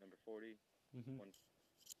number 40. Mm-hmm. One,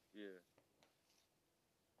 yeah.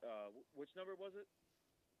 Which number was it?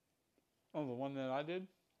 Oh, the one that I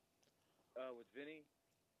did. With Vinny.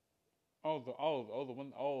 Oh, the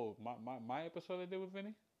one. Oh, my episode I did with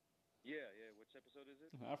Vinny. Yeah. Which episode is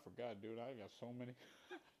it? I forgot, dude. I got so many.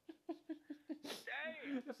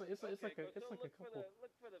 Dang! It's like a couple.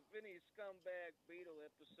 Look for the Vinny Scumbag Beetle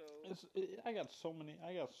episode. I got so many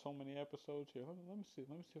episodes here. Let me see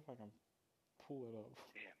if I can pull it up.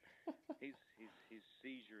 Damn. He's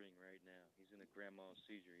seizuring right now. He's in a grand mal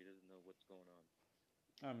seizure. He doesn't know what's going on.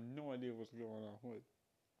 I have no idea what's going on. Wait.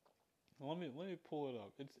 Let me pull it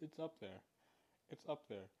up. It's up there. It's up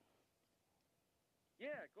there.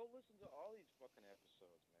 Yeah, go listen to all these fucking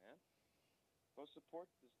episodes, man. Go support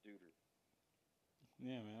this duder.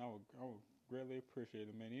 Yeah, man, I would greatly appreciate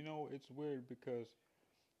it, man. It's weird because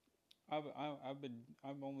I've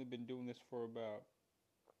only been doing this for about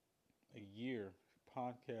a year,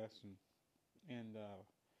 podcasting, and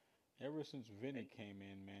ever since Vinny came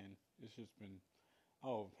in, man, it's just been.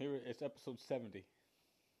 Oh, here it's episode 70.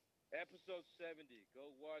 Episode 70.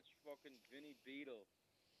 Go watch fucking Vinny Beetle,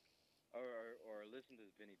 or listen to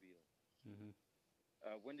Vinny Beetle. Mhm.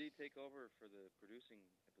 When did he take over for the producing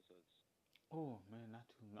episodes? Oh man, not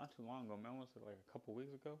too long ago, man. Was it like a couple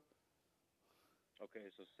weeks ago? Okay,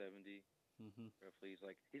 so 70. Mhm. Roughly, he's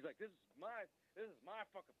like, this is my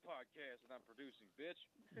fucking podcast, and I'm producing, bitch.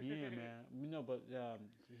 Yeah, man. No, but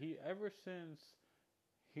he ever since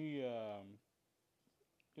he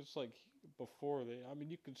it's like before they. I mean,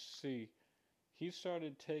 you could see he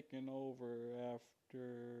started taking over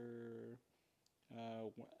after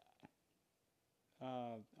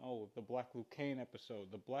the Black Luke Kane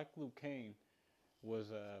episode. The Black Luke Kane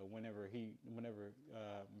was whenever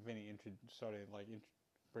Vinny started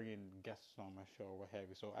bringing guests on my show or what have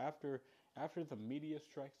you. So after the media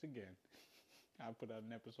strikes again, I put out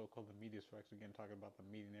an episode called "The Media Strikes Again," talking about the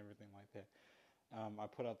media and everything like that. I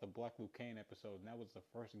put out the Black Luke Kane episode, and that was the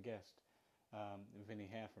first guest Vinny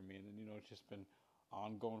had for me, and then it's just been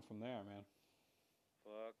ongoing from there, man.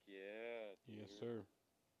 Fuck yeah. Dude. Yes, sir.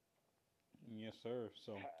 Yes, sir.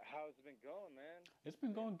 So how's it been going, man? It's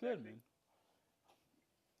been going good, man.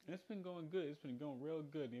 It's been going good. It's been going real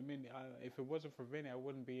good. I mean, if it wasn't for Vinny, I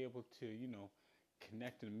wouldn't be able to,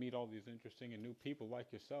 connect and meet all these interesting and new people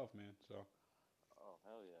like yourself, man. So. Oh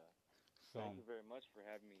hell yeah! So, thank you very much for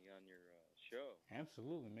having me on your show.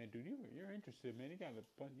 Absolutely, man, dude. You're interested, man. You got a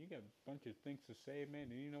bunch of things to say, man,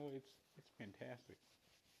 and it's fantastic.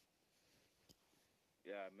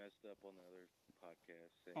 Yeah, I messed up on the other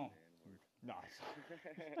podcast saying the N-word. Nice.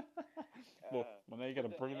 Well, now you got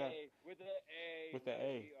to bring that with the A. With the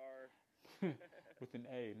A. E-R. With an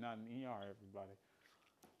A, not an ER, everybody.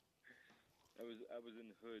 I was in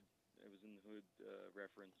the hood. I was in the hood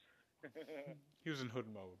reference. He was in hood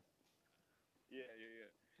mode. Yeah.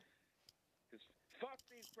 Because fuck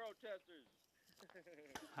these protesters.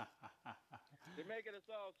 They're making us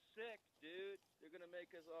all sick, dude. They're gonna make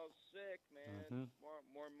us all sick, man. Mm-hmm.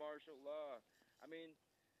 More martial law. I mean,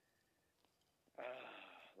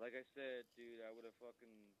 like I said, dude, I wouldn't have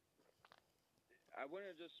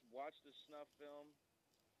just watched the snuff film.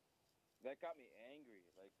 That got me angry.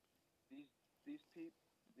 Like these dudes,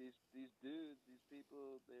 these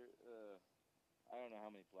people. They're I don't know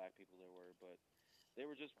how many black people there were, but they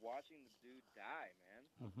were just watching the dude die, man.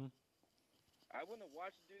 Mm-hmm. I wouldn't have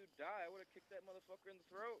watched the dude die. I would have kicked that motherfucker in the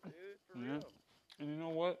throat, dude. For real. And you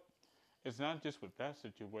know what? It's not just with that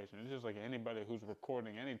situation. It's just like anybody who's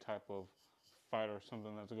recording any type of fight or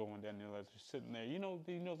something that's going down. That's just sitting there.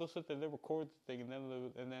 They'll sit there. They record the thing, and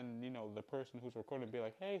then the person who's recording will be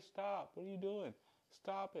like, "Hey, stop! What are you doing?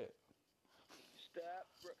 Stop it!" Stop,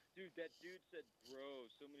 bro. Dude, that dude said bro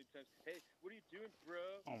so many times. Hey, what are you doing, bro?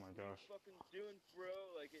 Oh my What are gosh. you fucking doing, bro?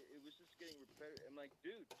 Like, it was just getting repetitive. I'm like,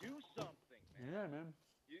 dude, do something, man. Yeah, man.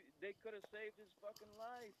 They could have saved his fucking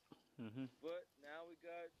life. Mhm. But now we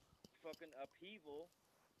got fucking upheaval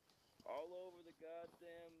all over the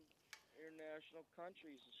goddamn international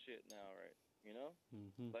countries and shit now, right? You know?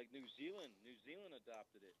 Mhm. Like New Zealand. New Zealand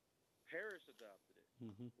adopted it. Paris adopted it.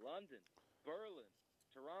 Mhm. London, Berlin,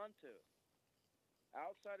 Toronto.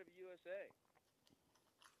 Outside of USA.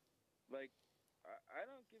 Like, I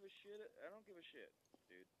don't give a shit. I don't give a shit,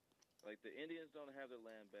 dude. Like, the Indians don't have their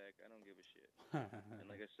land back. I don't give a shit. And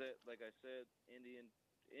like I said,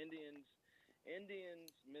 Indians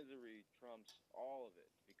misery trumps all of it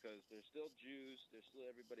because they're still Jews. They're still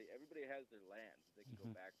everybody. Everybody has their land that they can go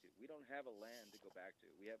back to. We don't have a land to go back to.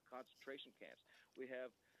 We have concentration camps. We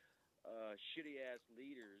have shitty ass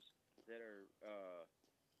leaders that are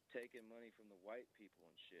taking money from the white people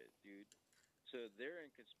and shit, dude. So they're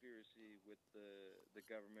in conspiracy with the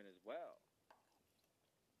government as well.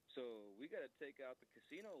 So we got to take out the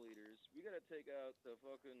casino leaders. We got to take out the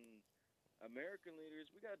fucking American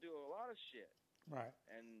leaders. We got to do a lot of shit. Right.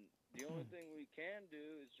 And the only thing we can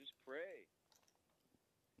do is just pray.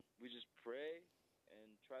 We just pray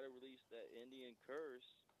and try to release that Indian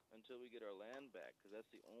curse until we get our land back, because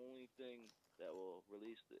that's the only thing that will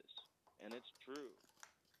release this. And it's true.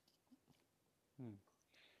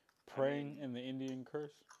 Praying in the Indian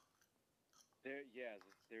curse. There's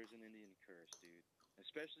an Indian curse, dude.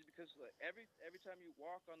 Especially because like, every time you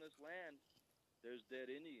walk on this land, there's dead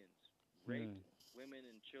Indians, raped women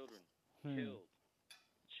and children, killed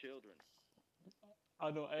children. I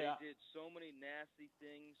know. They did so many nasty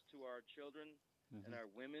things to our children and our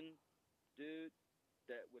women, dude,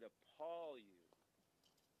 that would appall you.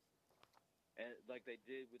 And like they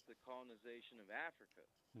did with the colonization of Africa.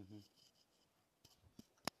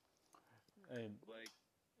 And Like,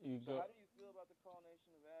 so how do you feel about the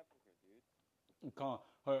colonization of Africa, dude?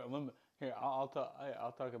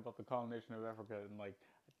 I'll talk about the colonization of Africa in like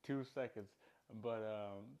 2 seconds. But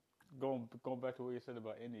going back to what you said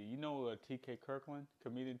about India, you know T.K. Kirkland,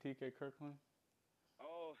 comedian T.K. Kirkland.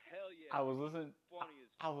 Oh hell yeah! I was listening. Funny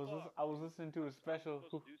as I was listening to a special. I'm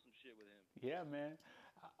supposed to do some shit with him. Yeah, man.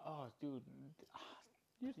 Oh, dude,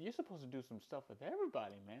 you're supposed to do some stuff with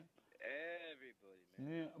everybody, man. Everybody, man.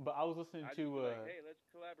 Yeah, but I was listening I'd to. be like, hey, let's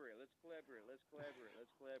collaborate.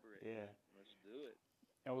 Yeah. Let's do it.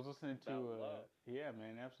 I was listening to. Love. Yeah,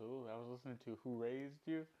 man, absolutely. I was listening to Who Raised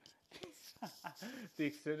You, the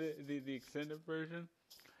extended version,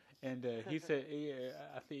 and he said,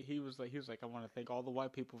 I think he was like, I want to thank all the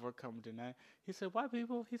white people for coming tonight. He said, white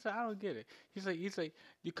people. He said, I don't get it. He's like,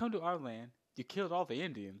 you come to our land, you killed all the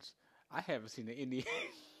Indians. I haven't seen an Indian.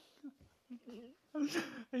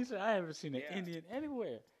 He said, I haven't seen an Indian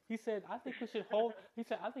anywhere. He said, I think we should hold. He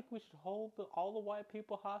said, I think we should hold all the white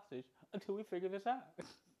people hostage until we figure this out.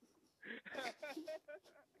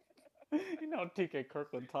 You know, T.K.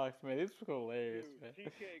 Kirkland talks, man. It's hilarious, dude, man.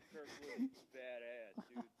 T.K. Kirkland is badass,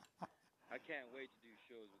 dude. I can't wait to do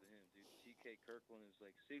shows with him, dude. T.K. Kirkland is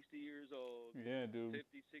like 60 years old. Yeah, dude.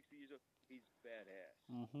 50, 60 years old. He's badass.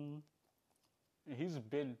 Mm-hmm. And he's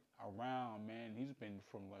been around, man. He's been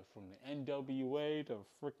from the NWA to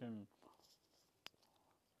freaking.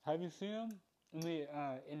 Have you seen him in the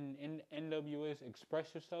in NWA's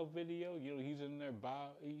Express Yourself video? You know, he's in there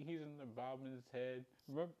bobbing his head.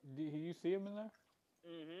 Remember, did you see him in there?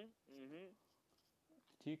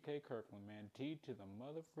 T.K. Kirkland, man. T to the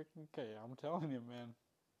mother freaking K. I'm telling you, man.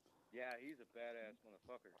 Yeah, he's a badass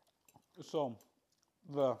motherfucker. So,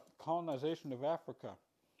 the colonization of Africa.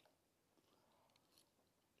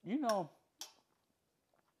 You know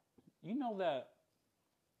that.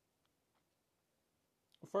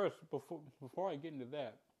 First, before I get into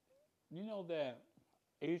that, you know that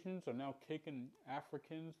Asians are now kicking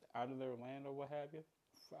Africans out of their land or what have you?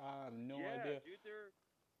 I have no idea. Yeah, dude, they're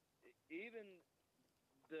even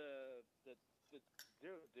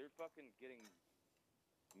they're fucking getting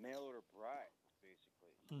mail order brides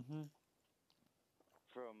basically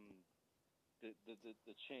from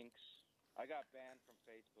the chinks. I got banned from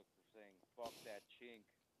Facebook for saying "fuck that chink."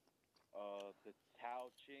 The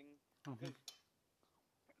Tao Ching.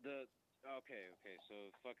 Okay, so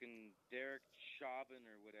fucking Derek Chauvin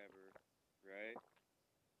or whatever, right?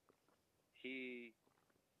 He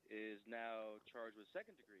is now charged with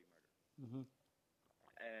second-degree murder.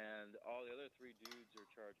 And all the other 3 dudes are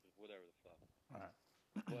charged with whatever the fuck. Right.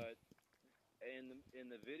 But in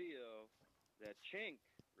the video, that chink,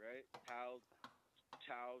 right?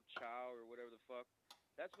 Chow or whatever the fuck.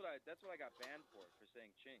 That's what I got banned for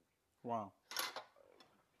saying chink. Wow.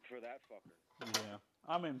 For that fucker. Yeah.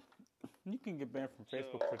 I mean, you can get banned from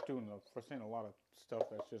Facebook So for saying a lot of stuff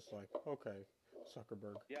that's just like, okay,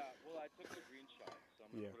 Zuckerberg. yeah, well, I took the screenshot, so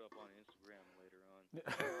I'm gonna Yeah. put it up on Instagram later on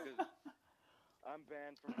because I'm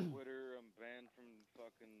banned from Twitter. I'm banned from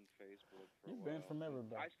fucking Facebook for a You're while. banned from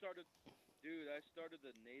everybody. I started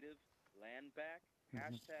the native land back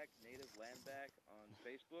hashtag native land back on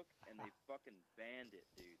Facebook, and they fucking banned it,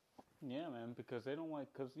 dude. Yeah, man, because they don't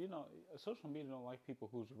like, because you know, social media don't like people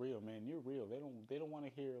who's real, man. You're real. They don't want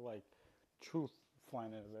to hear like truth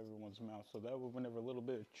flying out of everyone's mouth. So that way, whenever a little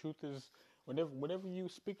bit of truth is, whenever you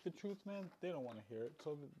speak the truth, man, they don't want to hear it.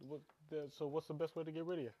 So so what's the best way to get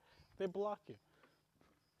rid of you? They block you.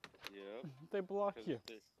 Yep. They block you.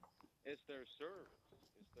 It's their service.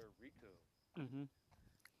 It's their RICO. Mhm.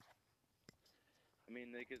 I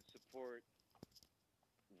mean, they could support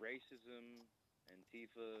racism,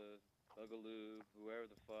 Antifa, Boogaloo, whoever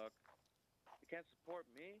the fuck. They can't support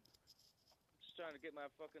me. I'm just trying to get my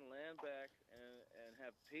fucking land back and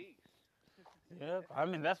have peace. Yeah, I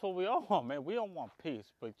mean that's what we all want, man. We all want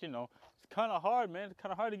peace, but you know it's kind of hard, man. It's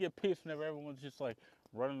kind of hard to get peace whenever everyone's just like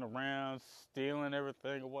running around, stealing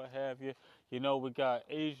everything or what have you. You know, we got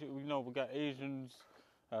Asians,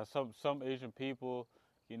 some Asian people,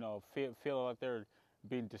 you know, feel like they're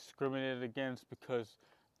being discriminated against because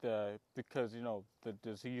you know the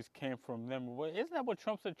disease came from them. Isn't that what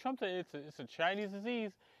Trump said? Trump said it's a Chinese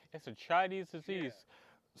disease. It's a Chinese disease.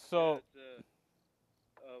 Yeah. So. Yeah,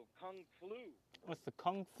 it's Kung flu. It's the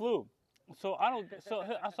Kung flu. So I don't. So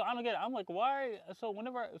I don't get it. I'm like, why?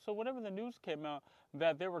 Whenever the news came out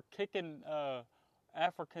that they were kicking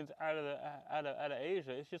Africans out of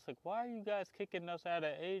Asia, it's just like, why are you guys kicking us out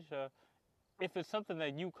of Asia if it's something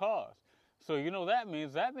that you caused? So you know that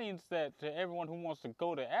means that to everyone who wants to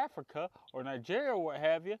go to Africa or Nigeria or what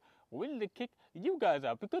have you, we need to kick you guys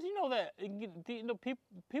out because you know that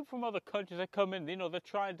people from other countries that come in, you know, they're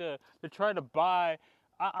trying to buy.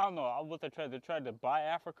 I don't know what they're trying. They're trying to buy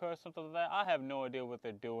Africa or something like that. I have no idea what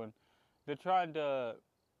they're doing. They're trying to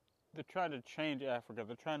change Africa.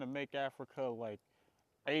 They're trying to make Africa like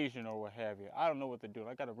Asian or what have you. I don't know what they're doing.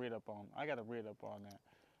 I gotta read up on that.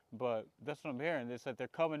 But that's what I'm hearing. They said they're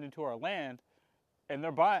coming into our land, and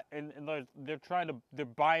they're buying and they're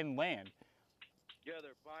buying land. Yeah,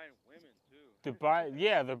 they're buying women too.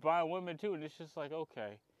 They're buying women too, and it's just like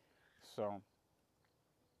okay, so.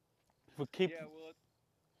 Yeah, well.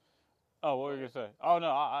 Oh, what were you gonna say? Oh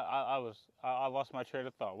no, I lost my train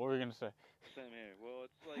of thought. What were you gonna say? Same here. Well,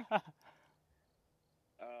 it's like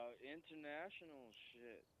international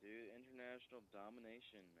shit, dude. International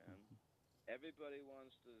domination, man. Everybody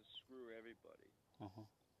wants to screw everybody. Uh-huh.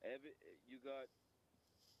 You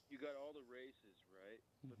got all the races, right?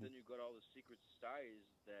 But then you got all the secret societies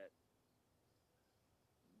that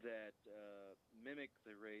mimic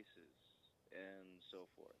the races and so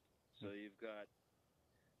forth. So you've got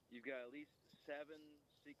at least 7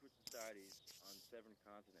 secret societies on 7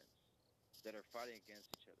 continents that are fighting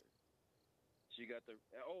against each other. So you got the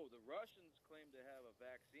Russians claim to have a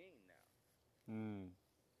vaccine now.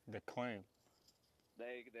 They claim.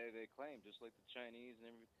 They claim just like the Chinese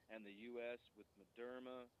and the U.S. with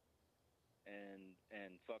Moderna and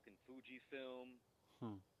fucking Fujifilm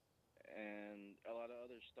and a lot of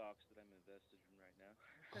other stocks that I'm invested in right now.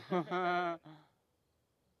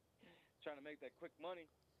 Trying to make that quick money.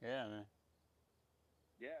 Yeah, man.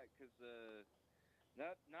 Yeah, because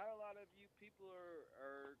not a lot of you people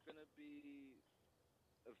are gonna be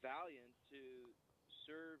valiant to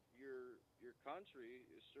serve your country,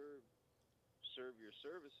 serve your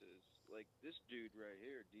services. Like this dude right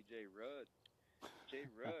here, DJ Rudd, J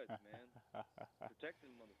Rudd, man, protecting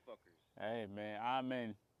motherfuckers. Hey, man, I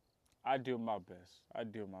mean, I do my best. I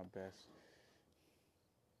do my best.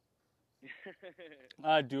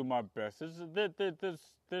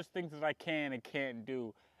 There's things that I can and can't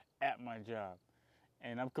do at my job,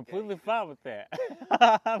 and I'm completely fine with that.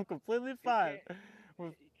 I'm completely fine.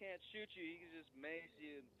 He can't shoot you. He can just mace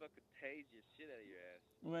you and fucking tase your shit out of your ass.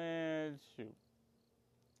 Man, shoot.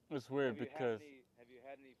 It's weird because have you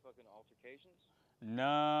had any fucking altercations?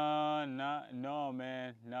 no,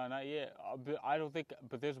 man, no, not yet. I don't think.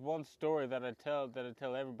 But there's one story that I tell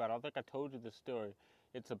everybody. I don't think I told you this story.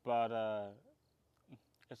 It's about a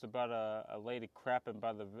lady crapping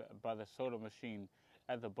by the soda machine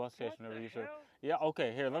at the bus station. What the hell? Yeah,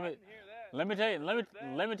 okay. Here, let me tell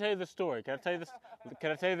you the story. Can I tell you this?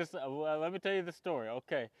 Let me tell you the story.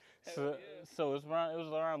 Okay. So it was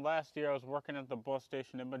around last year. I was working at the bus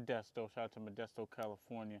station in Modesto. Shout out to Modesto,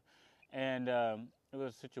 California, and it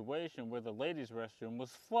was a situation where the ladies' restroom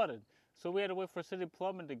was flooded. So we had to wait for city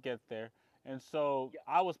plumbing to get there, and so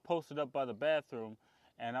I was posted up by the bathroom.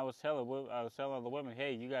 And I was telling the women,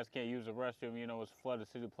 hey, you guys can't use the restroom. You know, it's flooded.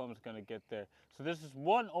 City plumber's gonna get there. So this is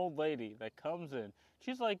one old lady that comes in.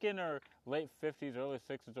 She's like in her late 50s, early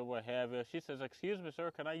 60s, or what have you. She says, "Excuse me,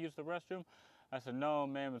 sir, can I use the restroom?" I said, "No,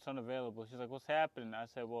 ma'am, it's unavailable." She's like, "What's happening?" I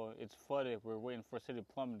said, "Well, it's flooded. We're waiting for city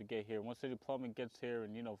plumbing to get here. Once city plumbing gets here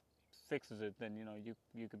and fixes it, then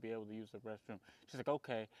you could be able to use the restroom." She's like,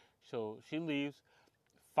 "Okay." So she leaves.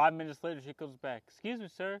 5 minutes later, she comes back. "Excuse me,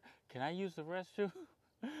 sir, can I use the restroom?"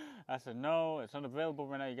 I said, "No, it's unavailable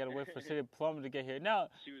right now. You gotta wait for city plumbing to get here." Now,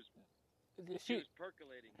 She was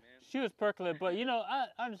percolating, man. she was percolating, but I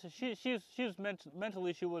understand. She was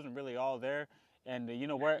mentally, she wasn't really all there. And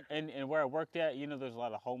where where I worked at, there's a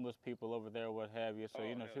lot of homeless people over there, what have you. So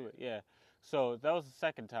yeah. So that was the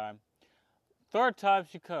second time. Third time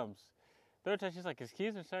she comes. Third time she's like,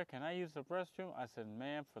 "Excuse me, sir, can I use the restroom?" I said,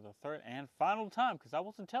 "Ma'am, for the third and final time," because I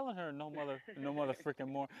wasn't telling her no mother freaking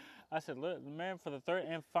more. I said, "Ma'am, for the third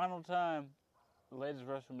and final time, the ladies'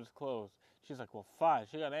 restroom is closed." She's like, "Well, fine."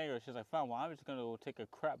 She got angry. She's like, "Fine, well, I'm just gonna go take a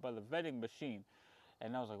crap by the vending machine."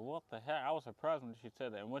 And I was like, "What the heck?" I was surprised when she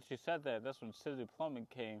said that. And when she said that, that's when city plumbing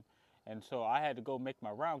came. And so I had to go make my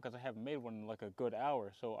round because I haven't made one in like a good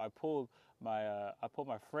hour. So I pulled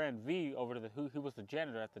my friend V over to who was the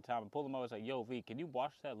janitor at the time. I pulled him over. I was like, "Yo, V, can you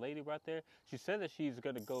watch that lady right there? She said that she's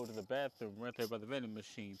gonna go to the bathroom right there by the vending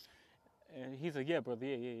machine." And he's like, "Yeah, brother,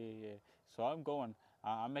 yeah." So I'm going.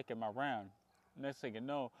 I'm making my round. Next thing you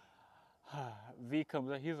know, V comes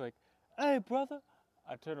up. He's like, "Hey, brother."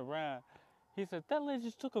 I turn around. He said, "That lady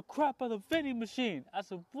just took a crap by the vending machine." I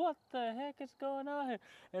said, "What the heck is going on here?"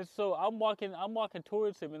 And so I'm walking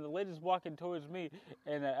towards him, and the lady's walking towards me.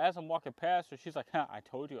 And as I'm walking past her, she's like, "I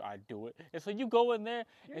told you I'd do it." And so you go in there,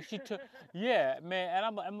 and she took, yeah, man.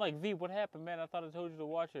 And I'm like, "V, what happened, man? I thought I told you to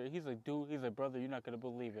watch her." He's like, "Brother, you're not gonna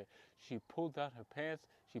believe it. She pulled down her pants,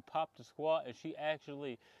 she popped a squat, and she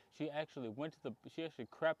actually she actually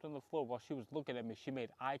crapped on the floor while she was looking at me. She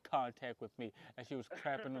made eye contact with me as she was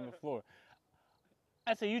crapping on the floor."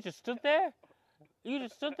 I said, "You just stood there? You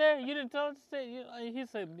just stood there? You didn't tell us to stay?"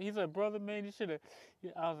 He said, "Brother, man, you should have."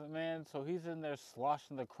 I was like, "Man," so he's in there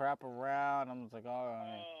sloshing the crap around. I'm just like, "All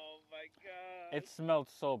right." Oh my god. It smelled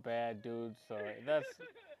so bad, dude. So that's.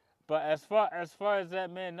 But as far as that,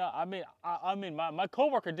 man, no. I mean, my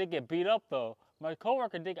coworker did get beat up though. My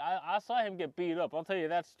coworker did. I saw him get beat up. I'll tell you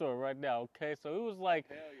that story right now. Okay, so it was like.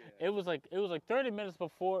 Hell yeah. It was like 30 minutes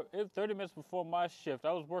before my shift.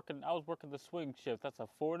 I was working the swing shift. That's a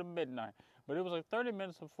 4 to midnight. But it was like 30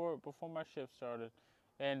 minutes before my shift started,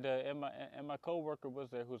 and my coworker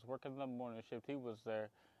was there who was working the morning shift. He was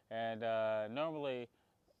there, and normally,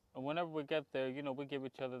 whenever we get there, we give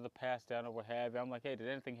each other the pass down or what have you. I'm like, "Hey, did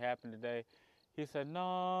anything happen today?" He said,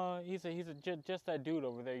 "No." He said, just that dude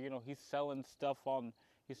over there. He's selling stuff.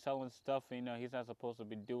 He's not supposed to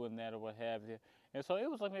be doing that or what have you. And so it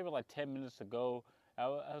was like maybe like 10 minutes ago. I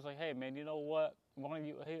was like, "Hey, man, you know what? Why don't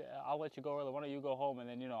you? Hey, I'll let you go early. Why don't you go home and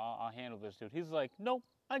then I'll handle this, dude." He's like, "Nope,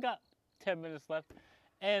 I got 10 minutes left."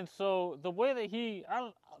 And so the way that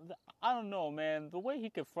I don't know, man. The way he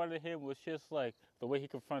confronted him was just like the way he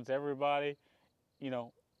confronts everybody,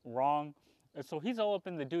 wrong. And so he's all up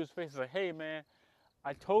in the dude's face. He's like, "Hey, man,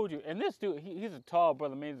 I told you." And this dude, he's a tall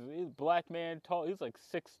brother, man. He's a black man, tall. He's like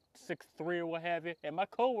 6'3" or what have you. And my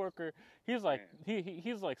coworker, he's like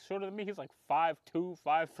he's like shorter than me. He's like 5'2",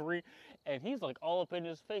 5'3", and he's like all up in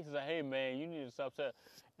his face. He's like, "Hey, man, you need to stop that."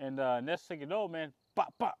 And next thing you know, man,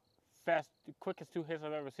 bop bop, fast, quickest 2 hits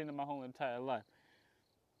I've ever seen in my whole entire life.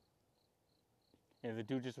 And the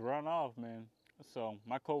dude just run off, man. So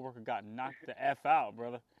my coworker got knocked the F out,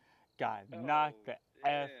 brother. Got knocked the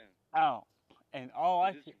F out. And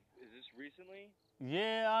is this recently?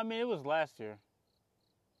 Yeah, I mean, it was last year.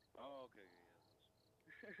 Oh, okay.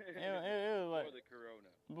 Yeah. It was like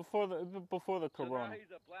before the corona. Before the corona. So now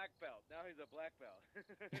he's a black belt.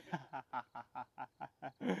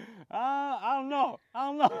 I don't know. I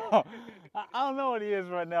don't know what he is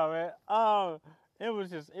right now, man. It was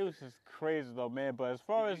just crazy though, man. But as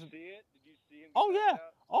far Did as you see it? Did you see him? oh yeah.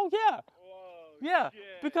 Whoa, Yeah,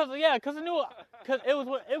 shit. because I knew, because it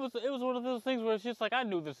was one of those things where it's just like I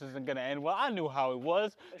knew this isn't gonna end well. I knew how it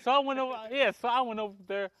was, so I went over. Yeah, so I went over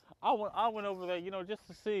there. I went over there, just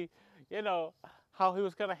to see, how he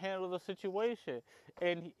was gonna handle the situation,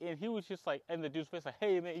 and he was just like, and the dude's face like,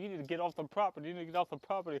 "Hey man, you need to get off the property. You need to get off the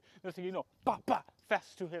property." Next thing you know, bop bop,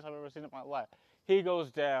 fastest 2 hits I've ever seen in my life. He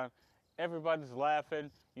goes down. Everybody's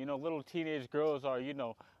laughing. Little teenage girls are,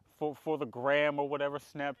 for the gram or whatever,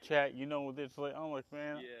 Snapchat, it's like, I'm like,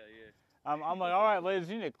 man. Yeah. I'm like, all right, ladies,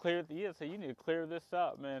 you need to clear this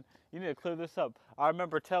up, man. You need to clear this up. I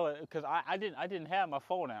remember telling, because I didn't have my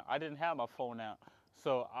phone out.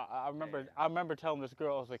 So I remember telling this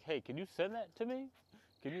girl, I was like, hey, can you send that to me?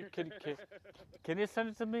 Can you send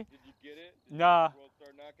it to me? Did you get it? Did Nah. You get the World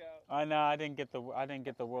Star Knockout? No, I didn't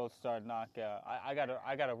get the World Star Knockout. I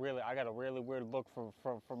got a really weird look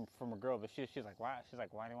from a girl that she's like, why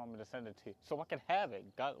do you want me to send it to you? So I can have it.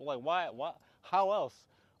 Why how else?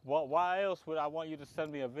 Why else would I want you to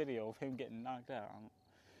send me a video of him getting knocked out?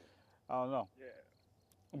 I don't know. Yeah.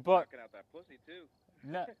 But Knocking out that pussy too.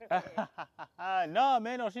 no, no,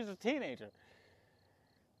 man, no, she's a teenager.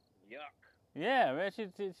 Yuck. Yeah, man, she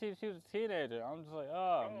was a teenager. I'm just like,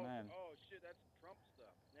 oh man. Oh shit, that's Trump stuff.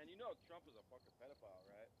 Man, you know Trump is a fucking pedophile,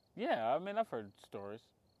 right? Yeah, I mean, I've heard stories.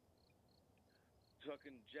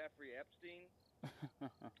 Fucking Jeffrey Epstein.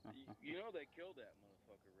 You know they killed that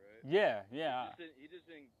motherfucker, right? Yeah. He just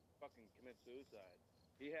didn't fucking commit suicide.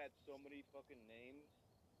 He had so many fucking names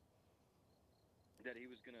that he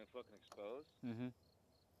was gonna fucking expose. Mhm.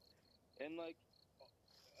 And like,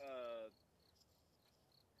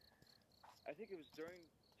 I think it was during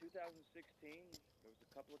 2016. There was a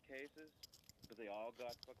couple of cases, but they all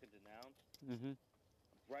got fucking denounced Mhm.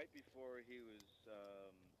 right before he was,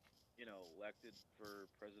 elected for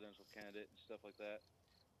presidential candidate and stuff like that.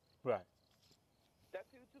 Right. That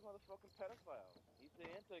dude's a motherfucking pedophile. He's the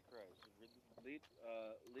Antichrist,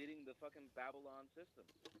 leading the fucking Babylon system.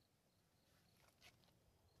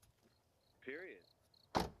 Period.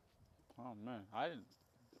 Oh man,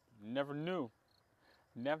 never knew.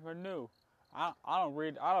 I don't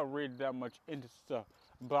read that much into stuff,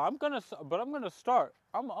 but I'm gonna start.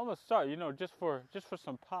 I'm gonna start. Just for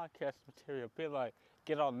some podcast material. Be like,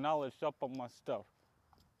 get all knowledge up on my stuff.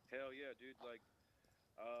 Hell yeah, dude. Like,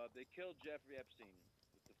 they killed Jeffrey Epstein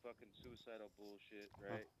with the fucking suicidal bullshit,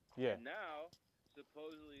 right? Yeah. And now,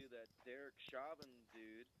 supposedly that Derek Chauvin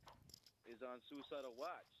dude is on suicidal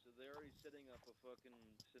watch, so they're already setting up a fucking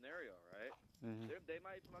scenario, right? Mhm. They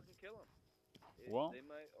might fucking kill him. Well, They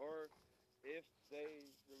might, or if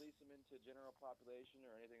they release him into general population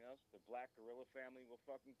or anything else, the Black Gorilla family will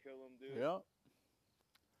fucking kill him, dude. yeah.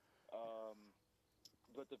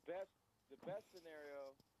 But the best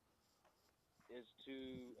scenario is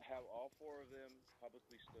to have all four of them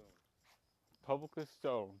publicly stoned. Publicly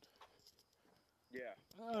stoned. Yeah,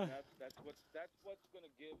 and that's what's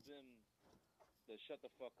gonna give them the shut the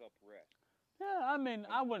fuck up rest. Yeah, I mean,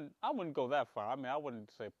 I wouldn't go that far. I mean, I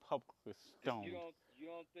wouldn't say publicly stoned. You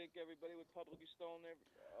don't think everybody would publicly stone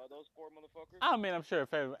those four motherfuckers? I mean, I'm sure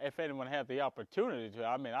if anyone had the opportunity to.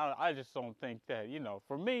 I mean, I just don't think that,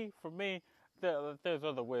 for me, there's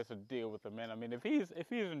other ways to deal with him, man. I mean, if he's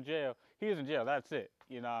in jail, he's in jail. That's it.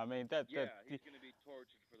 You know what I mean? He's gonna be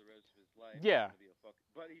tortured for the rest of his life. Yeah.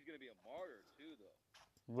 But he's gonna be a martyr too, though.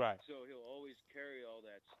 Right. So he'll always carry all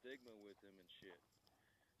that stigma with him and shit.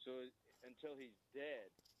 So until he's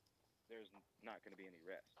dead, there's not gonna be any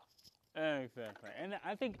rest. Exactly, and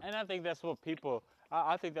I think that's what people.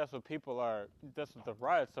 I think that's what people are. That's what the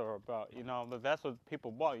riots are about. That's what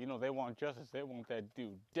people want. They want justice. They want that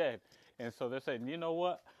dude dead, and so they're saying, you know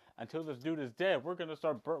what? Until this dude is dead, we're gonna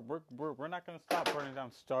start. We're not gonna stop burning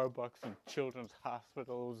down Starbucks and children's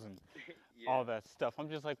hospitals and all that stuff. I'm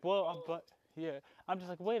just like, I'm just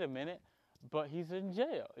like, wait a minute, but he's in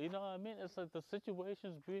jail. You know what I mean? It's like the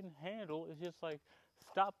situation's being handled. It's just like,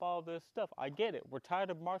 stop all this stuff. I get it. We're tired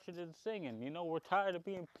of marching and singing. We're tired of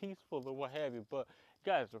being peaceful or what have you. But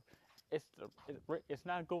guys, it's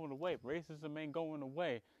not going away. Racism ain't going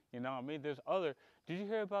away. You know what I mean? There's other. Did you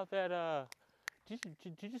hear about that? Did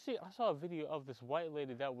you see? I saw a video of this white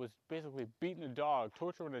lady that was basically beating a dog,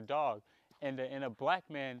 torturing a dog, and a black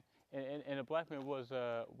man was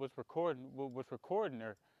recording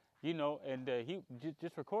her. And he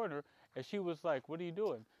just recording her, and she was like, "What are you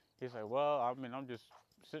doing?" He's like, "Well, I mean, I'm just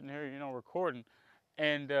sitting here, recording."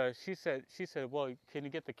 And she said, "Well, can you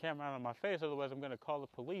get the camera out of my face? Otherwise, I'm going to call the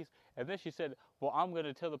police." And then she said, "Well, I'm going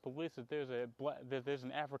to tell the police that there's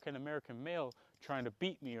an African American male trying to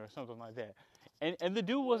beat me or something like that." And the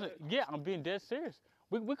dude wasn't. Yeah, I'm being dead serious.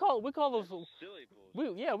 We call those silly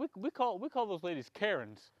bullshit. We call those ladies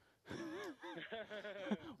Karens.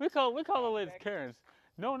 we call the ladies Karens.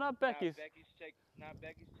 No, not Becky's. Not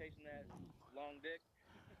Becky's chasing that long dick.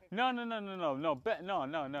 No.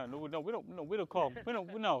 We don't call.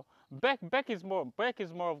 Becky's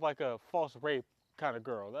more of like a false rape kind of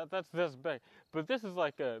girl. That's Becky. But this is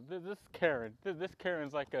like this Karen. This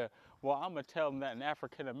Karen's like well, I'm gonna tell them that an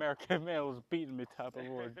African American male was beating me type of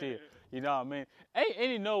ordeal. You know what I mean?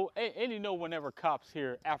 And you know whenever cops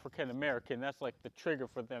hear African American, that's like the trigger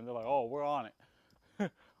for them. They're like, oh, we're on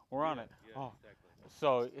it. We're on it. Yeah, oh.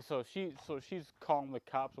 Exactly. So she's calling the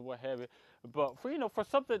cops or what have you. But for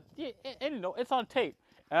something, and it's on tape.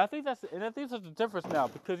 And I think that's the difference now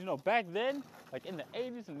because back then, like in the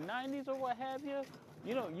 80s and 90s or what have you,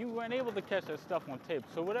 you weren't able to catch that stuff on tape.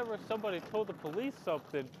 So whatever somebody told the police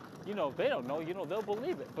something, they don't know, they'll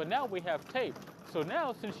believe it. But now we have tape. So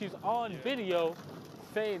now since she's on video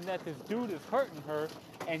saying that this dude is hurting her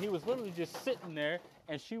and he was literally just sitting there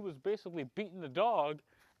and she was basically beating the dog.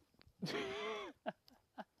 Goddamn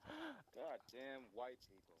white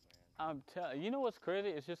people, man. I'm telling you, what's crazy?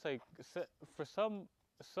 It's just like for some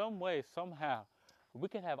way, somehow, we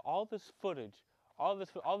can have all this footage, all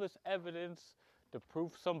this evidence to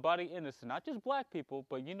prove somebody innocent. Not just black people,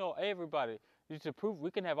 but everybody. To prove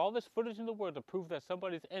we can have all this footage in the world to prove that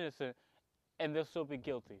somebody's innocent, and they'll still be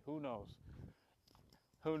guilty. Who knows?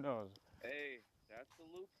 Who knows? Hey, that's the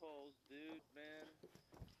loopholes, dude, man.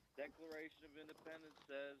 Declaration of Independence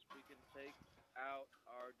says we can take out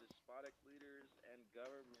our despotic leaders and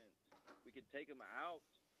government. We can take them out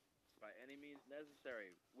by any means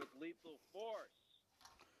necessary with lethal force.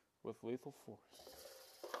 With lethal force.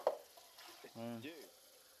 Dude,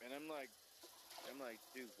 and I'm like,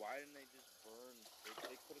 dude, why didn't they just burn?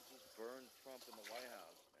 They could have just burned Trump in the White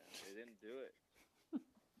House, man. They didn't do it.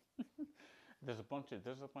 There's a bunch of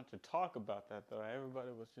talk about that though.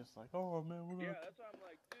 Everybody was just like, "Oh man, we're gonna." Yeah, that's why I'm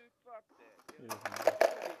like, dude, fuck that. If you're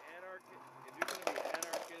gonna be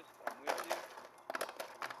anarchist, I'm with you.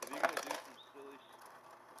 If you're gonna do some silly,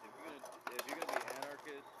 if you're gonna be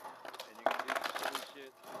anarchist and you're gonna do some silly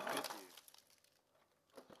shit, I'm with you.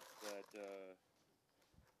 But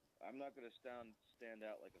I'm not gonna stand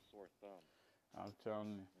out like a sore thumb. I'm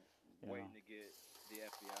telling you. Waiting to get the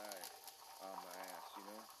FBI on my ass,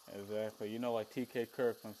 Exactly. Like T.K.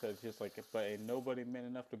 Kirkland says, just like, but ain't nobody man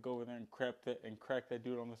enough to go over there and crack that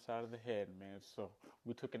dude on the side of the head, man. So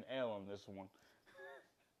we took an L on this one.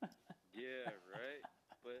 Yeah, right.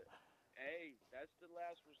 But hey, that's the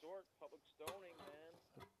last resort. Public stoning, man.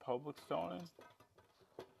 Public stoning?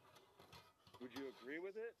 Would you agree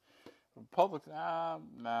with it? Public? Nah.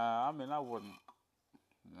 I mean, I wouldn't.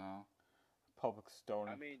 No. Public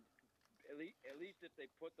stoning. I mean, at least if they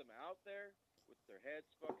put them out there with their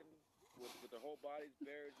heads fucking, with their whole bodies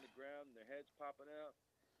buried in the ground and their heads popping out,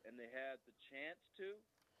 and they had the chance to,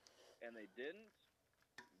 and they didn't,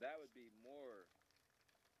 that would be more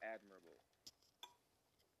admirable.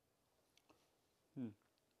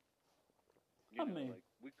 I mean, like,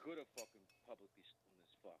 we could have fucking publicly stoned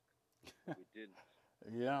this fuck, but we didn't.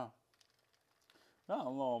 Yeah. I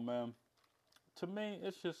don't know, man. To me,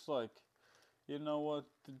 it's just like, you know what?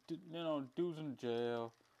 Dude's in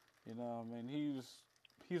jail. I mean, he's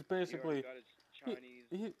basically. He already got his Chinese.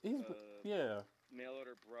 Yeah. Mail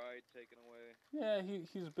order bride taken away. Yeah,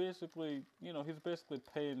 he's basically, he's basically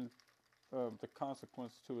paying the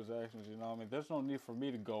consequence to his actions. I mean, there's no need for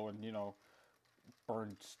me to go and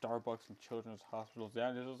burn Starbucks and children's hospitals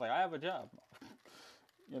down. It's just like, I have a job.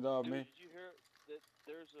 You know what I mean? Did you hear that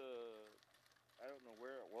there's I don't know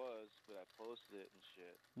where it was, but I posted it and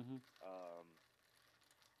shit. Mm-hmm.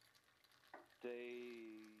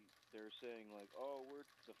 They're saying like, oh,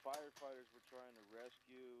 the firefighters were trying to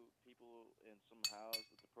rescue people in some house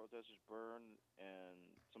that the protesters burned, and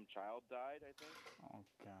some child died, I think. Oh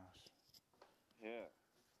gosh. Yeah.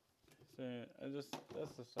 See, that's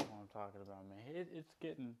the stuff I'm talking about, man. It's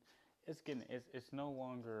no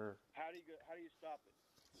longer. How do you stop it?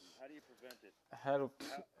 How do you prevent it?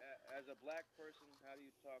 As a black person, how do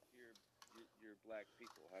you talk to your black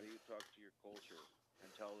people? How do you talk to your culture and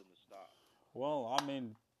tell them to stop? Well, I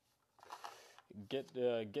mean, get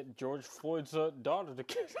George Floyd's daughter to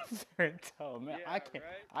get up there and tell him, man. Yeah,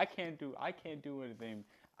 I can't do anything.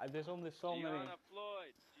 There's only so many. Gianna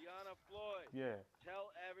Floyd. Yeah.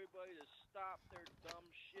 Tell everybody to stop their dumb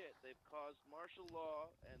shit. They've caused martial law,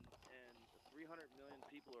 and 300 million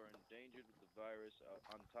people are endangered with the virus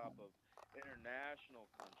on top of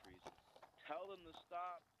international countries. Tell them to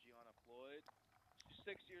stop, Gianna Floyd. She's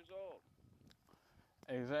 6 years old.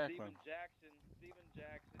 Exactly. Stephen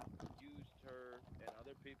Jackson used her and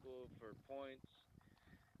other people for points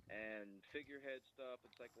and figurehead stuff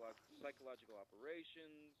and psychological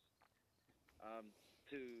operations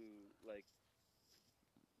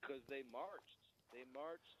because they marched. They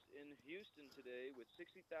marched in Houston today with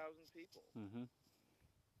 60,000 people. Mm-hmm.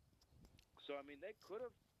 So, I mean, they could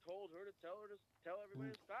have told her to tell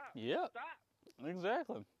everybody to stop. Yeah. Stop.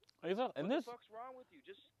 Exactly. What the fuck's wrong with you?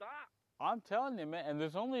 Just stop. I'm telling you, man, and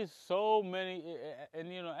there's only so many,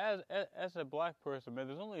 and as a black person, man,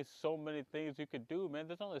 there's only so many things you could do, man.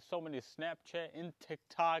 There's only so many Snapchat and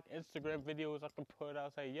TikTok, Instagram videos I can put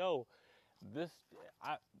out. Say, yo,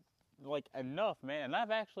 enough, man. And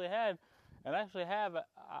I've actually had, and I actually have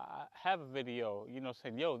a video,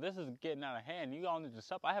 saying, "Yo, this is getting out of hand. You all need to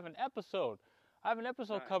stop." I have an episode.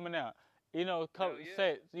 Nice. Coming out. Hell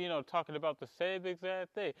yeah. Talking about the same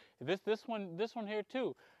exact thing. This one here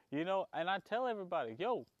too. And I tell everybody,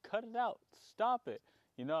 "Yo, cut it out. Stop it."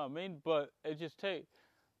 You know what I mean? But it just takes.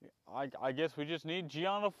 I guess we just need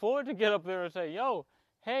Gianna Ford to get up there and say, "Yo,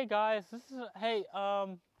 hey guys,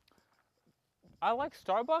 I like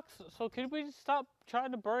Starbucks, so could we just stop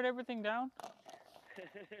trying to burn everything down?"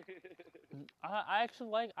 I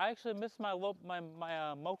actually miss my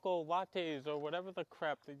mocha lattes or whatever the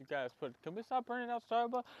crap that you guys put. Can we stop burning out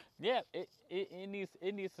Starbucks? Yeah, it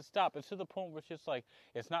needs to stop. It's to the point where it's just like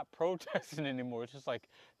it's not protesting anymore. It's just like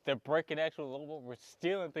they're breaking we're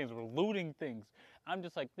stealing things, we're looting things. I'm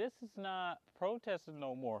just like, this is not protesting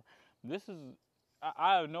no more. This is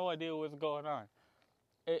I have no idea what's going on.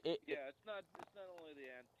 Yeah, it's not only the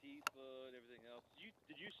Antifa and everything else.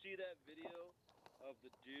 Did you see that video of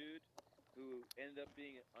the dude who ended up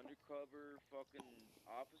being an undercover fucking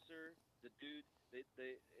officer? The dude,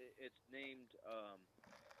 it's named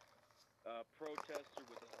protester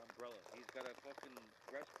with an umbrella. He's got a fucking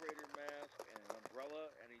respirator mask and an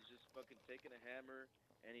umbrella, and he's just fucking taking a hammer,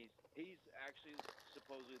 and he's actually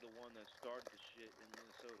supposedly the one that started the shit in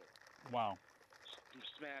Minnesota. Wow.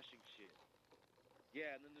 Smashing shit.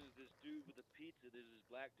 Yeah, and then there's this dude with a pizza. There's this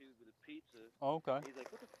black dude with a pizza. Oh, okay. He's like,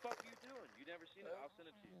 "What the fuck are you doing? You never seen it? I'll send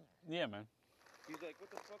it to you." Yeah, man. He's like, "What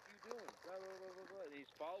the fuck are you doing?" Blah, blah, blah, blah, blah. And he's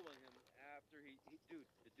following him after the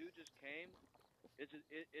dude just came. It's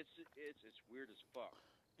weird as fuck.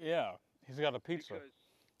 Yeah, he's got a pizza. Because,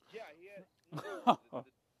 yeah, he had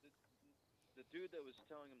the dude that was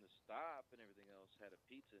telling him to stop and everything else had a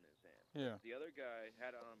pizza in his hand. Yeah. The other guy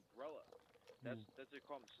had an umbrella. That's they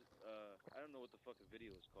call him. I don't know what the fucking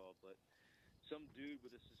video is called, but some dude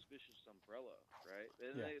with a suspicious umbrella, right?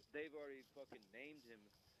 And Yeah. they've already fucking named him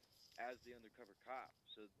as the undercover cop.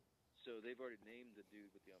 So they've already named the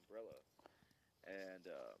dude with the umbrella, and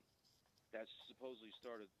that's supposedly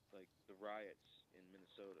started like the riots in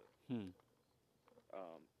Minnesota.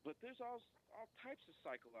 But there's all types of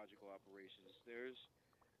psychological operations. There's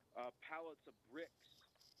pallets of bricks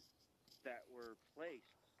that were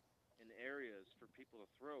placed in areas for people to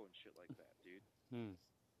throw and shit like that, dude.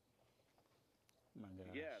 My gosh.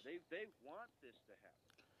 Yeah, they want this to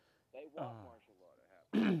happen. They want martial law to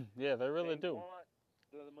happen. Yeah, they really do. They want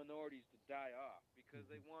the minorities to die off because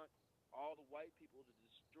they want all the white people to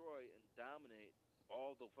destroy and dominate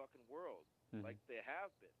all the fucking world like they have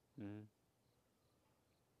been.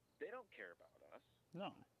 They don't care about us.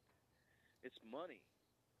 No. It's money.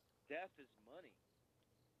 Death is money.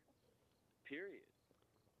 Period.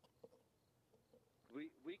 We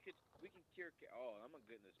can cure. I'm gonna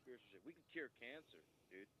get into spiritual shit. We can cure cancer,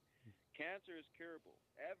 dude. Cancer is curable.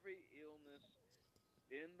 Every illness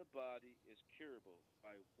in the body is curable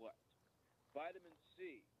by what? Vitamin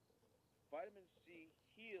C. Vitamin C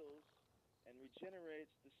heals and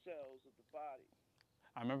regenerates the cells of the body.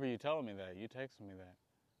 I remember you telling me that. You texted me that.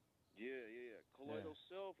 Yeah. Colloidal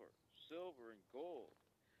silver and gold.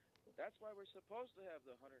 That's why we're supposed to have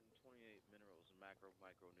the 128 minerals and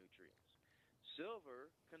micronutrients.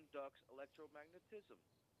 Silver conducts electromagnetism.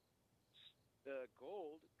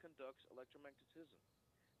 Gold conducts electromagnetism.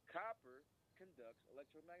 Copper conducts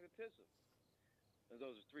electromagnetism. And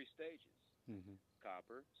those are 3 stages.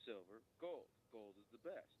 Copper, silver, gold. Gold is the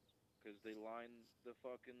best because they line the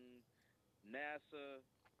fucking NASA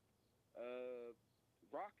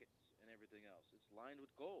rockets and everything else. It's lined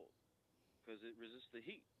with gold because it resists the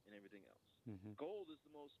heat and everything else. Gold is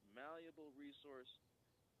the most malleable resource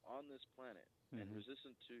on this planet and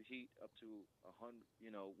resistant to heat up to 100,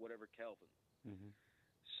 whatever Kelvin.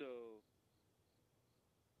 So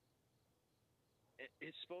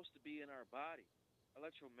it's supposed to be in our body.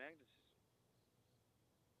 Electromagnetism.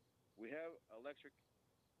 We have electric.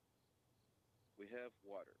 We have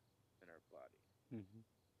water in our body.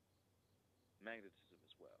 Magnetism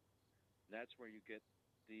as well. And that's where you get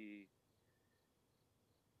the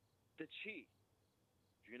chi.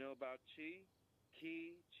 Do you know about chi?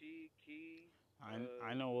 Chi.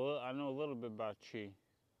 I know a little bit about chi.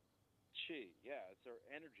 Chi, yeah, it's our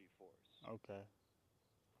energy force. Okay.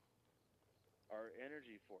 Our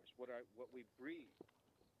energy force. What we breathe.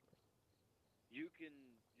 You can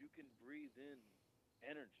breathe in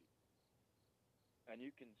energy, and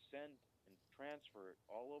you can send and transfer it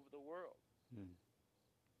all over the world.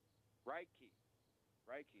 Reiki.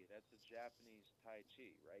 That's a Japanese Tai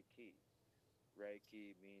Chi.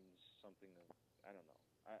 Reiki means something of, I don't know.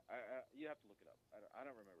 I you have to look it up. I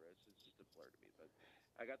don't remember. It's just a blur to me. But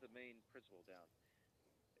I got the main principle down.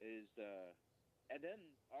 Is And then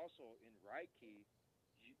also in Reiki,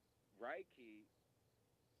 Reiki,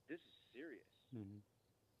 this is serious. Mm-hmm.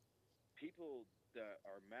 People that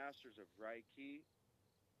are masters of Reiki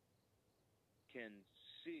can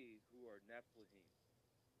see who are Nephilim,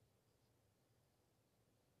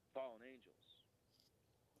 fallen angels.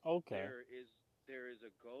 Okay. There is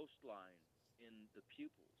a ghost line in the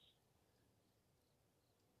pupils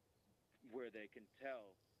where they can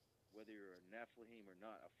tell whether you're a Nephilim or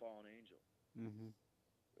not, a fallen angel Mm-hmm.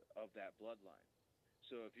 of that bloodline.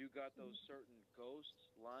 So if you got those certain ghost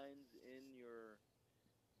lines in your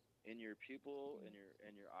pupil in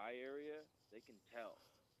your eye area, they can tell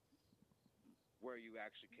where you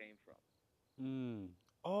actually came from. Mm.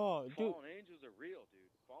 Oh, dude. Fallen angels are real,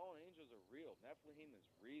 dude. Fallen angels are real. Nephilim is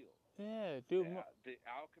real. Yeah, dude. The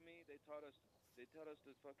alchemy, they taught us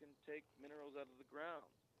to fucking take minerals out of the ground.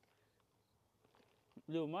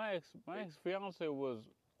 Dude, my ex fiance was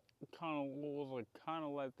kind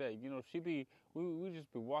of like that. You know, we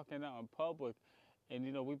just be walking out in public, and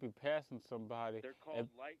you know we'd be passing somebody. They're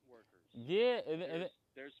called light workers. Yeah,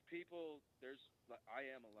 there's people. I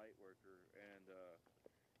am a light worker, and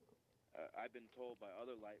I've been told by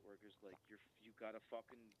other light workers like you gotta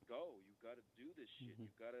fucking go. You gotta do this shit.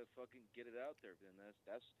 Mm-hmm. You gotta fucking get it out there. And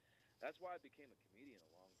that's why I became a comedian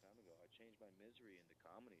a long time ago. I changed my misery into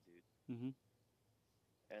comedy, dude. Mm-hmm.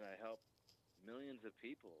 And I help millions of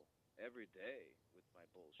people every day with my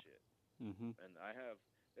bullshit. Mm-hmm. And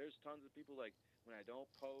there's tons of people like when I don't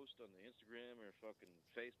post on the Instagram or fucking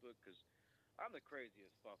Facebook, because I'm the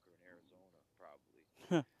craziest fucker in Arizona probably.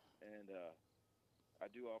 And I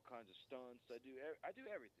do all kinds of stunts. I do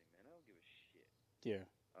everything, man. I don't give a shit. Yeah.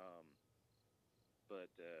 But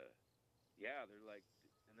yeah, they're like,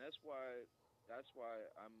 and that's why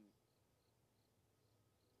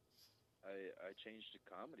I changed to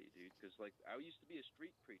comedy, dude. Because like I used to be a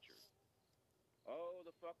street preacher. Oh,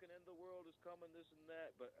 the fucking end of the world is coming, this and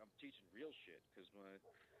that. But I'm teaching real shit because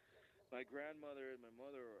my grandmother and my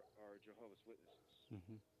mother are Jehovah's Witnesses.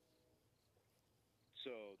 Mm-hmm.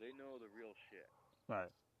 So they know the real shit. Right.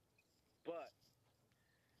 But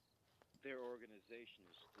their organization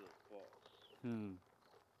is still false. Hmm.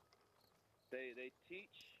 They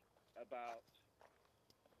teach about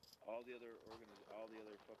all the other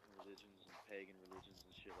fucking religions and pagan religions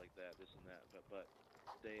and shit like that, this and that. But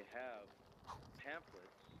they have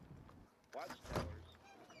pamphlets, watchtowers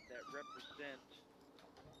that represent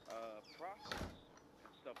prophets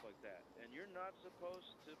and stuff like that. And you're not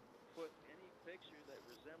supposed to put any picture that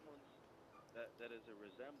is a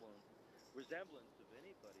resemblance of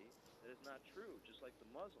anybody that is not true. Just like the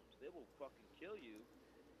Muslims, they will fucking kill you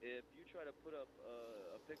if you try to put up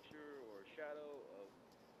a picture or a shadow of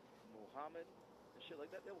Muhammad and shit like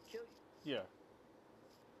that. They will kill you. Yeah.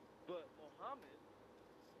 But Muhammad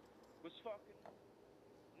was fucking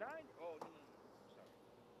 9. Oh no, sorry.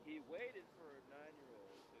 He waited for a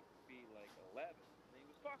 9-year-old to be like 11, and he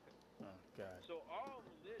was fucking. Oh God. So all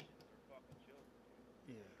religions are fucking children.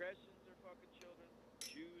 Yeah. Christians are fucking children.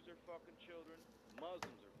 Jews are fucking children.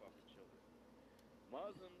 Muslims are fucking children.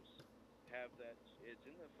 Muslims have that. It's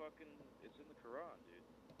in the Quran, dude.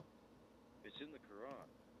 It's in the Quran.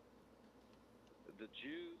 The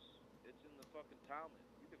Jews, it's in the fucking Talmud.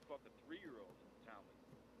 You can fuck a 3-year-old in the Talmud.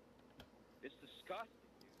 It's disgusting,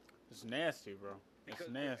 dude. It's nasty, bro.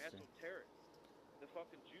 Because it's nasty. they're esoteric. The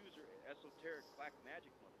fucking Jews are esoteric black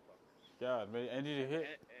magic motherfuckers. God, man, and did you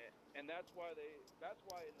hit? And that's why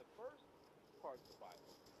in the first part of the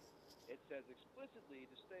Bible, it says explicitly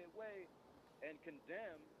to stay away and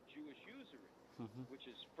condemn Jewish usury, Mm-hmm. which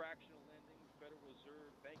is fractional lending, Federal Reserve,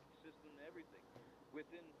 banking system, everything.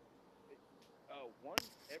 Within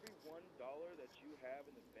every $1 that you have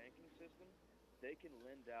in the banking system, they can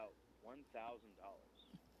lend out $1,000.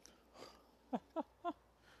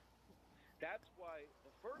 That's why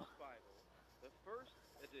the first Bible, the first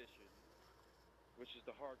edition, which is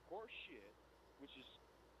the hardcore shit, which is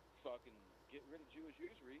fucking get rid of Jewish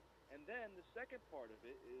usury, and then the second part of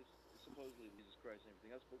it is supposedly Jesus Christ and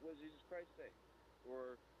everything else, but what does Jesus Christ say?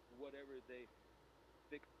 Or whatever they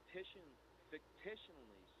fictionally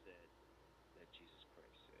said that Jesus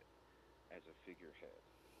Christ said as a figurehead.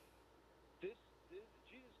 This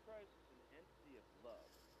Jesus Christ is an entity of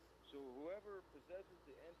love. So whoever possesses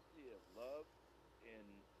the entity of love in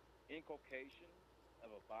inculcation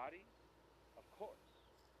of a body, of course.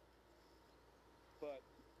 But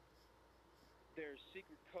there's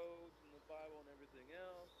secret codes in the Bible and everything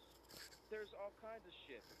else. There's all kinds of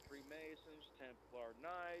shit. The Freemasons, Templar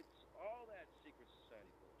Knights, all that secret society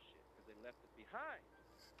bullshit. Because they left it behind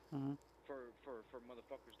Mm-hmm. for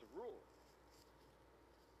motherfuckers to rule.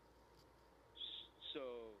 So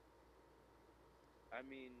I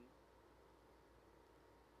mean,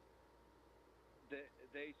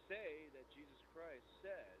 they say that Jesus Christ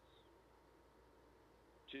says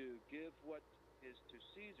to give what is to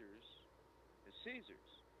Caesar's is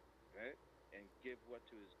Caesar's, right? And give what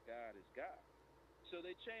to his God is God. So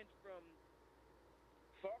they changed from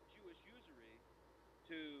fuck Jewish usury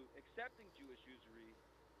to accepting Jewish usury,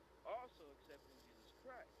 also accepting Jesus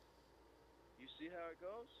Christ. You see how it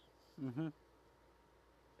goes? Mm-hmm.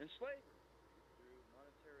 And slavery, dude, through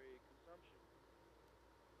monetary consumption,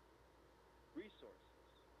 resources.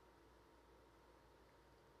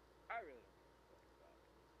 I really don't give a fuck about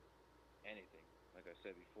anything. Like I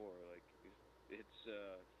said before, like it's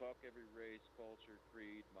fuck every race, culture,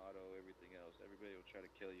 creed, motto, everything else. Everybody will try to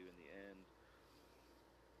kill you in the end,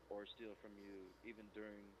 or steal from you, even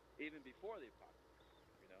before the apocalypse.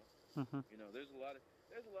 You know, Mm-hmm. there's a lot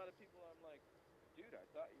of people. I'm like, dude, I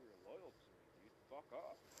thought you were loyal to me, dude. Fuck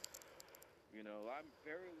off. I'm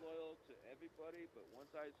very loyal to everybody, but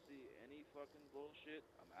once I see any fucking bullshit,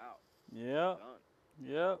 I'm out. Yeah. I'm done.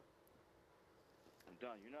 Yep. I'm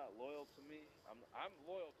done. You're not loyal to me. I'm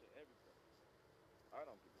loyal to everybody. I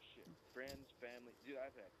don't give a shit. Friends, family. Dude,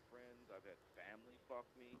 I've had friends. I've had family fuck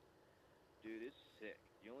me. Dude, it's sick.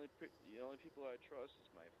 The only people I trust is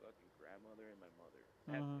my fucking grandmother and my mother.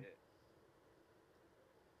 That's Mm-hmm. it.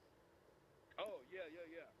 Oh yeah, yeah,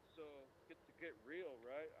 yeah. So get real,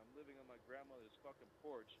 right? I'm living on my grandmother's fucking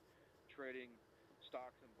porch, trading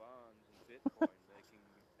stocks and bonds and Bitcoin, making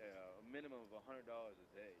a minimum of $100 a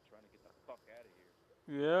day, trying to get the fuck out of here.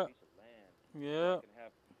 Yeah. Piece of land. So Yeah. I can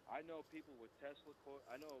have. I know people with Tesla coil.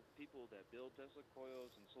 I know people that build Tesla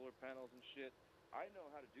coils and solar panels and shit. I know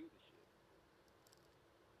how to do this shit.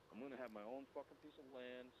 I'm gonna have my own fucking piece of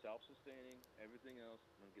land, self-sustaining, everything else.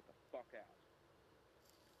 I'm gonna get the fuck out.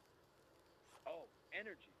 Oh,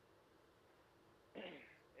 energy.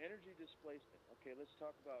 Energy displacement. Okay, let's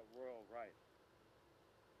talk about Royal Rife.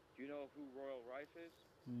 Do you know who Royal Rife is?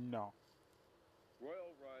 No.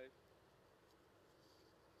 Royal Rife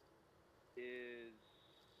is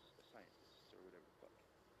a scientist or whatever the fuck.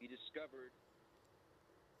 He discovered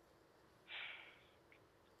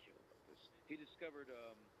kill about this. He discovered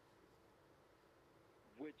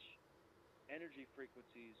which energy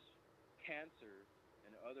frequencies cancer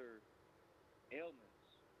and other ailments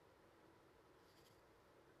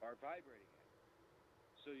are vibrating at.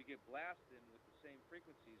 So you get blasted with the same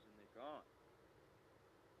frequencies and they're gone.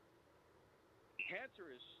 Cancer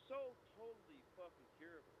is so totally fucking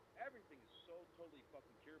curable. Everything is so totally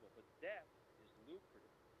fucking curable, but death is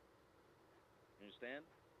lucrative. You understand?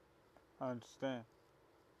 I understand.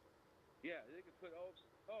 Yeah, they could put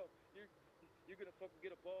you're gonna fucking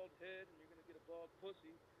get a bald head and you're gonna get a bald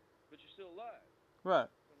pussy, but you're still alive Right.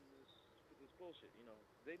 from this bullshit.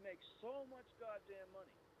 They make so much goddamn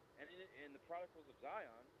money. And in the Prodigals of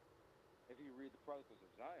Zion, if you read the Prodigals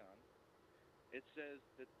of Zion, it says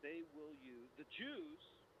that the Jews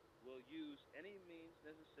will use any means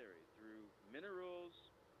necessary through minerals,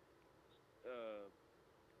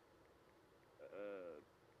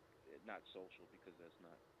 not social because that's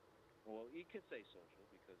not. Well, you could say social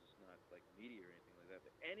because it's not like media or anything like that,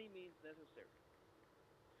 but any means necessary.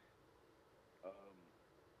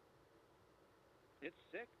 It's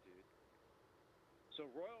sick, dude. So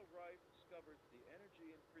Royal Rife discovered the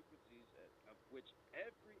energy and frequencies of which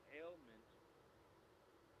every ailment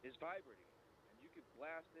is vibrating at, and you could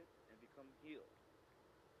blast it and become healed.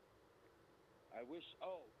 I wish.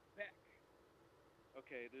 Oh, Beck.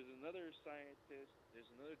 Okay, there's another scientist.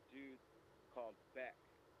 There's another dude called Beck.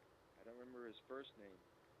 I don't remember his first name.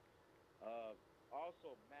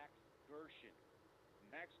 Also, Max Gerson.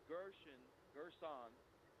 Max Gerson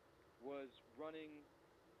was running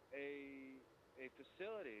a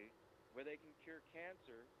facility where they can cure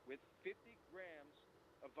cancer with 50 grams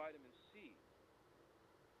of vitamin C.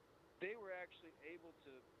 They were actually able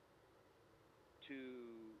to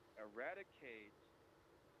eradicate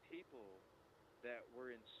people that were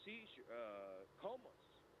in comas.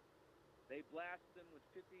 They blasted them with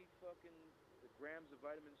 50 fucking grams of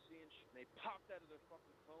vitamin C and they popped out of their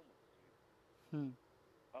fucking comas, dude.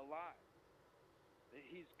 Alive.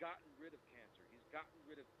 He's gotten rid of cancer. He's gotten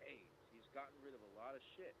rid of AIDS. He's gotten rid of a lot of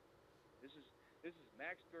shit. This is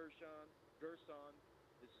Max Gerson.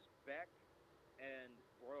 This is Beck and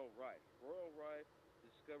Royal Rife. Royal Rife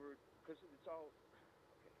discovered because it's all okay.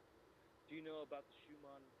 Do you know about the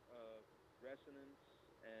Schumann resonance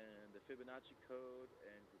and the Fibonacci code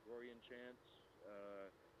and Gregorian chants,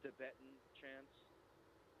 Tibetan chants?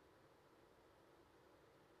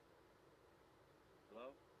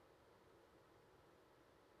 Hello?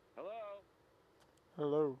 Hello?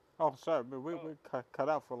 Hello. Oh, sorry, but we cut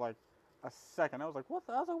out for like a second. I was like, what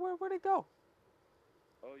the? I was like, where'd it go?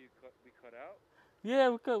 Oh, we cut out? Yeah,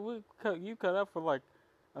 you cut out for like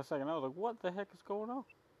a second. I was like, what the heck is going on?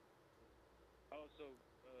 Oh, so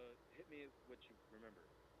hit me what you remember.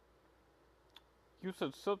 You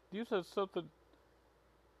said something.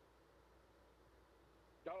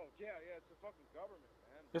 Oh, yeah, it's the fucking government,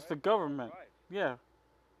 man. It's Right? the government. Right. Yeah.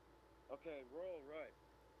 Okay, Royal Rife.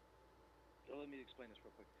 So let me explain this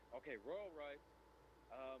real quick. Okay, Royal Rife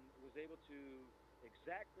was able to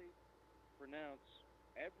exactly pronounce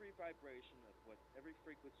every vibration of what every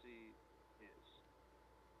frequency is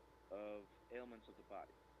of ailments of the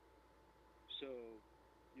body. So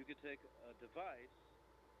you could take a device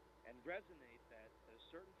and resonate that at a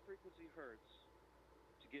certain frequency hertz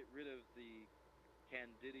to get rid of the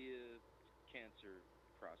candida cancer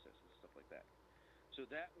processes, stuff like that. So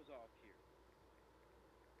that was all cured.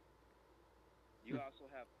 You also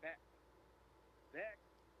have Beck,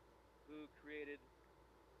 who created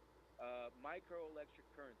microelectric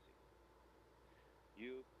currency.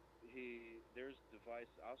 There's device.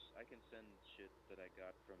 I can send shit that I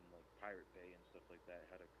got from like Pirate Bay and stuff like that.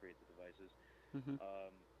 How to create the devices. Mhm.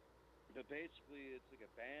 But basically, it's like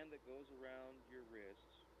a band that goes around your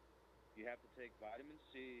wrist. You have to take vitamin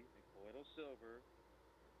C and colloidal silver,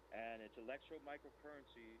 and it's electro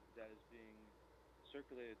microcurrency that is being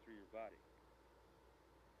circulated through your body.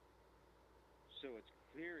 So it's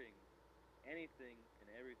clearing anything and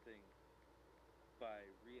everything by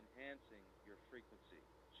re-enhancing your frequency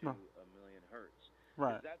to 1,000,000 hertz.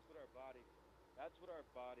 Right. Because that's what our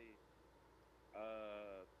body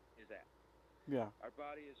is at. Yeah. Our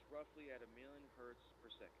body is roughly at 1,000,000 hertz per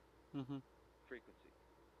second Mhm. frequency.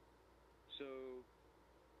 So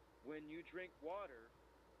when you drink water,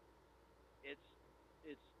 it's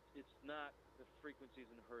it's not the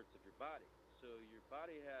frequencies and hertz of your body. So your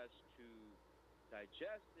body has to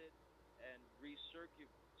digest it and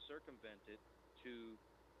circumvent it to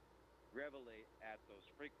revelate at those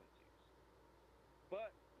frequencies.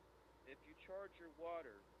 But if you charge your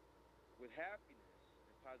water with happiness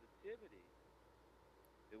and positivity,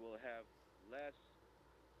 it will have less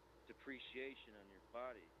depreciation on your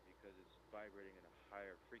body because it's vibrating at a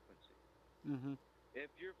higher frequency. Mhm.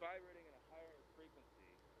 If you're vibrating at a higher frequency,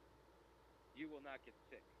 you will not get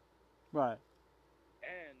sick. Right.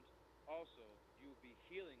 And also, you will be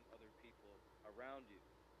healing other people around you.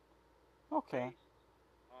 Okay.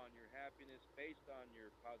 Based on your happiness, based on your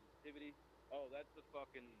positivity. Oh, that's the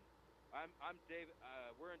fucking. I'm David.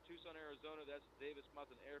 We're in Tucson, Arizona. That's Davis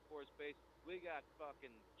Mountain Air Force Base. We got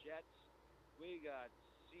fucking jets. We got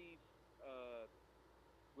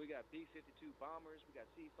we got B-52 bombers. We got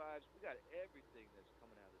C-5s. We got everything that's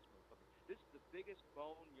coming out of this motherfucker. This is the biggest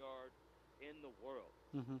boneyard in the world.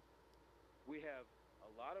 Mhm. We have a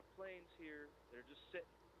lot of planes here that are just sitting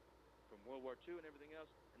from World War II and everything else,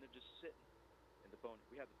 and they're just sitting in the bone.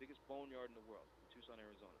 We have the biggest boneyard in the world in Tucson,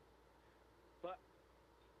 Arizona. But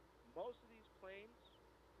most of these planes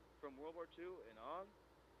from World War II and on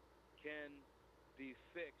can be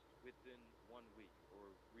fixed within 1 week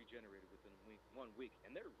or regenerated within 1 week,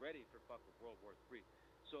 and they're ready for fucking World War III.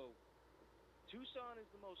 So Tucson is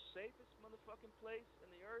the most safest motherfucking place in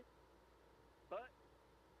the earth, but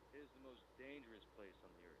it is the most dangerous place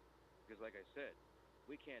on the earth because, like I said,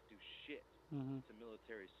 we can't do shit Mhm. to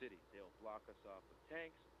military cities. They'll block us off with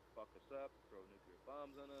tanks, fuck us up, throw nuclear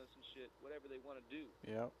bombs on us and shit, whatever they want to do.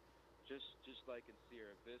 Yep. Just like in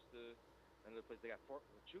Sierra Vista, another place, they got Fort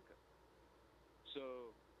Huachuca.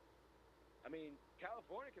 So, I mean,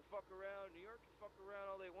 California can fuck around, New York can fuck around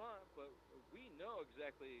all they want, but we know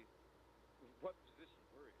exactly what position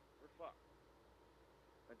we're in. We're fucked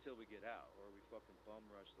until we get out, or we fucking bum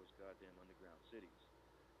rush those goddamn underground cities.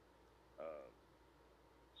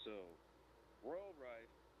 So, Royal Rife,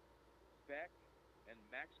 Beck, and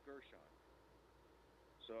Max Gershon.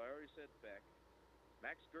 So I already said Beck.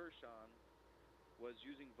 Max Gershon was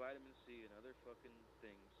using vitamin C and other fucking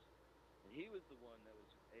things, and he was the one that was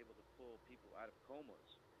able to pull people out of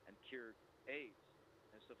comas and cure AIDS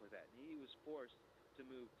and stuff like that. And he was forced to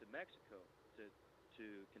move to Mexico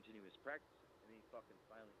to continue his practices, and he fucking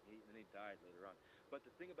then he died later on. But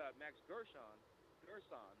the thing about Max Gershon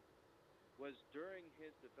was during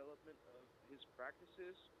his development of his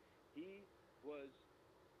practices, he was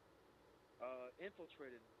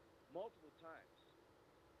infiltrated multiple times.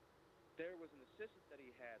 There was an assistant that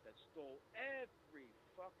he had that stole every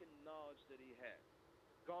fucking knowledge that he had.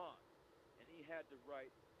 Gone. And he had to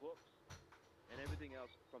write books and everything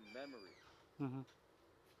else from memory. Mhm.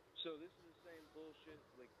 So this is the same bullshit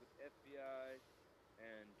like with FBI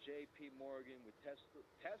and J.P. Morgan with Tesla.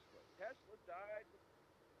 Tesla died with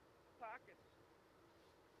pockets.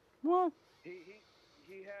 What?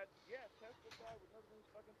 He had Tesla guy with nothing in his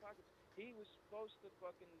fucking pockets. He was supposed to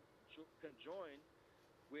fucking conjoin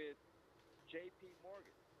with J.P.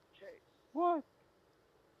 Morgan Chase. What?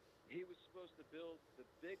 He was supposed to build the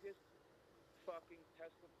biggest fucking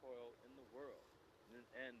Tesla coil in the world,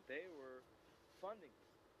 and they were funding him.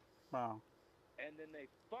 Wow. And then they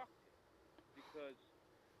fucked him because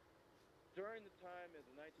during the time of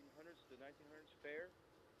the 1900s, the 1900s fair,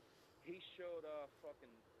 he showed off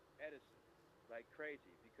fucking Edison like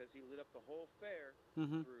crazy because he lit up the whole fair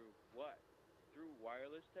Mhm. through what? Through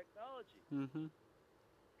wireless technology. Mhm.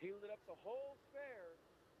 He lit up the whole fair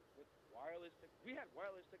with wireless. We had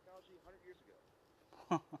wireless technology 100 years ago.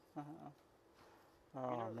 You Oh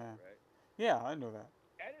know that, man. right? Yeah, I know that.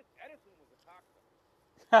 Edison was a cocksucker.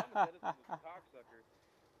 Thomas Edison was a cocksucker.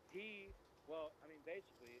 Well, I mean,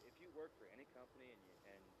 basically, if you work for any company and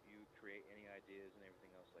you create any ideas and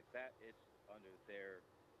everything else like that, it's under their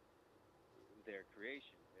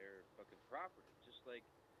creation, their fucking property. Just like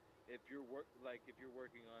if you're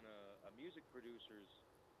working on a music producer's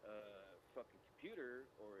fucking computer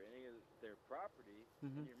or any of their property,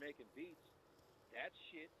 and Mhm. you're making beats, that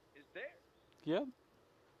shit is theirs. Yep.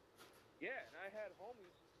 Yeah, and I had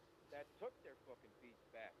homies that took their fucking beats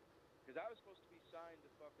back because I was supposed to be signed to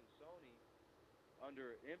fucking Sony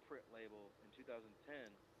under an imprint label in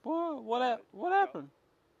 2010. What happened?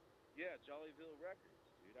 Yeah, Jollyville Records,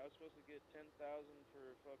 dude. I was supposed to get 10,000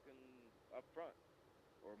 for fucking upfront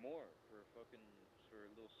or more for a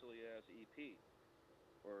little silly ass EP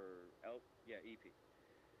EP.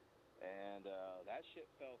 And that shit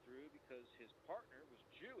fell through because his partner was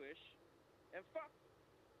Jewish and fucked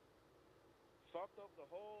up the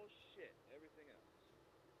whole shit, everything else.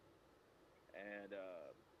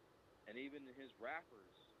 And even his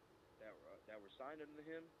rappers that were signed under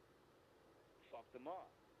him fucked him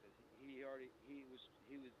off because he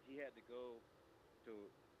had to go to.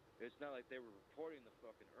 It's not like they were reporting the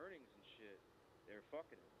fucking earnings and shit. They were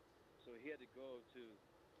fucking him, so he had to go to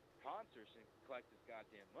concerts and collect his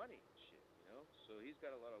goddamn money and shit. So he's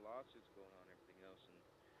got a lot of lawsuits going on and everything else. And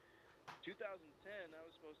 2010, I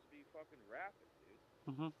was supposed to be fucking rapping, dude.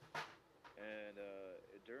 Mhm. And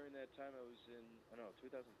during that time, I was in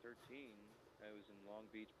 2013. I was in Long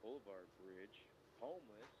Beach Boulevard Bridge,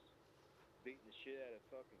 homeless, beating the shit out of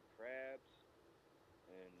fucking crabs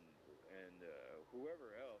and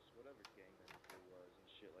whoever else, whatever gang member there was, and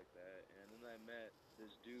shit like that. And then I met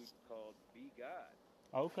this dude called B God.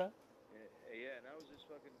 Okay. Yeah, and I was just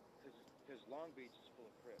fucking because Long Beach is full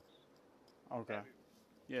of Crips Okay. everywhere.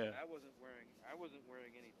 Yeah. And I wasn't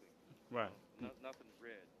wearing anything, Right. nothing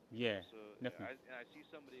red. Yeah. So Definitely. I see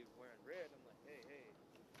somebody wearing red, I'm like, hey,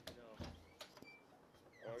 you know,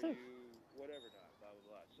 are you whatever not, blah blah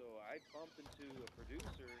blah. So I bumped into a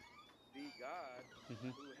producer, B God,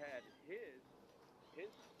 Mhm. who had his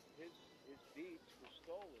his beats were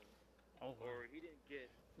stolen, Oh or he didn't get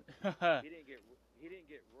wow. he didn't get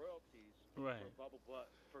royalties Right. for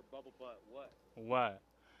Bubble Butt what What?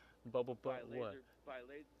 Bubble butt. What? By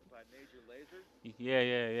Major Lazer.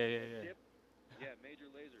 Yeah. Dip, yeah, Major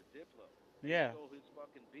Lazer, Diplo. They Yeah. stole his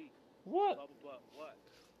fucking beat. What? Bubble Butt what?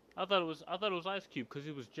 I thought it was Ice Cube because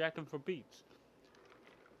he was jacking for beats.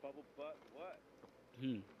 Bubble Butt what?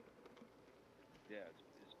 Hmm. Yeah,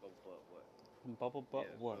 it's Bubble Butt what? Bubble butt.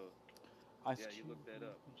 Yeah, What? so Ice yeah, you Cube. look that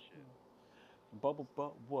up and shit. Bubble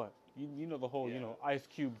butt. What? You know the whole Yeah. Ice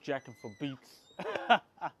Cube jacking for beats.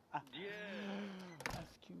 Yeah.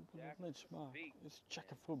 Ice Cube and Jacking the Lynch for Mob. beats, It's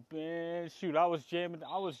checking man. for band. Shoot, I was jamming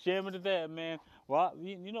to that, man. Well,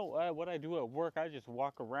 you know what I do at work? I just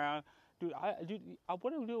walk around. Dude, what do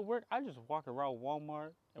I do at work? I just walk around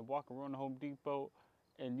Walmart and walk around Home Depot,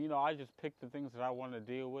 and I just pick the things that I want to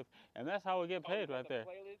deal with, and that's how I get Oh, you paid got right the there.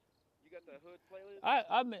 playlist? You got the hood playlist? I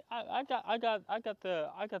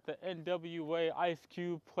got the NWA Ice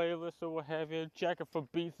Cube playlist or what have you. Jacket for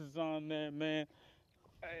Beats is on there, man.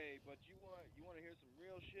 Hey, but you want to hear some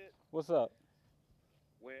real shit? What's up?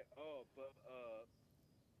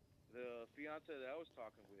 The fiance that I was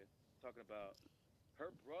talking about,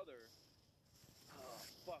 her brother. Oh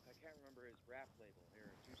fuck, I can't remember his rap label here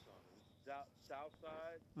in Tucson. It was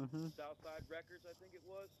Mhm. Southside Records, I think it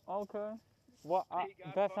was. Okay. Well, that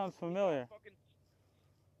sounds He got familiar. fucking.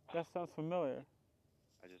 That sounds familiar.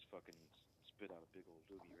 I just fucking spit out a big old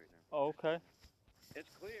loogie right now. Oh, okay. It's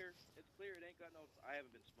clear. It's clear. It ain't got no. I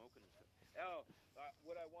haven't been smoking and stuff. Oh,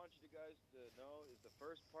 what I want you guys to know is the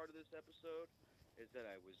first part of this episode is that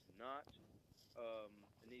I was not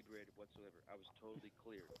inebriated whatsoever. I was totally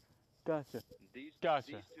clear. Gotcha. These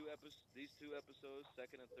Gotcha. these two episodes,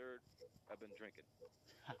 second and third, I've been drinking.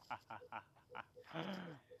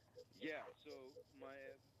 Yeah. So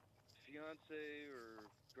fiance or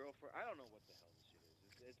girlfriend. I don't know what the hell this shit is.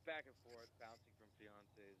 It's back and forth, bouncing from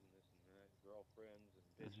fiancés and this and that, girlfriends and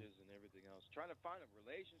bitches and everything else. Trying to find a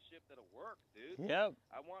relationship that'll work, dude. Yep.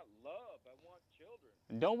 I want love. I want children.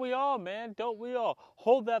 Don't we all, man? Don't we all?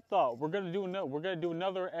 Hold that thought. We're gonna do another. We're gonna do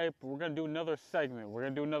another. We're gonna do another segment. We're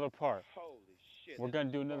gonna do another part. Holy shit! We're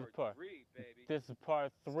gonna do another part. 3, baby. This is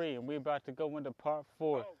part 3, and we're about to go into part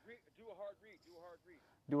 4. Oh, do a hard read. Do a hard read.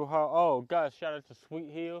 Oh, guys, shout out to Sweet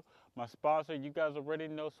Heal, my sponsor. You guys already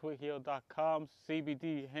know SweetHeal.com.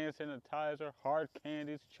 CBD hand sanitizer, hard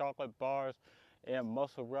candies, chocolate bars, and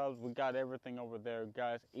muscle rubs. We got everything over there,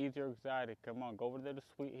 guys. Ease your anxiety. Come on, go over there to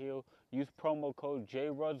Sweet Heal. Use promo code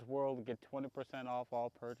JRudsWorld to get 20% off all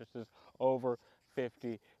purchases over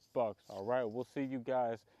 $50. All right, we'll see you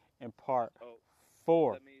guys in part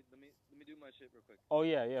 4. Let me do my shit real quick. Oh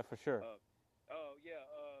yeah, for sure.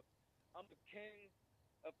 I'm the king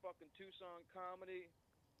of fucking Tucson comedy.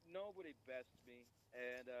 Nobody bests me.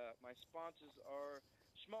 And my sponsors are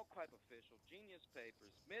Smoke Pipe Official, Genius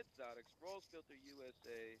Papers, Mid Exotics, Rolls Filter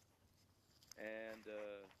USA, and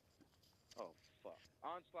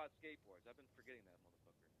Onslaught Skateboards. I've been forgetting that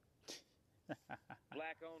motherfucker.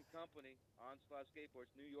 Black-owned company, Onslaught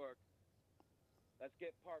Skateboards, New York. Let's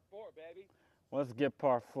get part 4, baby. Let's get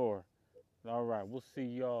part 4. All right, we'll see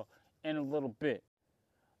y'all in a little bit.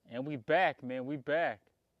 And we back, man. We back.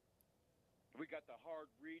 We got the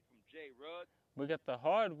hard read from J. Rudd. We got the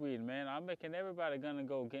hard read, man. I'm making everybody gonna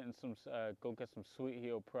go get some Sweet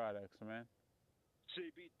Heal products, man.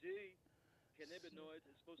 CBD, cannabinoids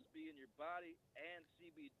is supposed to be in your body, and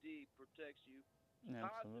CBD protects you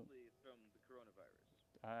positively from the coronavirus.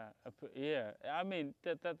 Yeah, I mean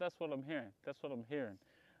that's what I'm hearing. That's what I'm hearing.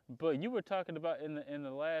 But you were talking about in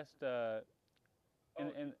the last yeah.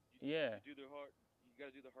 You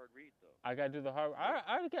gotta do the hard read though. I gotta do the hard. I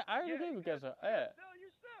already gave you guys a. Yeah. Sell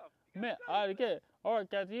yourself. Man, I already get it. All right,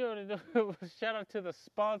 guys, you already know. Shout out to the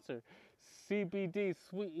sponsor, CBD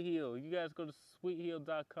Sweet Heal. You guys go to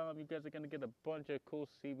sweetheal.com. You guys are gonna get a bunch of cool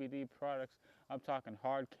CBD products. I'm talking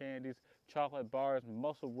hard candies, chocolate bars,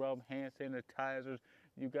 muscle rub, hand sanitizers.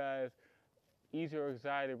 You guys, ease your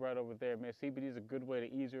anxiety right over there, man. CBD is a good way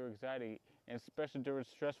to ease your anxiety, and especially during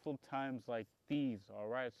stressful times like these, all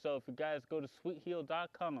right? So if you guys go to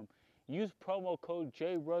sweetheal.com, use promo code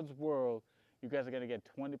JRudsWorld, you guys are going to get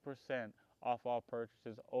 20% off all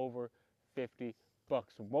purchases over $50.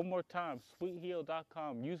 One more time,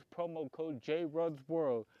 sweetheal.com, use promo code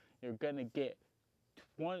JRudsWorld, you're going to get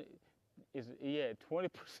 20%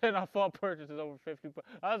 off all purchases over $50.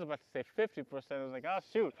 I was about to say 50%. I was like, oh,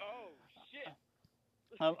 shoot. Oh, shit.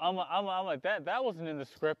 I'm like that wasn't in the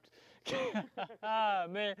script.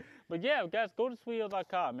 Man. But yeah, guys, go to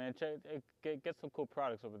sweetheal.com, man. Get some cool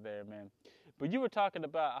products over there, man. But you were talking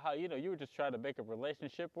about how, you were just trying to make a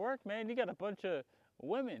relationship work, man. You got a bunch of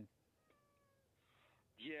women.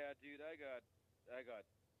 Yeah, dude, I got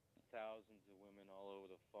thousands of women all over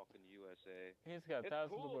the fucking USA. He's got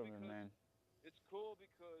thousands of women, man. It's cool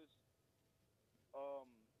because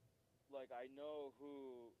like I know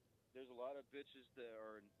who. There's a lot of bitches that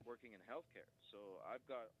are working in healthcare, so I've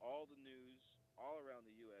got all the news all around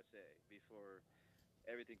the USA before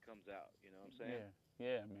everything comes out. You know what I'm saying?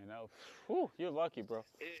 Yeah, man. You're lucky, bro.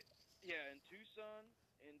 In Tucson,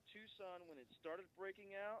 when it started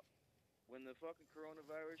breaking out, when the fucking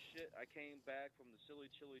coronavirus shit, I came back from the Silly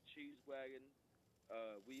Chili Cheese Wagon.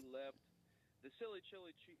 We left the Silly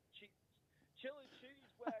Chili Cheese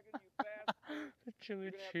Wagon, you bastard. The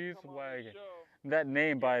Chili Cheese Wagon. That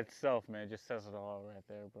name by itself, man, just says it all right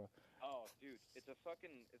there, bro. Oh, dude, it's a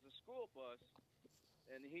school bus,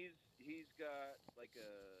 and he's got like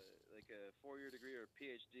a 4-year degree or a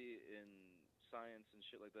PhD in science and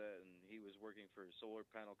shit like that, and he was working for a solar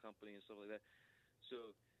panel company and stuff like that.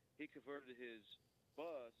 So he converted his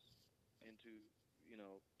bus into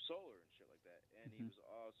solar and shit like that, and he was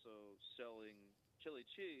also selling chili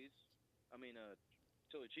cheese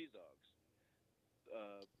dogs.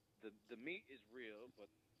 The meat is real, but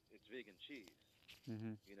it's vegan cheese.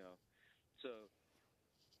 So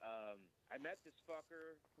I met this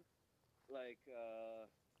fucker like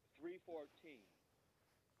 3/14,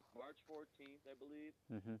 March 14th, I believe.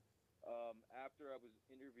 After I was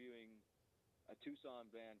interviewing a Tucson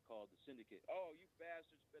band called the Syndicate. Oh, you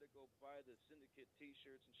bastards better go buy the Syndicate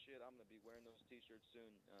T-shirts and shit. I'm gonna be wearing those T-shirts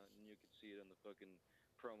soon, and you can see it on the fucking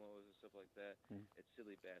promos and stuff like that. It's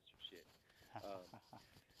silly bastard shit.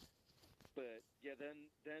 But yeah, then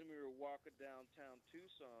we were walking downtown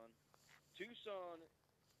Tucson.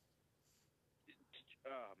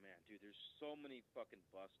 Oh man, dude, there's so many fucking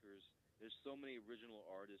buskers. There's so many original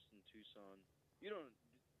artists in Tucson. You don't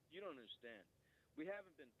understand. we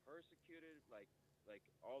haven't been persecuted like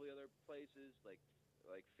all the other places, like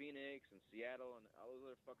Phoenix and Seattle and all those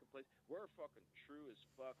other fucking places. We're fucking true as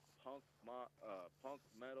fuck punk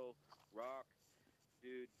metal rock,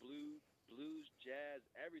 dude, blues, jazz,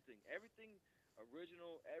 everything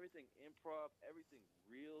original, everything improv, everything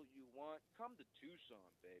real you want. Come to Tucson,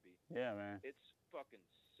 baby. Yeah, man. It's fucking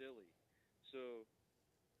silly. So,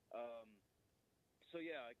 um, so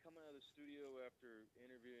yeah, I come out of the studio after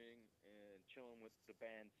interviewing and chilling with the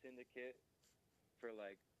band Syndicate for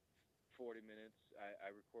like 40 minutes. I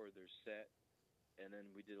recorded their set, and then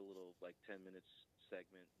we did a little like 10 minutes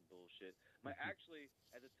segment and bullshit. Actually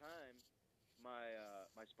at the time, my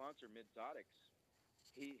sponsor Midzotics,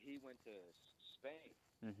 he went to Spain,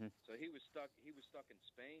 Mhm. so he was stuck in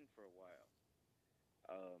Spain for a while.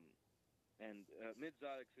 Um, and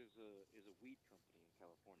Midzotics is a weed company in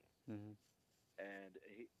California. Mhm. And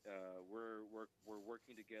we're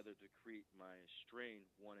working together to create my strain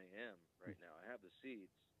 1 a.m. right now. I have the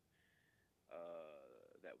seeds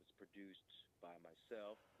that was produced by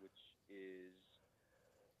myself, which is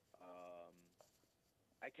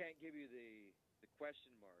I can't give you the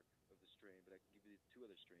question mark of the strain, but I can give you the two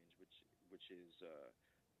other strains, which is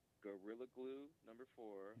Gorilla Glue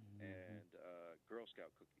 #4 and Girl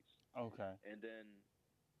Scout cookies, Okay. and then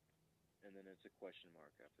it's a question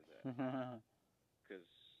mark after that. Because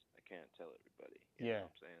I can't tell everybody. You know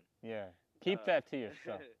what I'm saying? Yeah. Keep that to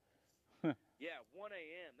yourself. Yeah, 1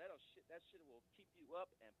 a.m. That shit will keep you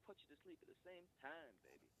up and put you to sleep at the same time,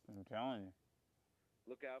 baby. I'm telling you.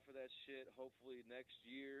 Look out for that shit. Hopefully next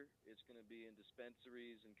year it's gonna be in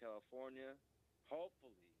dispensaries in California.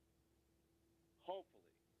 Hopefully.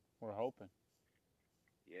 We're hoping.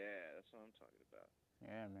 Yeah, that's what I'm talking about.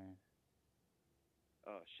 Yeah, man.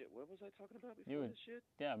 Oh shit, what was I talking about before this shit?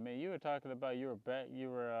 Yeah, man. You were talking about you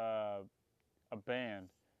were a band.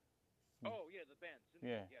 Oh yeah, the band Syndicate.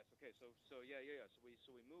 Yeah. Yes. Okay. So yeah.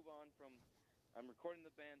 So we move on from. I'm recording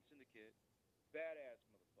the band Syndicate. Badass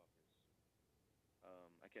motherfuckers.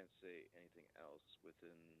 I can't say anything else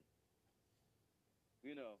within.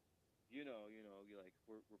 You know. You like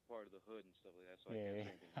we're part of the hood and stuff like that. So I can't say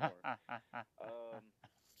anything more.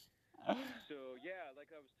 So yeah,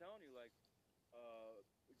 like I was telling you, like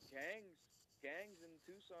gangs in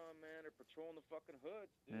Tucson, man, are patrolling the fucking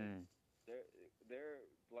hoods, dude. They're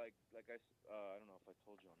like I don't know if I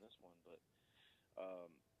told you on this one, but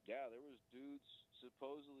yeah, there was dudes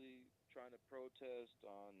supposedly trying to protest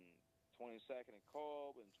on 22nd and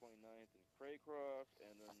Kolb and 29th and Craycroft,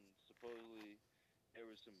 and then supposedly there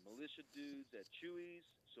was some militia dudes at Chewy's.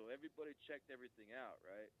 So everybody checked everything out,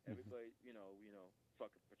 right? Everybody,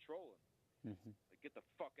 fucking patrolling. Like, get the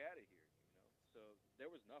fuck out of here, So there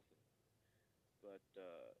was nothing. But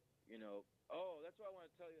that's what I want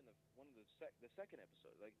to tell you in the second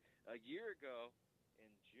episode. Like a year ago in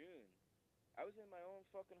June, I was in my own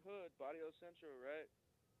fucking hood, Barrio Centro, right?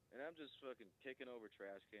 And I'm just fucking kicking over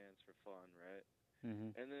trash cans for fun, right?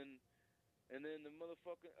 And then the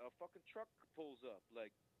fucking truck pulls up,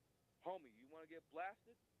 like, homie, you want to get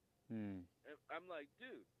blasted? And I'm like,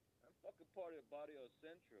 dude, I'm fucking part of Barrio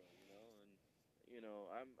Centro, and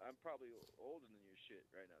I'm probably older than your shit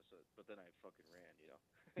right now. So, but then I fucking ran,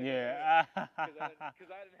 Yeah.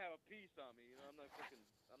 Because I didn't have a piece on me, I'm not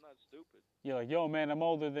stupid. You're like, yo, man, I'm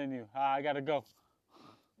older than you. I gotta go.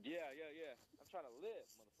 Yeah. I'm trying to live,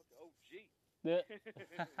 motherfucker. Oh, gee. Yeah.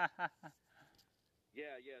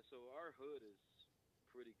 Yeah. So our hood is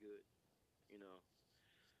pretty good,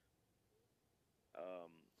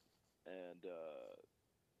 and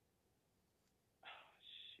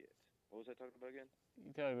shit. What was I talking about again?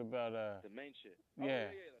 You talking about the main shit. Yeah.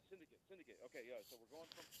 Oh, yeah, the Syndicate. Okay, yeah. So we're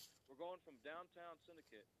going from downtown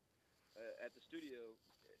Syndicate at the studio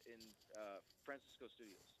in Francisco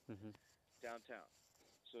Studios, downtown.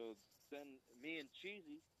 So then me and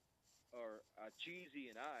Cheesy, or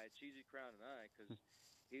Cheesy Crown and I, because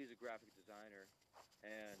he's a graphic designer,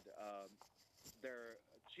 and they're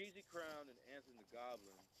Cheesy Crown and Anthony the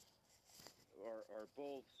Goblin are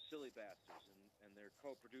both silly bastards, and they're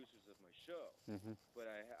co-producers of my show.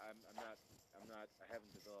 But I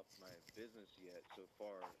haven't developed my business yet so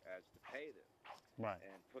far as to pay them, right,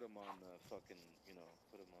 and put them on the fucking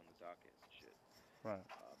put them on the docket and shit. Right.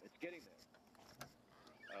 It's getting there.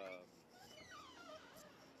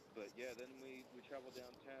 But yeah, then we travel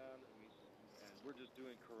downtown and we're just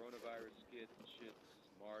doing coronavirus skits and shit. This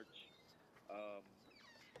is March.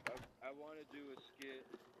 I want to do a skit.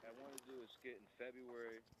 I wanted to do a skit in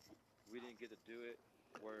February. We didn't get to do it.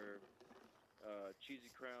 Where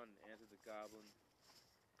Cheesy Crown and Anthony the Goblin.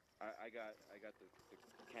 I got the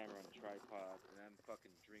camera on a tripod and I'm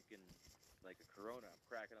fucking drinking like a Corona. I'm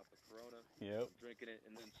cracking up a Corona. Yep. I'm drinking it,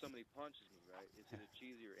 and then somebody punches me, right? It's either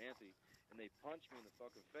Cheesy or Anthony, and they punch me in the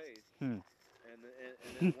fucking face. And then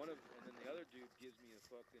then the other dude gives me a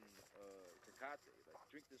fucking Tecate. Like,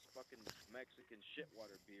 drink this fucking Mexican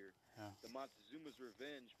shitwater beer. Yeah. The Montezuma's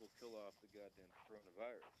Revenge will kill off the goddamn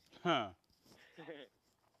coronavirus. Huh.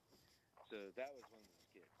 So that was one of the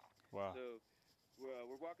skits. Wow. So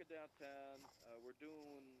we're walking downtown. We're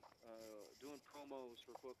doing promos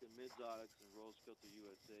for fucking Midzotics and Rose Filter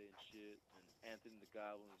USA and shit. And Anthony the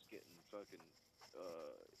Goblin's getting fucking.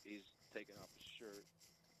 He's taking off his shirt,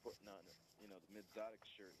 putting on the Midzotic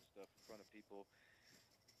shirt and stuff in front of people,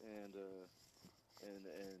 and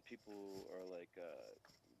people are like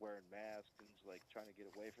wearing masks and like trying to get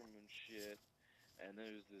away from him and shit. And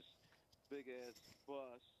there's this big ass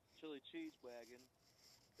bus, chili cheese wagon,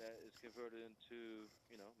 that is converted into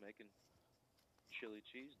making chili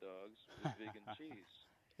cheese dogs with vegan cheese.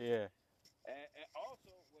 Yeah. And also,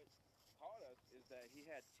 what caught us is that he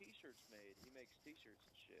had T-shirts made. He makes T-shirts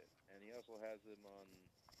and shit, and he also has them on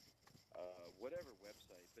whatever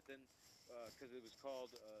website. But then, because it was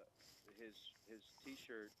called his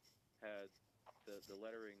T-shirt had the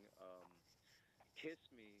lettering "Kiss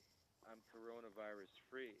me, I'm coronavirus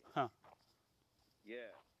free." Huh.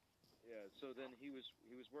 Yeah. So then he was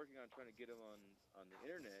working on trying to get him on the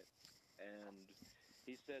internet, and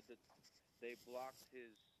he said that they blocked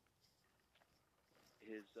his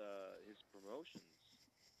promotions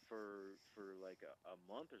for like a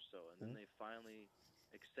month or so, and then they finally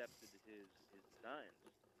accepted his designs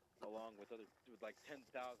along with like 10,000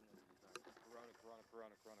 other designs.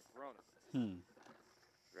 Corona.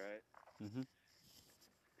 Right? Mhm.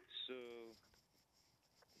 So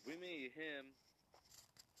we meet him,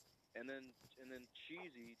 and then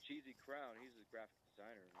Cheesy Crown. He's a graphic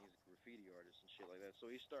designer and he's a graffiti artist and shit like that. So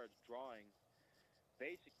he starts drawing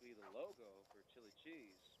basically the logo for Chili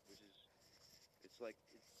Cheese, which is it's like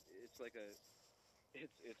a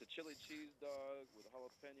chili cheese dog with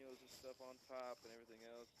jalapenos and stuff on top and everything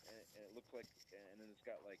else, and it looks like, and then it's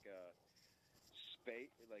got like a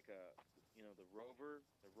space, like the rover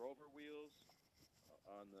wheels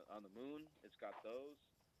on the moon. It's got those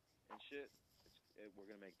and shit. We're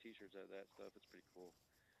gonna make T-shirts out of that stuff. It's pretty cool.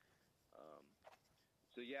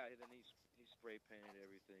 So yeah, then he spray painted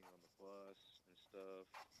everything on the bus and stuff,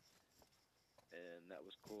 and that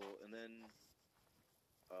was cool. And then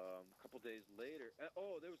a couple days later,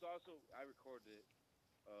 there was also, I recorded it.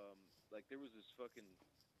 Like there was this fucking,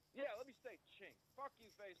 let me say chink. Fuck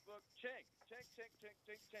you, Facebook. Chink. There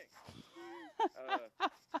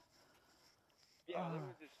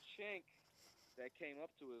was this chink that came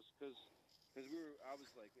up to us because I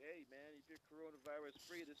was like, hey man, if you're coronavirus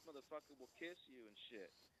free, this motherfucker will kiss you and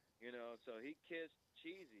shit. So he kissed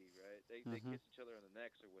Cheesy, right? They kiss each other on the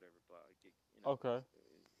necks or whatever. Okay.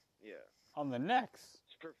 Yeah. On the necks.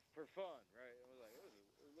 It's for fun, right? It was like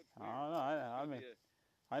it looked weird. I don't know. I mean,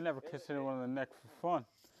 I never kissed anyone on the neck for fun.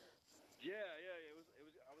 Yeah. It was.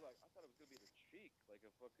 I was like, I thought it was gonna be the cheek, like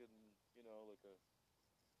a fucking, like a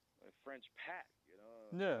French pat,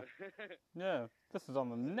 Yeah. Yeah. This is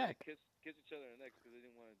on the neck. Kiss each other on the necks because they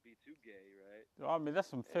didn't want to be too gay, right? I mean,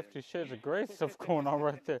 that's some 50 Shades of Grey stuff going on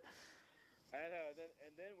right there. And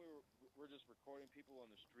then we're just recording people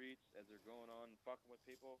on the streets as they're going on, fucking with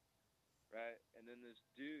people, right? And then this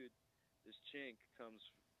dude, this chink, comes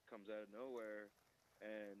out of nowhere,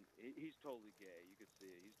 and he's totally gay. You could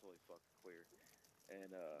see it. He's totally fucking queer.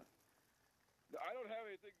 And I don't have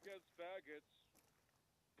anything against faggots,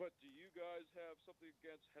 but do you guys have something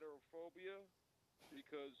against heterophobia?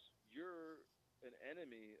 Because you're an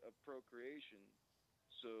enemy of procreation,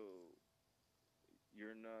 so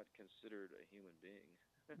you're not considered a human being.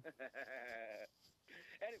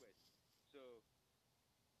 Anyways, so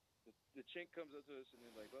the chink comes up to us and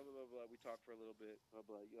then like blah blah blah blah. We talk for a little bit. Blah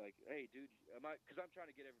blah. You're like, hey dude, because I'm trying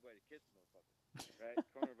to get everybody to kiss the motherfucker, right?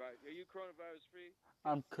 Coronavirus. Are you coronavirus free?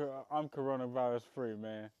 I'm coronavirus free,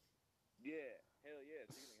 man. Yeah, hell yeah.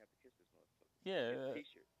 So you're gonna have to kiss this motherfucker. Yeah.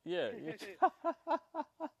 T-shirt. Yeah.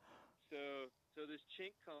 So this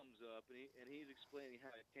chink comes up and he's explaining how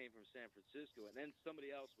it came from San Francisco, and then somebody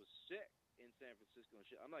else was sick in San Francisco and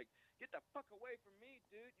shit. I'm like, get the fuck away from me,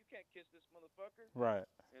 dude! You can't kiss this motherfucker. Right.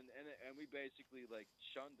 And we basically like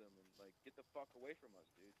shunned him and like, get the fuck away from us,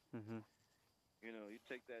 dude. Mhm. You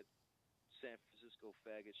take that San Francisco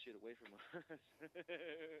faggot shit away from us,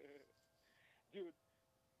 dude.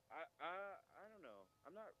 I don't know.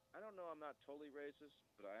 I don't know. I'm not totally racist,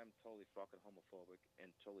 but I am totally fucking homophobic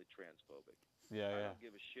and totally transphobic. Yeah. I don't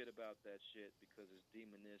give a shit about that shit because it's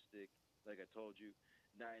demonistic, like I told you.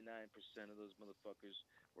 99% of those motherfuckers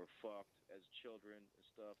were fucked as children and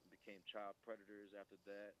stuff and became child predators after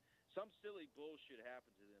that. Some silly bullshit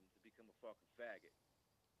happened to them to become a fucking faggot,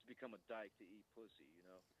 to become a dyke to eat pussy, you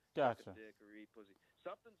know? Suck Gotcha. a dick or eat pussy.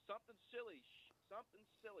 Something silly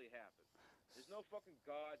happened. There's no fucking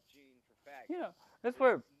God gene for faggots. You know, that's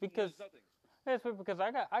weird because There's nothing. That's weird because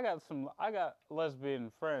I got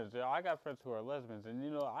lesbian friends. You know, I got friends who are lesbians, and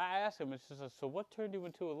you know, I ask them, it's just like, so what turned you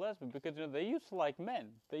into a lesbian? Because you know they used to like men.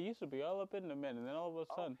 They used to be all up into men, and then all of a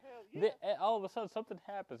sudden, hell yeah. all of a sudden something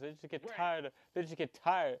happens. They just get Right. tired. They just get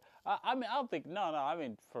tired. I mean, I don't think no. I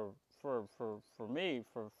mean, for me,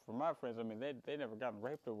 for my friends, I mean, they never gotten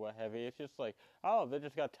raped or what have you. It's just like, oh, they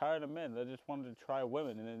just got tired of men. They just wanted to try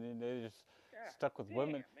women, and then they just stuck with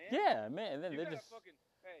women. Man. Yeah, man. And then You they gotta just fucking,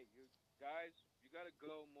 hey, you guys, you gotta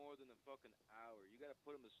go more than a fucking hour. You gotta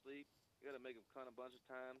put them to sleep. You gotta make them cunt a bunch of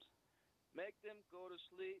times. Make them go to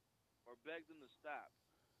sleep or beg them to stop.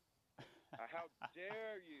 How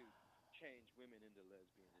dare you change women into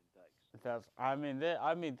lesbians and dykes? That's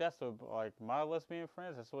what, like, my lesbian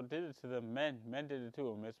friends. That's what did it to them. Men did it to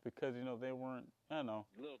them. It's because you know they weren't. I don't know.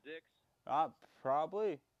 Little dicks.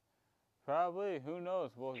 Probably. Who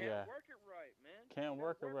knows? Well, Can't work it right, man. Can't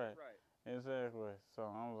work it right. right. Exactly. So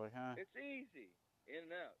I was like, huh? It's easy. In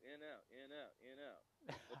and out, in and out, in and out, in and out.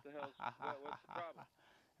 What the hell's what's the problem?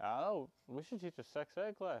 I don't know. We should teach a sex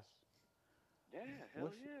ed class. Yeah,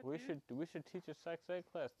 hell yeah. We should teach a sex ed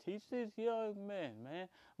class. Teach these young men, man.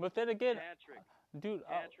 But then again, dude,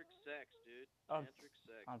 tantric sex, dude. Tantric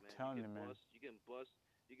sex. I'm man. telling you, man. You can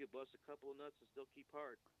bust a couple of nuts and still keep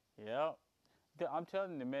hard. Yeah. I'm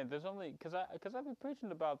telling you, man. There's only because I've been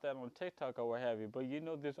preaching about that on TikTok or what have you. But you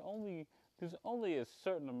know, there's only there's only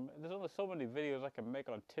so many videos I can make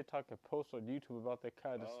on TikTok and post on YouTube about that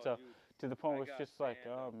kind of stuff. Dude, to the point where I it's just got like,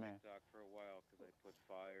 banned oh on man. TikTok for a while because I put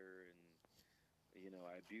fire and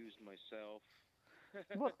I abused myself.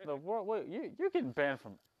 What the world? Wait, you're getting banned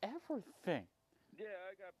from everything. Yeah,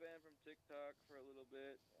 I got banned from TikTok for a little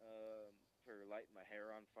bit for lighting my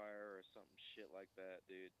hair on fire or something shit like that,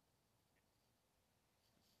 dude.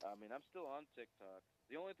 I mean, I'm still on TikTok.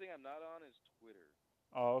 The only thing I'm not on is Twitter.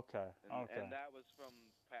 Oh, okay. And that was from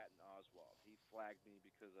Patton Oswalt. He flagged me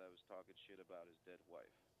because I was talking shit about his dead wife.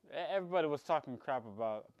 Everybody was talking crap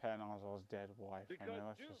about Patton Oswalt's dead wife. Because,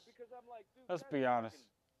 I mean, because I'm like, dude, let's be honest.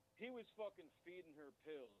 He was fucking feeding her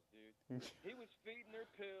pills, dude. He was feeding her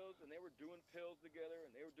pills, and they were doing pills together, and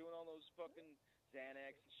they were doing all those fucking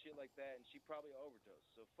Xanax and shit like that, and she probably overdosed.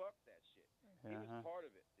 So fuck that shit. He was part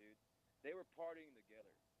of it, dude. They were partying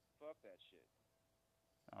together. Fuck that shit.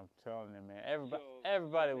 I'm telling you, man.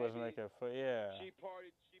 Everybody was making fun. Yeah. She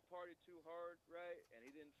partied too hard, right? And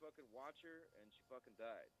he didn't fucking watch her, and she fucking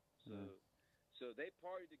died. So they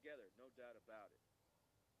partied together, no doubt about it.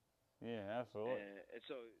 Yeah, absolutely. And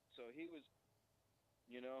so he was,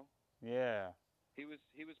 Yeah. He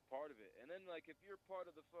was part of it. And then, like, if you're part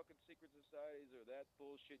of the fucking secret societies or that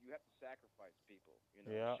bullshit, you have to sacrifice people,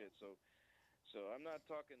 Yeah. Shit. So I'm not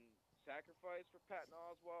talking sacrifice for Patton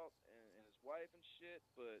Oswalt and his wife and shit,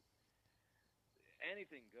 but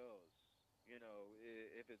anything goes,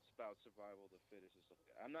 if it's about survival of the fittest and stuff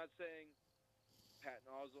like that. I'm not saying Patton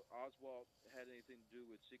Oswalt had anything to do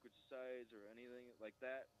with secret societies or anything like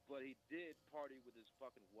that, but he did party with his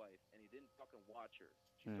fucking wife, and he didn't fucking watch her.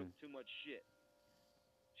 She took too much shit.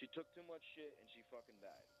 She took too much shit, and she fucking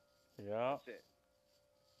died. Yeah. That's it.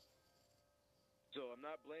 So I'm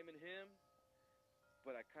not blaming him,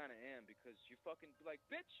 but I kind of am, because you fucking like,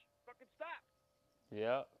 bitch, fucking stop.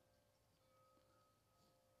 Yeah.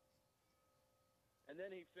 And then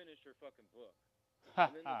he finished her fucking book. And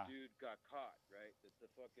then the dude got caught, right? The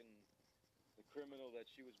criminal that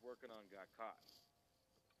she was working on got caught.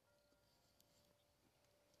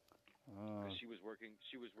 Because she was working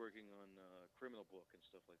on a criminal book and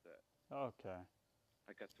stuff like that. Okay.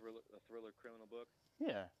 Like a thriller criminal book.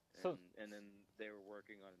 Yeah. And then they were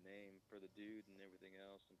working on a name for the dude and everything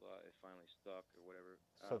else, and blah. It finally stuck or whatever.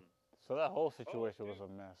 So that whole situation was a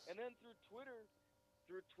mess. And then through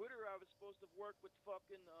Twitter, I was supposed to work with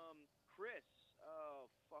fucking Chris. Oh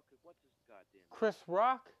fuck it, what's his goddamn name? Chris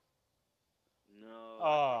Rock? No.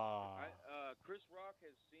 Oh. Chris Rock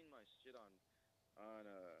has seen my shit on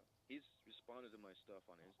he's responded to my stuff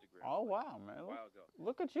on Instagram. Oh wow, man! A while ago.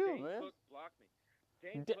 Look at you, Dane man. Cook blocked me.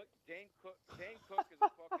 Dane Cook is a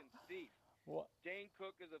fucking thief. What? Dane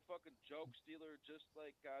Cook is a fucking joke stealer, just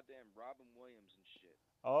like goddamn Robin Williams and shit.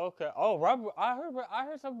 Okay. Oh, I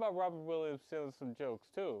heard something about Robin Williams stealing some jokes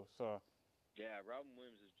too. So. Yeah, Robin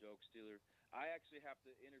Williams is a joke stealer. I actually have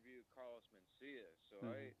to interview Carlos Mencia. So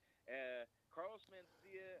Carlos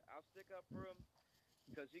Mencia, I'll stick up for him.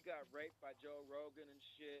 because he got raped by Joe Rogan and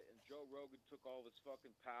shit, and Joe Rogan took all of his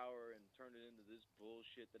fucking power and turned it into this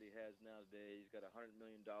bullshit that he has nowadays. He's got $100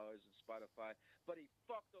 million in Spotify, but he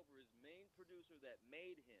fucked over his main producer that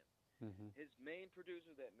made him. Mhm. His main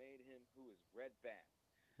producer that made him, who is Red Band.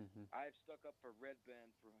 Mhm. I've stuck up for Red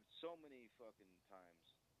Band for so many fucking times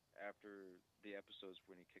after the episodes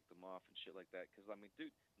when he kicked them off and shit like that. Because, I mean,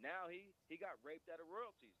 dude, now he got raped out of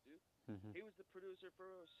royalties, dude. Mhm. He was the producer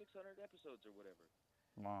for 600 episodes or whatever.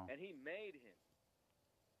 Wow. And he made him.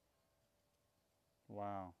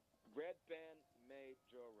 Wow. Red Band made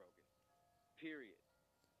Joe Rogan. Period.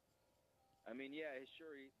 I mean, yeah,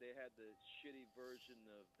 sure, they had the shitty version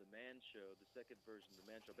of The Man Show, the second version of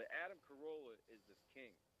The Man Show, but Adam Carolla is the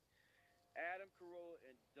king. Adam Carolla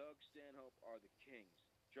and Doug Stanhope are the kings.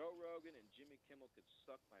 Joe Rogan and Jimmy Kimmel could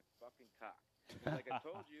suck my fucking cock. Like I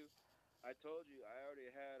told you, I already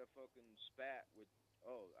had a fucking spat with,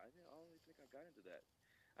 I don't even think I got into that.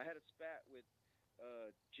 I had a spat with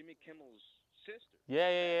Jimmy Kimmel's sister.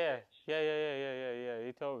 Yeah. Fat bitch. Yeah.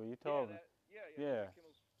 You told me. Yeah.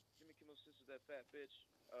 Jimmy Kimmel's sister, that fat bitch.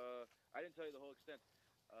 I didn't tell you the whole extent.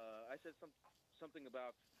 I said something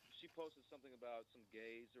about, she posted something about some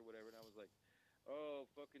gays or whatever, and I was like, oh,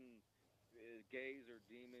 fucking gays are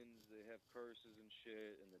demons. They have curses and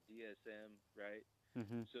shit, and the DSM, right?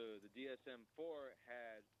 Mhm. So the DSM-4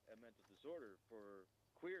 had a mental disorder for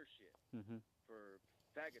queer shit, Mhm. for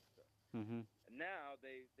faggot stuff. Mhm. And now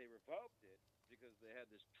they revoked it because they had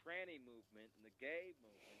this tranny movement and the gay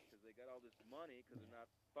movement because they got all this money because they're not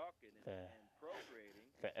fucking and procreating.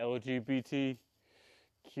 The LGBTQ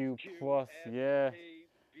Q, plus, F, yeah. T,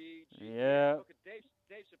 B, G. Yeah. Fucking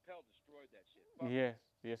Dave Chappelle destroyed that shit. Fuck Yes. him.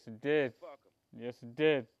 Yes, it did. Fuck him. Yes, it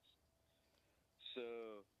did.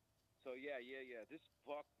 So yeah. This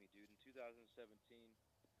fucked me, dude. In 2017,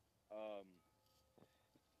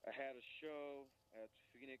 I had a show at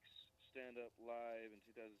Phoenix Stand Up Live in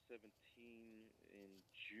 2017 in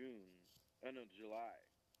July.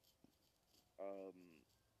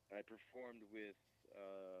 I performed with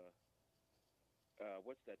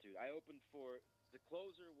what's that dude? I opened for, the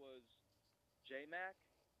closer was J Mac,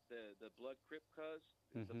 the Blood Crip Cuz,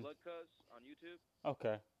 the Mhm. Blood Cuz on YouTube.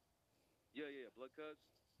 Okay. Yeah, Blood Cuz.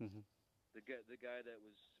 Mhm. The guy that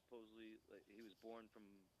was supposedly, like, he was born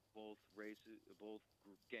from both races, both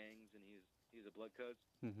gangs, and he's a Blood Cuz.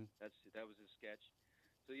 Mhm. That was his sketch.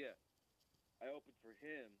 So yeah, I opened for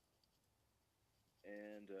him,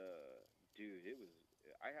 and dude,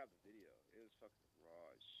 I have the video. It was fucking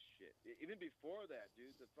raw as shit. Even before that,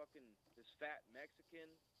 dude, this fat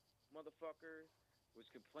Mexican motherfucker was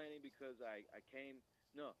complaining because I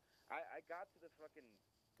got to the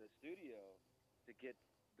studio to get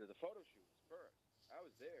the photo shoots first. I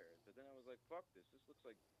was there, but then I was like, fuck this. This looks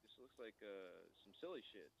like some silly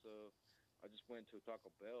shit. So I just went to a Taco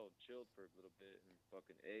Bell and chilled for a little bit and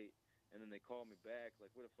fucking ate. And then they called me back,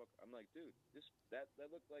 like, what the fuck? I'm like, dude, that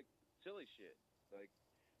looked like silly shit, like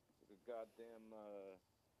a goddamn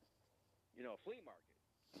flea market.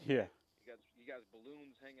 Yeah. You guys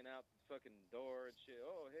balloons hanging out the fucking door and shit.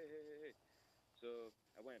 Oh, hey. So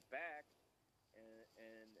I went back,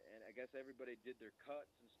 and I guess everybody did their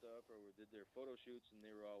cuts and stuff, or did their photo shoots, and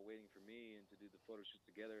they were all waiting for me and to do the photo shoots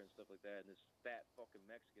together and stuff like that. And this fat fucking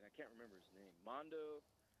Mexican, I can't remember his name, Mondo.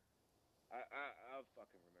 I'll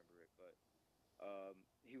fucking remember it, but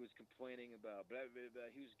he was complaining about blah, blah, blah.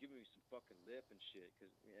 He was giving me some fucking lip and shit.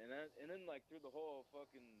 And then like through the whole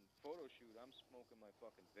fucking photo shoot, I'm smoking my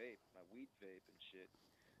fucking vape, my weed vape and shit.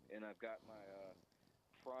 And I've got my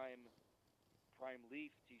Prime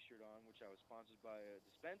Leaf T-shirt on, which I was sponsored by a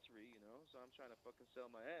dispensary, So I'm trying to fucking sell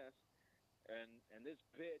my ass. And this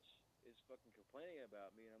bitch is fucking complaining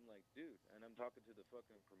about me, and I'm like, dude, and I'm talking to the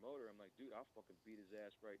fucking promoter. I'm like, dude, I'll fucking beat his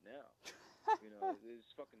ass right now. This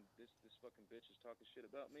fucking bitch is talking shit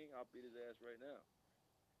about me. I'll beat his ass right now.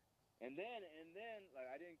 And then like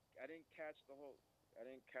I didn't catch the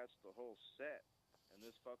whole set, and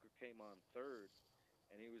this fucker came on third,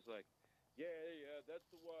 and he was like, yeah, that's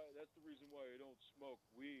the reason why I don't smoke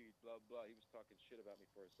weed, blah blah. He was talking shit about me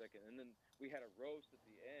for a second, and then we had a roast at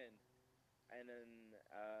the end. And then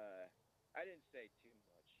I didn't say too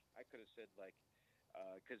much. I could have said, like,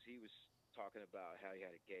 because he was talking about how he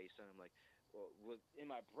had a gay son. I'm like, well,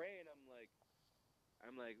 in my brain, I'm like,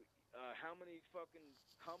 how many fucking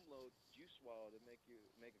cum loads did you swallow to make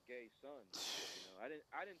a gay son? I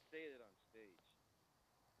didn't say that on stage.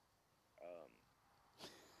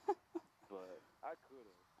 But I could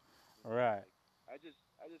have. Right. Like, I just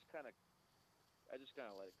kind of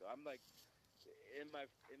let it go. I'm like, in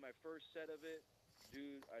my first set of it,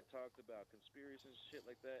 dude, I talked about conspiracies and shit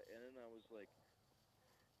like that, and then I was like,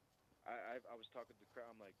 I was talking to the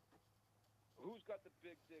crowd. I'm like, who's got the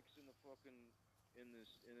big dicks in the fucking in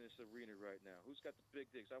this arena right now? Who's got the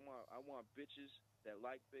big dicks? I want bitches that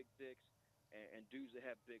like big dicks and dudes that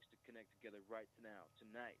have dicks to connect together right now,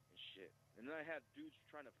 tonight and shit. And then I had dudes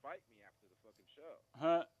trying to fight me after the fucking show.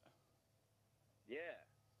 Huh? Yeah.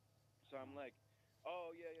 So I'm like,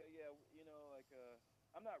 oh yeah. You know, like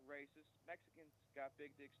I'm not racist. Mexicans got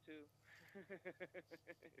big dicks too.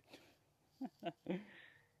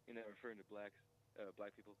 You know, referring to black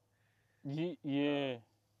people. Yeah.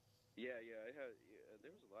 Yeah.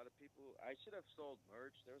 There was a lot of people. I should have sold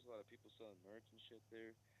merch. There was a lot of people selling merch and shit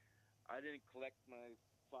there. I didn't collect my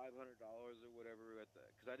 $500 or whatever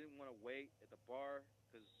because I didn't want to wait at the bar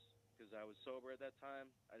because I was sober at that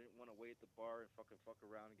time. I didn't want to wait at the bar and fuck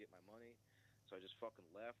around and get my money, so I just fucking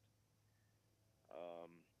left.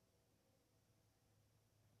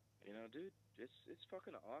 You know, dude, it's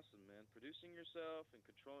fucking awesome, man. Producing yourself and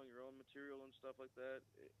controlling your own material and stuff like that.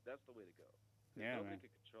 That's the way to go. Yeah, nobody man.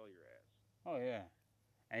 can control your ass. Oh yeah.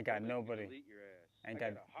 Ain't got nobody. Can delete your ass. Ain't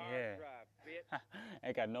I got got a hard yeah. drive, bitch.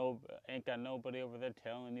 ain't got nobody over there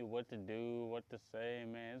telling you what to do, what to say,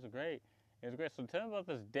 man. It's great. It's great. So tell me about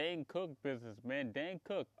this Dane Cook business, man. Dane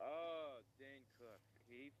Cook. Oh, Dane Cook.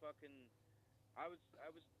 He fucking. I was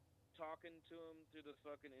talking to him through the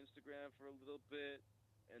fucking Instagram for a little bit,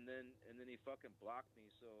 and then he fucking blocked me.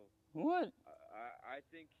 So What? I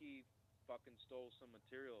think he fucking stole some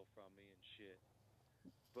material from me and shit.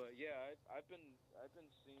 But yeah, I've been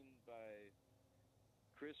seen by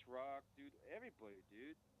Chris Rock, dude. Everybody,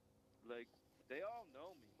 dude. Like they all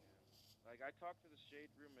know me, man. Like I talk to the Shade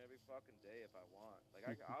Room every fucking day if I want.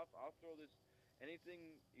 Like I'll throw this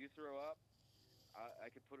anything you throw up.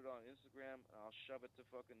 I could put it on Instagram and I'll shove it to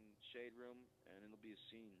fucking Shade Room and it'll be a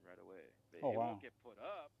scene right away. Oh It wow. won't get put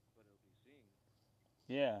up, but it'll be seen.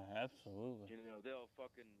 Yeah, absolutely. You know, they'll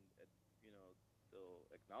fucking, you know, they'll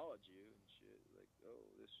acknowledge you and shit. Like, oh,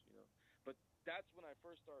 this, you know. But that's when I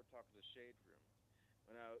first started talking to Shade Room.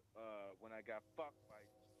 When I got fucked by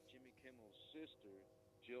Jimmy Kimmel's sister,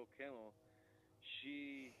 Jill Kimmel,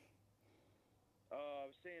 she. I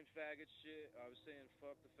was saying faggot shit. I was saying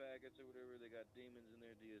fuck the faggots or whatever. They got demons in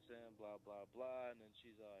their DSM, blah, blah, blah. And then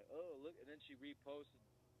she's like, oh, look. And then she reposted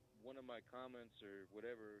one of my comments or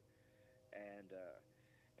whatever. And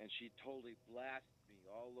she totally blasted me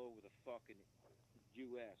all over the fucking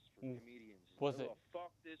U.S. for comedians. Was oh,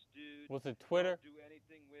 fuck this dude. Was it Twitter? Don't do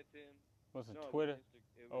anything with him. Was it No, Twitter?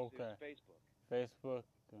 It was Facebook. Facebook.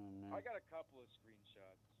 Oh, man. I got a couple of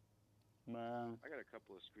screenshots. Man. I got a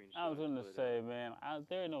couple of screenshots. I was gonna say, man,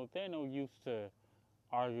 they're no use to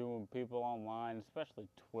arguing with people online, especially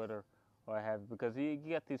Twitter or what have you, because you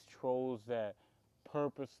get these trolls that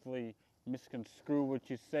purposely misconstrue what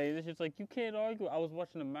you say. It's just like you can't argue. I was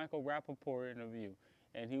watching a Michael Rappaport interview,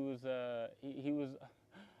 and he was I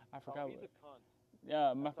forgot. Oh, he's a cunt.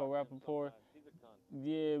 Yeah, Michael Rappaport. He's a cunt.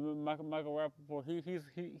 Yeah, Michael Rappaport.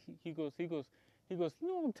 He goes. You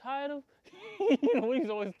know what I'm tired of? You know what he's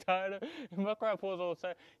always tired of? Michael Rappaport's always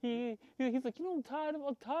tired. He's like, you know what I'm tired of?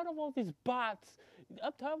 I'm tired of all these bots.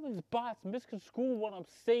 I'm tired of these bots misconstruing what I'm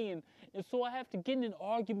saying, and so I have to get in an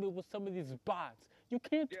argument with some of these bots. You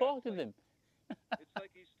can't talk to them. It's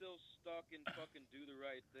like he's still stuck in fucking do the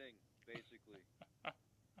right thing, basically.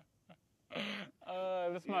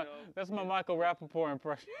 That's my Michael Rappaport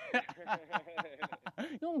impression. You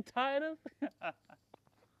know what I'm tired of?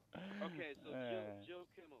 Okay, so Jill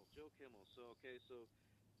Kimmel. So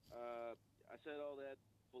I said all that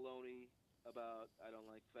baloney about I don't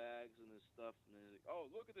like fags and this stuff, and then like,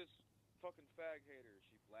 oh, look at this fucking fag hater.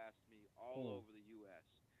 She blasted me all over the U.S.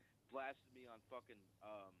 Blasted me on fucking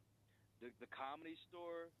the Comedy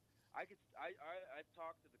Store. I've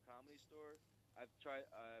talked to the Comedy Store. I've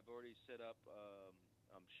already set up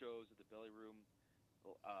shows at the Belly Room.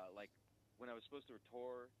 Like when I was supposed to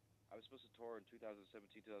tour. I was supposed to tour in 2017,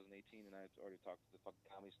 2018, and I had already talked to the fucking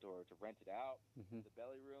Comedy Store to rent it out, the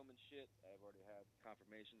Belly Room and shit. I've already had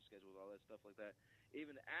confirmation scheduled, all that stuff like that.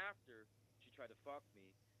 Even after she tried to fuck me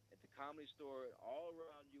at the Comedy Store all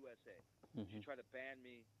around USA, she tried to ban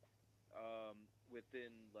me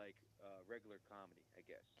within like regular comedy, I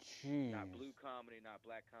guess. Jeez. Not blue comedy, not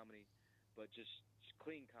black comedy, but just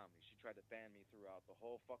clean comedy. She tried to ban me throughout the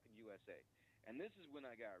whole fucking USA. And this is when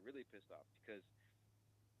I got really pissed off because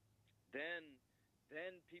then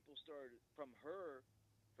people started from her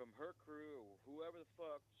crew or whoever the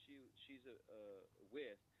fuck she's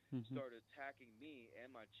with started attacking me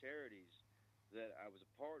and my charities that I was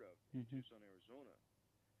a part of in Tucson, Arizona.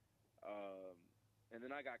 And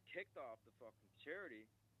then I got kicked off the fucking charity,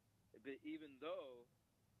 but even though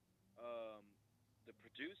the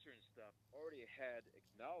producer and stuff already already had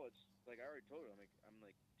acknowledged, like I already told her, I'm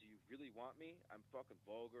like, do you really want me? I'm fucking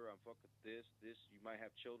vulgar. I'm fucking this. You might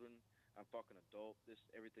have children. I'm fucking adult. This,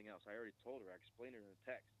 everything else. I already told her. I explained it in the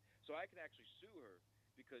text, so I can actually sue her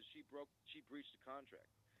because she breached the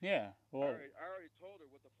contract. Yeah. Well. I already told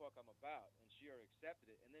her what the fuck I'm about, and she already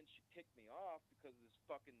accepted it. And then she kicked me off because of this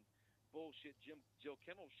fucking bullshit Jill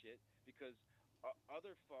Kimmel shit. Because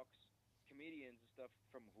other fucks, comedians and stuff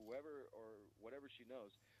from whoever or whatever she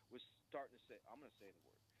knows, was starting to say, I'm gonna say the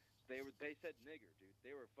word. They said nigger, dude.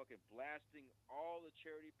 They were fucking blasting all the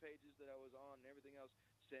charity pages that I was on and everything else,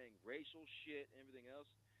 saying racial shit and everything else,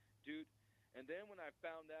 dude. And then when I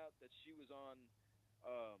found out that she was on,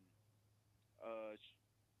 um, uh,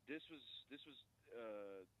 this was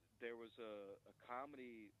there was a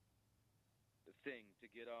comedy thing to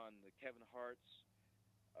get on the Kevin Hart's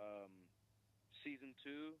season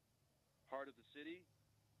 2, Heart of the City.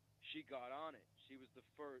 She got on it. She was the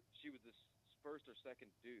first. She was the first or second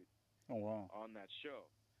dude. Oh wow. On that show,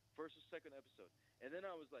 first or second episode. And then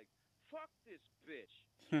I was like, fuck this bitch.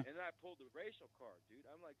 And then I pulled the racial card, dude.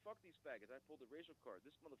 I'm like, fuck these faggots. I pulled the racial card.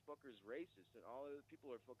 This motherfucker is racist, and all other people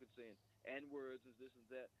are fucking saying N-words, is this and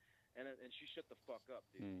that. And she shut the fuck up,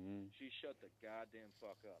 dude. Mm-hmm. She shut the goddamn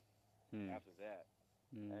fuck up after that.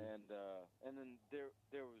 And then there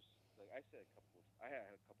was, like I said, I had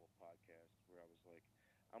a couple of podcasts where I was like,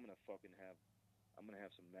 I'm gonna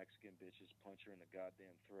have some Mexican bitches punch her in the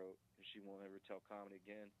goddamn throat, and she won't ever tell comedy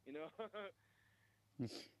again. You know?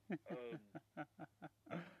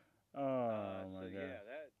 Oh my god. Yeah,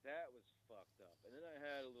 that was fucked up. And then I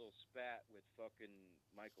had a little spat with fucking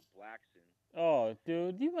Michael Blackson. Oh,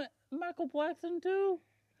 dude, you met Michael Blackson too?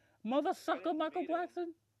 Mother sucker, Michael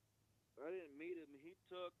Blackson. I didn't meet him. He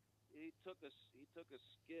took a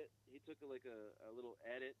skit. He took a little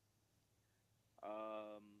edit.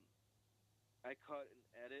 I cut an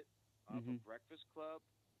edit off of Breakfast Club.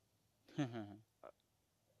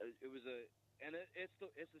 It was it's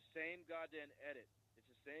the same goddamn edit. It's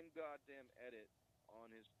the same goddamn edit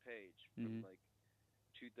on his page from like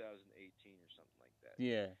 2018 or something like that.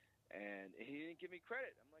 Yeah. And he didn't give me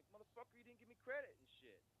credit. I'm like, motherfucker, you didn't give me credit and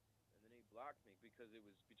shit. And then he blocked me because it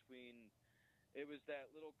was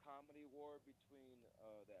that little comedy war between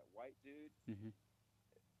that white dude.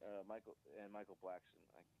 Michael Blackson.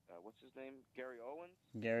 What's his name? Gary Owens?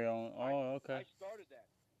 Gary Owens. Oh, okay. I started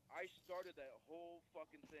that. Whole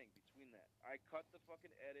fucking thing between that. I cut the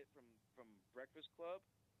fucking edit from Breakfast Club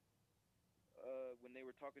when they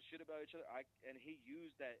were talking shit about each other. And he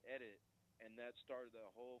used that edit, and that started the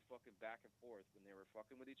whole fucking back and forth when they were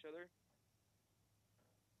fucking with each other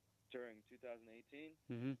during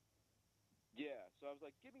 2018. Yeah, so I was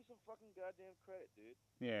like, give me some fucking goddamn credit, dude.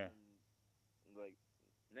 Yeah. And, like,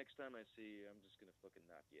 next time I see you, I'm just gonna fucking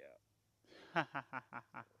knock you out.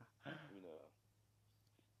 You know.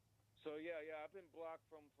 So yeah, I've been blocked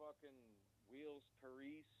from fucking Wheels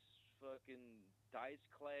Paris, fucking Dice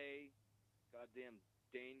Clay, goddamn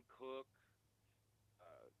Dane Cook,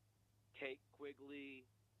 Kate Quigley,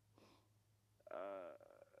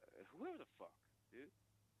 whoever the fuck, dude.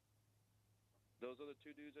 Those other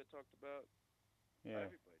two dudes I talked about. Yeah.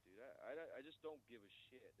 Everybody, dude. I just don't give a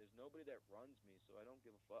shit. There's nobody that runs me, so I don't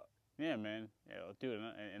give a fuck. Yeah, man. Yeah, dude,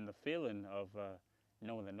 and the feeling of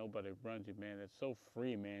knowing that nobody runs you, man, it's so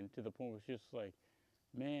free, man, to the point where it's just like,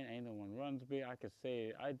 man, ain't no one runs me. I could say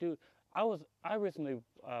it. I recently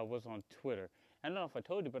was on Twitter. I don't know if I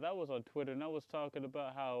told you, but I was on Twitter, and I was talking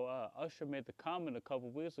about how Usher made the comment a couple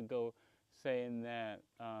weeks ago saying that...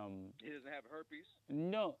 he doesn't have herpes?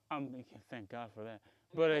 No, thank God for that.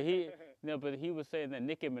 But but he was saying that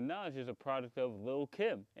Nicki Minaj is a product of Lil'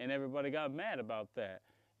 Kim, and everybody got mad about that.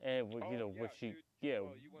 And dude, Oh, you want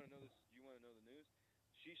to know this? You want to know the news?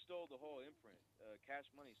 She stole the whole imprint.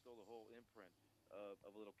 Cash Money stole the whole imprint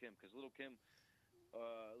of Lil' Kim, because Lil' Kim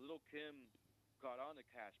got on to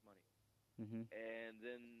Cash Money, and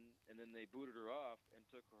then they booted her off and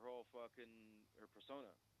took her whole fucking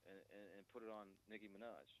persona and put it on Nicki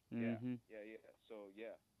Minaj. Yeah. So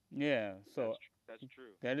yeah. Yeah, so that's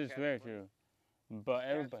true. That is Cash very Money. true. But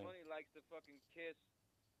everybody. Cash Money likes to fucking kiss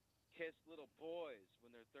little boys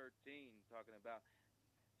when they're 13, talking about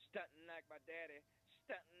stunting like my daddy,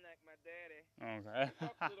 stunting like my daddy. Okay.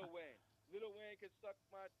 Fuck Lil Wayne. Lil Wayne can suck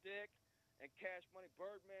my dick, and Cash Money,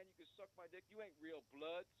 Birdman, you can suck my dick. You ain't real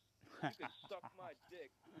Bloods. You can suck my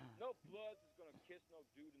dick. No Bloods is gonna kiss no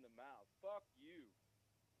dude in the mouth. Fuck you.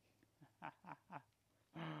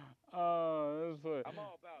 Oh, that's funny. I'm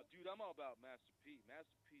all about Master P.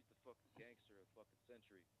 Master P's the fucking gangster of fucking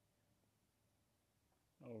century.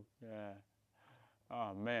 Oh yeah.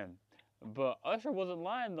 Oh man. But Usher wasn't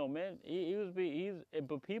lying though, man. But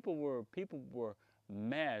but people were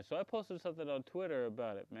mad. So I posted something on Twitter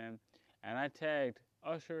about it, man, and I tagged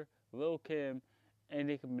Usher, Lil Kim, and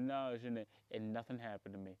Nicki Minaj in it, and nothing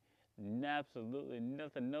happened to me. Absolutely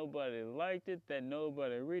nothing. Nobody liked it. That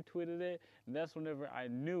nobody retweeted it. And that's whenever I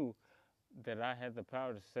knew that I had the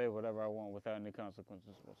power to say whatever I want without any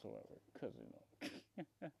consequences whatsoever. Cause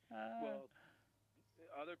Well,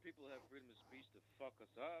 other people have freedom of speech to fuck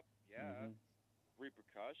us up. Yeah, Mhm.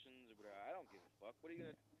 repercussions or whatever. I don't give a fuck. What are you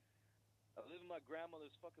gonna? I live in my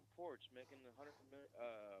grandmother's fucking porch, making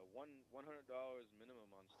 $100 minimum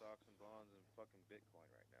on stocks and bonds and fucking Bitcoin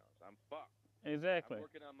right now. So I'm fucked. Exactly. I'm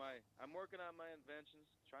working on my inventions,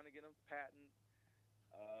 trying to get them patent.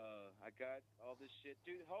 I got all this shit,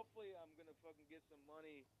 dude. Hopefully, I'm gonna fucking get some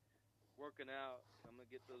money working out. I'm gonna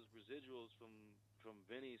get those residuals from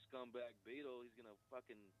Vinny Scumbag Beetle. He's gonna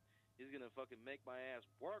fucking make my ass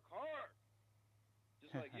work hard,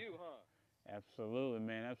 just like you, huh? Absolutely,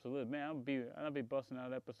 man. Absolutely, man. I'll be busting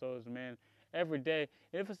out episodes, man, every day.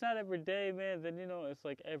 If it's not every day, man, then it's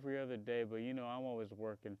like every other day. But I'm always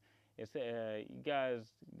working. It's you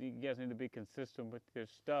guys need to be consistent with your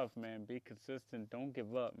stuff, man. Be consistent. Don't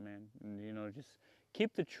give up, man. And, just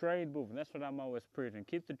keep the train moving. That's what I'm always preaching.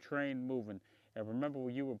 Keep the train moving, and remember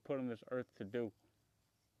what you were put on this earth to do.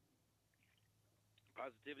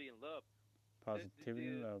 Positivity and love. Positivity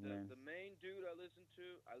and love, man. The main dude I listen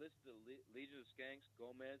to Legion of Skanks,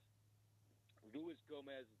 Gomez. Luis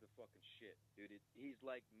Gomez is the fucking shit, dude. He's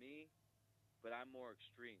like me, but I'm more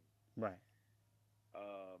extreme. Right.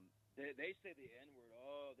 They say the N word.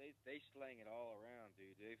 Oh, they slang it all around,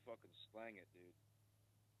 dude. They fucking slang it, dude.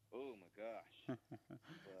 Oh my gosh.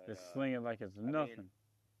 They sling it like it's nothing.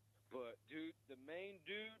 But dude, the main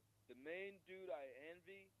dude I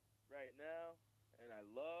envy right now and I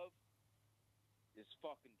love is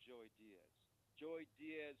fucking Joey Diaz. Joey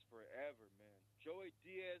Diaz forever, man. Joey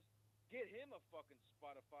Diaz, get him a fucking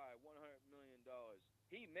Spotify $100 million.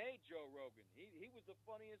 He made Joe Rogan. He was the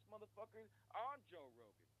funniest motherfucker on Joe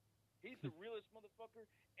Rogan. He's the realest motherfucker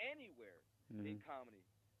anywhere in comedy,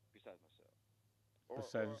 besides myself.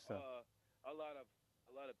 Besides yourself.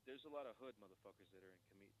 There's a lot of hood motherfuckers that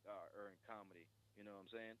are in comedy. You know what I'm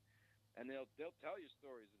saying? And they'll tell you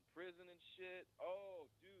stories in prison and shit. Oh,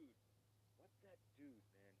 dude, what's that dude,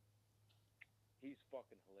 man? He's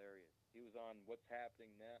fucking hilarious. He was on What's Happening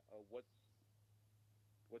Now. What's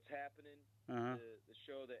Happening? The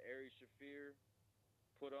show that Ari Shaffir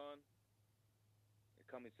put on at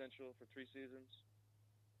Comedy Central for 3 seasons.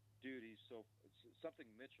 Dude, he's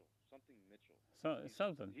something Mitchell. He's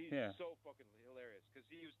so fucking hilarious because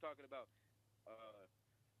he was talking about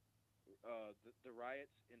the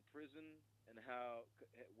riots in prison and how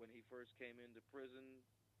when he first came into prison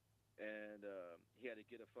and he had to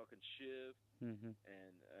get a fucking shiv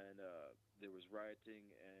and there was rioting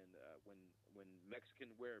and when Mexican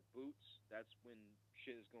wear boots, that's when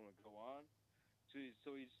shit is going to go on. So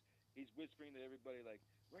he's whispering to everybody like,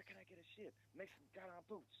 where can I get a shiv? Mexican got on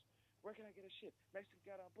boots. Where can I get a shiv? Mexican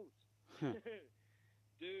got on boots. Dude,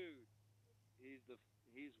 he's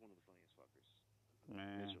one of the funniest fuckers.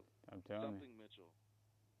 Man, Mitchell. I'm telling Something you. Mitchell.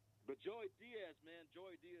 But Joey Diaz, man,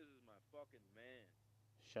 Joey Diaz is my fucking man.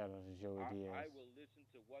 Shout out to Joey Diaz. I will listen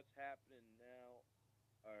to What's Happening Now,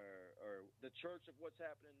 or the Church of What's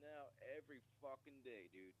Happening Now every fucking day,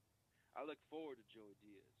 dude. I look forward to Joey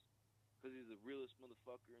Diaz because he's the realest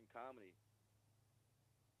motherfucker in comedy.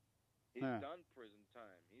 He's done prison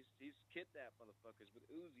time. He's kidnapped motherfuckers with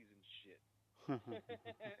Uzis and shit.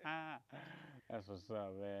 That's what's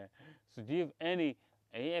up, man. So do you have any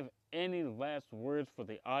last words for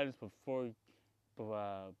the audience before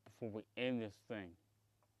we end this thing?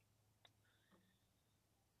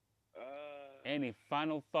 Any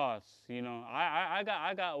final thoughts? I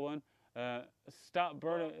got one. Stop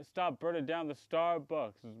burning down the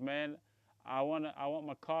Starbucks, man. I want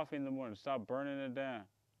my coffee in the morning. Stop burning it down.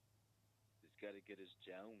 He's got to get his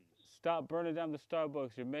Jones. Stop burning down the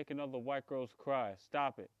Starbucks. You're making all the white girls cry.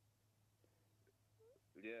 Stop it.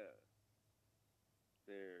 Yeah.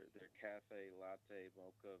 Their cafe, latte,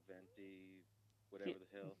 mocha, venti, whatever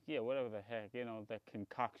the hell. Yeah, whatever the heck. That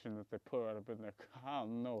concoction that they put right up in there. I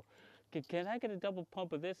don't know. Can I get a double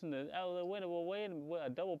pump of this and wait a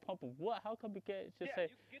double pump of what? How come you can't just say? You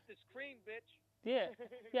can get this cream, bitch. Yeah.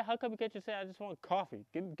 How come you can't just say I just want coffee?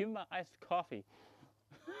 Give me my iced coffee.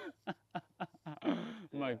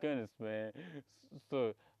 My goodness, man.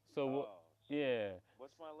 So yeah.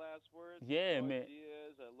 What's my last word? Yeah, man.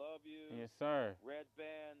 Diaz, I love you. Yes, sir. Red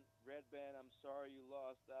Band, I'm sorry you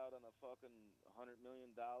lost out on a fucking $100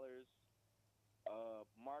 million.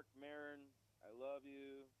 Mark Maron, I love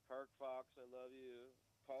you. Kirk Fox, I love you.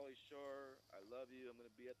 Pauly Shore, I love you. I'm gonna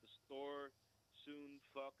be at the store soon,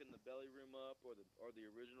 fucking the belly room up or the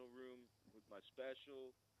original room with my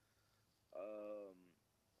special. Um,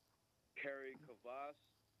 Carrie Kavas,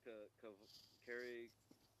 Carrie,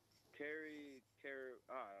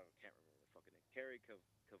 I can't remember the fucking name. Carrie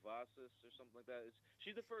Kavassis or something like that.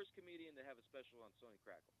 She's the first comedian to have a special on Sony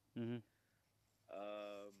Crackle. Mhm.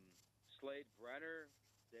 Um, Slade Brenner,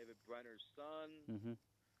 David Brenner's son. Mhm.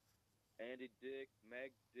 Andy Dick,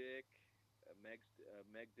 Meg Dick, Meg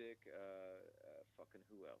Dick, fucking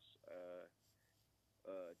who else?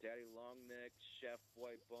 Daddy Longneck, Chef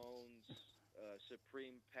White Bones,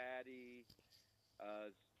 Supreme Patty,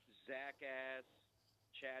 Zach Ass,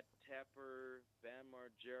 Chad Tepper, Bam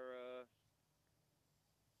Margera.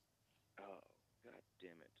 Oh, god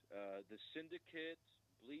damn it. The Syndicate,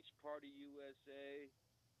 Bleach Party USA,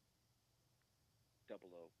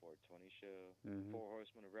 00420 Show, Mhm. Four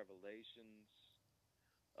Horsemen of Revelations,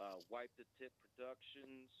 Wipe the Tip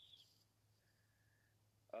Productions,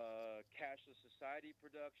 Cashless Society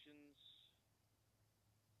Productions.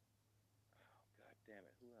 Oh, god damn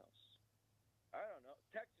it. Who else? I don't know.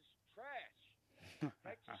 Texas Trash.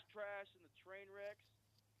 Texas Trash and the Trainwrecks.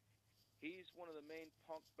 He's one of the main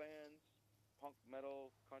punk bands, punk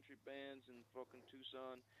metal country bands in fucking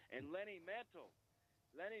Tucson. And Lenny Mental.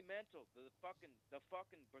 Lenny Mental, the fucking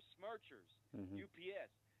besmirchers. Mhm.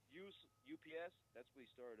 UPS. UPS, that's what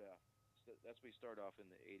he started off. That's what he started off in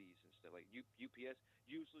the 80s and stuff. Like UPS,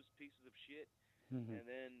 useless pieces of shit. Mhm. And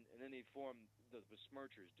then he formed the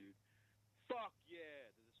besmirchers, dude. Fuck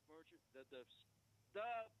yeah, the besmirchers,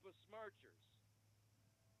 the besmirchers.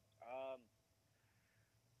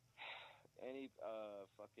 Any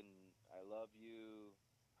fucking I Love You,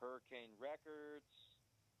 Hurricane Records,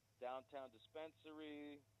 Downtown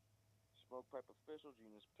Dispensary, Smoke Pipe Official,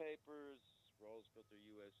 Genius Papers, Rolls Filter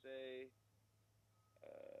USA,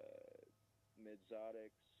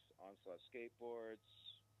 Midzotics, Onslaught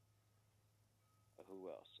Skateboards. Who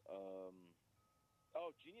else?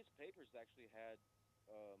 Genius Papers actually had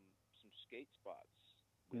some skate spots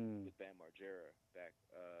with Bam Margera back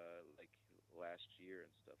like last year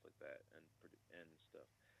and stuff like that, and stuff.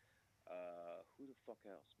 Who the fuck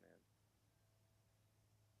else, man?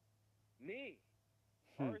 Me,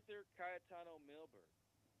 Arthur Cayetano Milberg,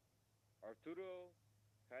 Arturo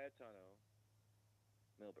Cayetano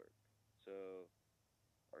Milberg. So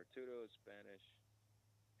Arturo is Spanish,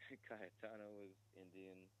 Cayetano is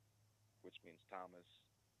Indian, which means Thomas,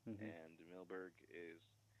 and Milberg is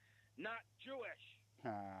not Jewish.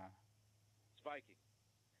 It's Viking.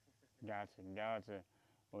 Gotcha.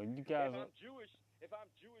 Well, you guys. If I'm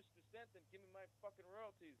Jewish descent, then give me my fucking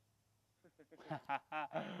royalties.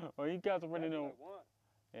 Well, you guys already That's know. what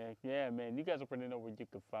I want. Yeah, man. You guys already know where you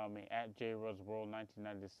can find me at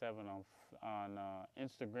JRudsWorld1997 on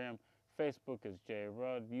Instagram. Facebook is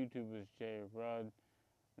JRud. YouTube is JRud.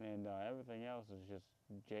 And everything else is just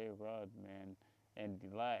JRud, man. And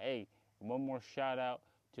hey, one more shout out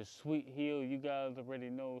to Sweet Heel. You guys already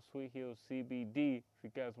know Sweet Heel CBD. If you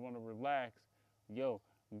guys want to relax,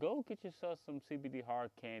 go get yourself some CBD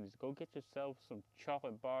hard candies. Go get yourself some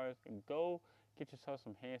chocolate bars, and go get yourself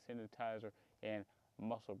some hand sanitizer and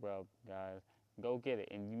muscle rub, guys. Go get it,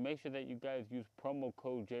 and you make sure that you guys use promo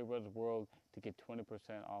code JRudsWorld to get 20%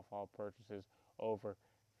 off all purchases over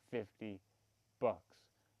 $50.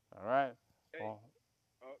 All right. Hey,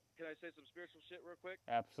 can I say some spiritual shit real quick?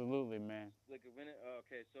 Absolutely, man. Like a minute.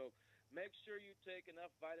 Okay, so make sure you take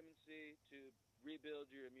enough vitamin C to rebuild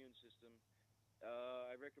your immune system.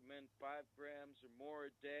 I recommend 5 grams or more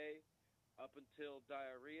a day up until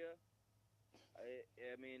diarrhea.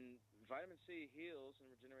 I mean, vitamin C heals and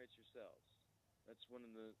regenerates your cells. That's one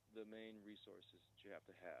of the main resources that you have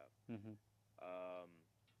to have. Mm-hmm.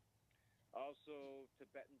 Also,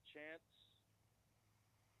 Tibetan chants.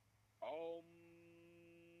 Om.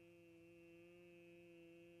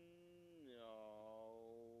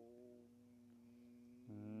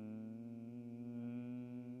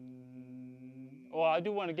 Well, I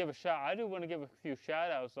do want to give a shout. I do want to give a few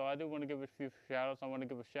shout outs. So I do want to give a few shout outs. I want to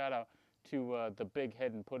give a shout out to the Big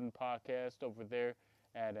Head and Pudding podcast over there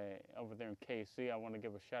in KC. I want to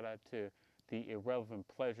give a shout out to the Irrelevant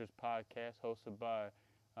Pleasures podcast hosted by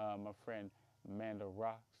my friend Amanda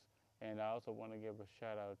Rocks. And I also want to give a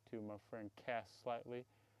shout out to my friend Cass Slightly.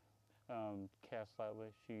 Cass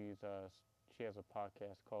Slightly, she has a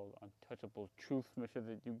podcast called Untouchable Truth. Make sure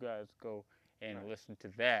that you guys go and listen to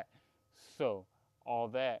that. So, all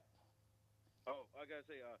that. Oh, I gotta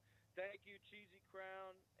say, thank you, Cheesy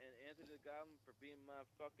Crown and Anthony the Goblin, for being my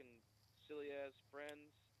fucking silly ass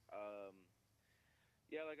friends.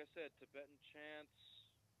 Yeah, like I said, Tibetan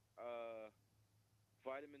chants,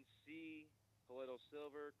 vitamin C, colloidal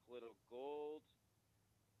silver, colloidal gold.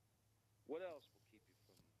 What else will keep you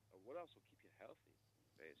from? What else will keep you healthy?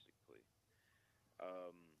 Basically,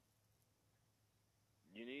 um,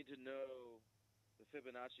 you need to know the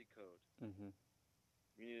Fibonacci code. Mhm.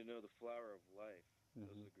 You need to know the flower of life. Those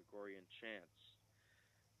Mhm. are the Gregorian chants.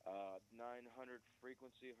 900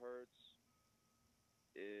 frequency hertz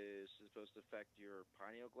is supposed to affect your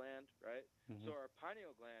pineal gland, right? So Mhm. our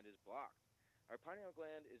pineal gland is blocked. Our pineal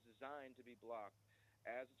gland is designed to be blocked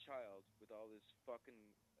as a child with all this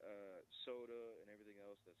fucking soda and everything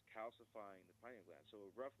else that's calcifying the pineal gland.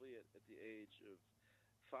 So roughly at the age of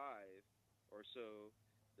 5 or so,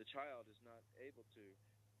 the child is not able to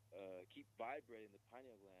keep vibrating the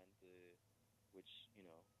pineal gland, which,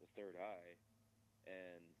 the third eye,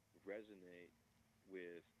 and resonate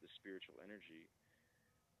with the spiritual energy.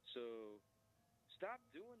 So stop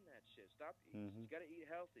doing that shit. You Mhm. got to eat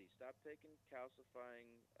healthy. Stop taking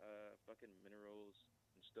calcifying fucking minerals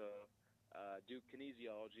and stuff. Do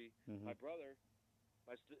kinesiology. My Mhm. brother,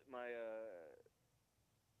 my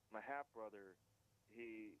half brother,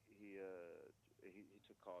 he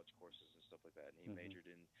took college courses and stuff like that, and he Mhm. majored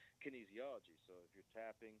in kinesiology. So if you're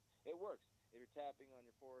tapping, it works. If you're tapping on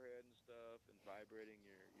your forehead and stuff, and vibrating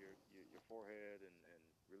your forehead and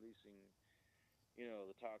releasing,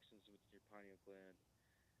 the toxins within your pineal gland,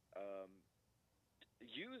 um,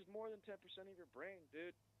 use more than 10% of your brain,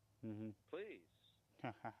 dude. Mhm. Please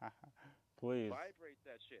Please. vibrate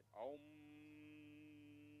that shit.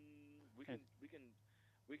 We Hey. can we can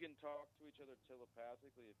we can talk to each other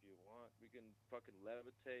telepathically if you want. We can fucking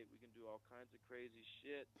levitate. We can do all kinds of crazy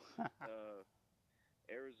shit.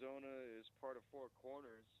 Arizona is part of Four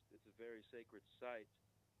Corners. It's a very sacred site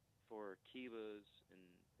for Kivas and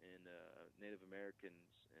Native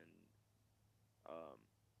Americans and um,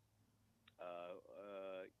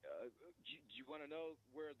 do you want to know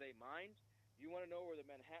where they mined? You want to know where the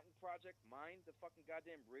Manhattan Project mined the fucking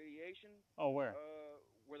goddamn radiation? Oh, where?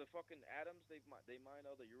 Where the fucking atoms they mined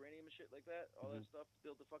all the uranium and shit like that, all Mhm. that stuff to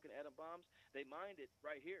build the fucking atom bombs. They mined it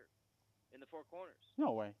right here in the Four Corners.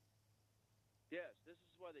 No way. Yes, this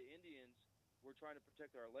is why the Indians were trying to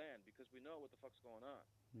protect our land because we know what the fuck's going on.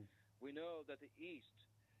 Mm. We know that the East,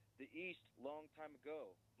 long time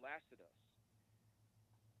ago, blasted us.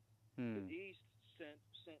 The Hmm. East sent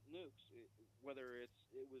nukes, whether it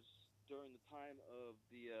was during the time of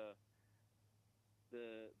the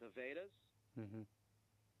Vedas, Mhm.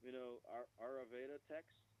 our Ayurveda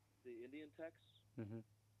text, the Indian text. Mhm.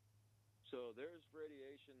 So there's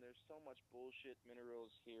radiation. There's so much bullshit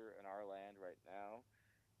minerals here in our land right now.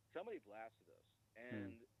 Somebody blasted us, Hmm.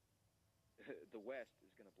 and the West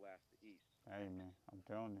is going to blast the East. Hey man, I'm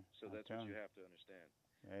telling you. So I'm that's what telling you you. have to understand.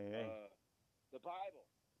 Hey, hey. The Bible.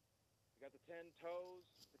 You got the 10 toes,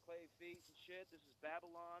 the clay feet and shit. This is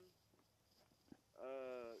Babylon.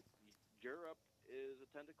 Uh, Europe is a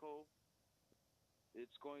tentacle.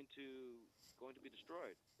 It's going to be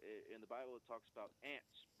destroyed. In the Bible, it talks about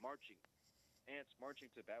ants marching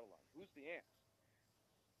to Babylon. Who's the ants?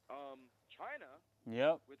 China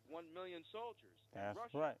Yep. with 1 million soldiers and That's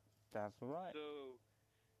Russia. right. That's right. So,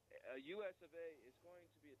 U.S. of A. is going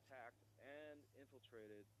to be attacked and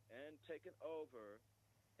infiltrated and taken over,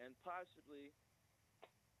 and possibly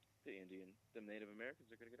the Native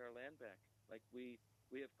Americans are going to get our land back. Like we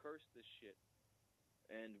have cursed this shit.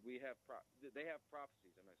 And they have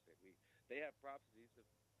prophecies. I'm not saying they have prophecies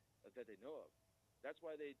that they know of. That's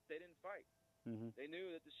why they didn't fight. Mhm. They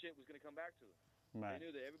knew that the shit was going to come back to them. They Right.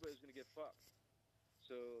 knew that everybody was going to get fucked.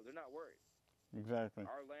 So they're not worried. Exactly.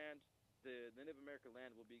 Our land, the Native American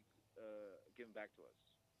land, will be given back to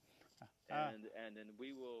us, Ah. and then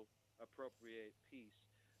we will appropriate peace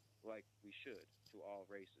like we should to all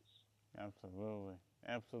races. Absolutely.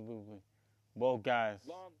 Absolutely. Well, guys.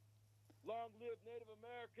 Long live Native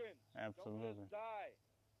Americans! Don't let us Absolutely. die.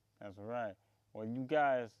 That's right. Well, you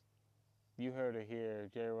guys, you heard it here.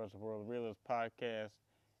 Jerry Russell World Realist Podcast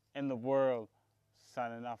in the world.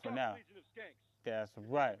 Signing off for Fuck now. Legion of Skanks. That's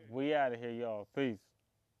right. We out of here, y'all. Peace.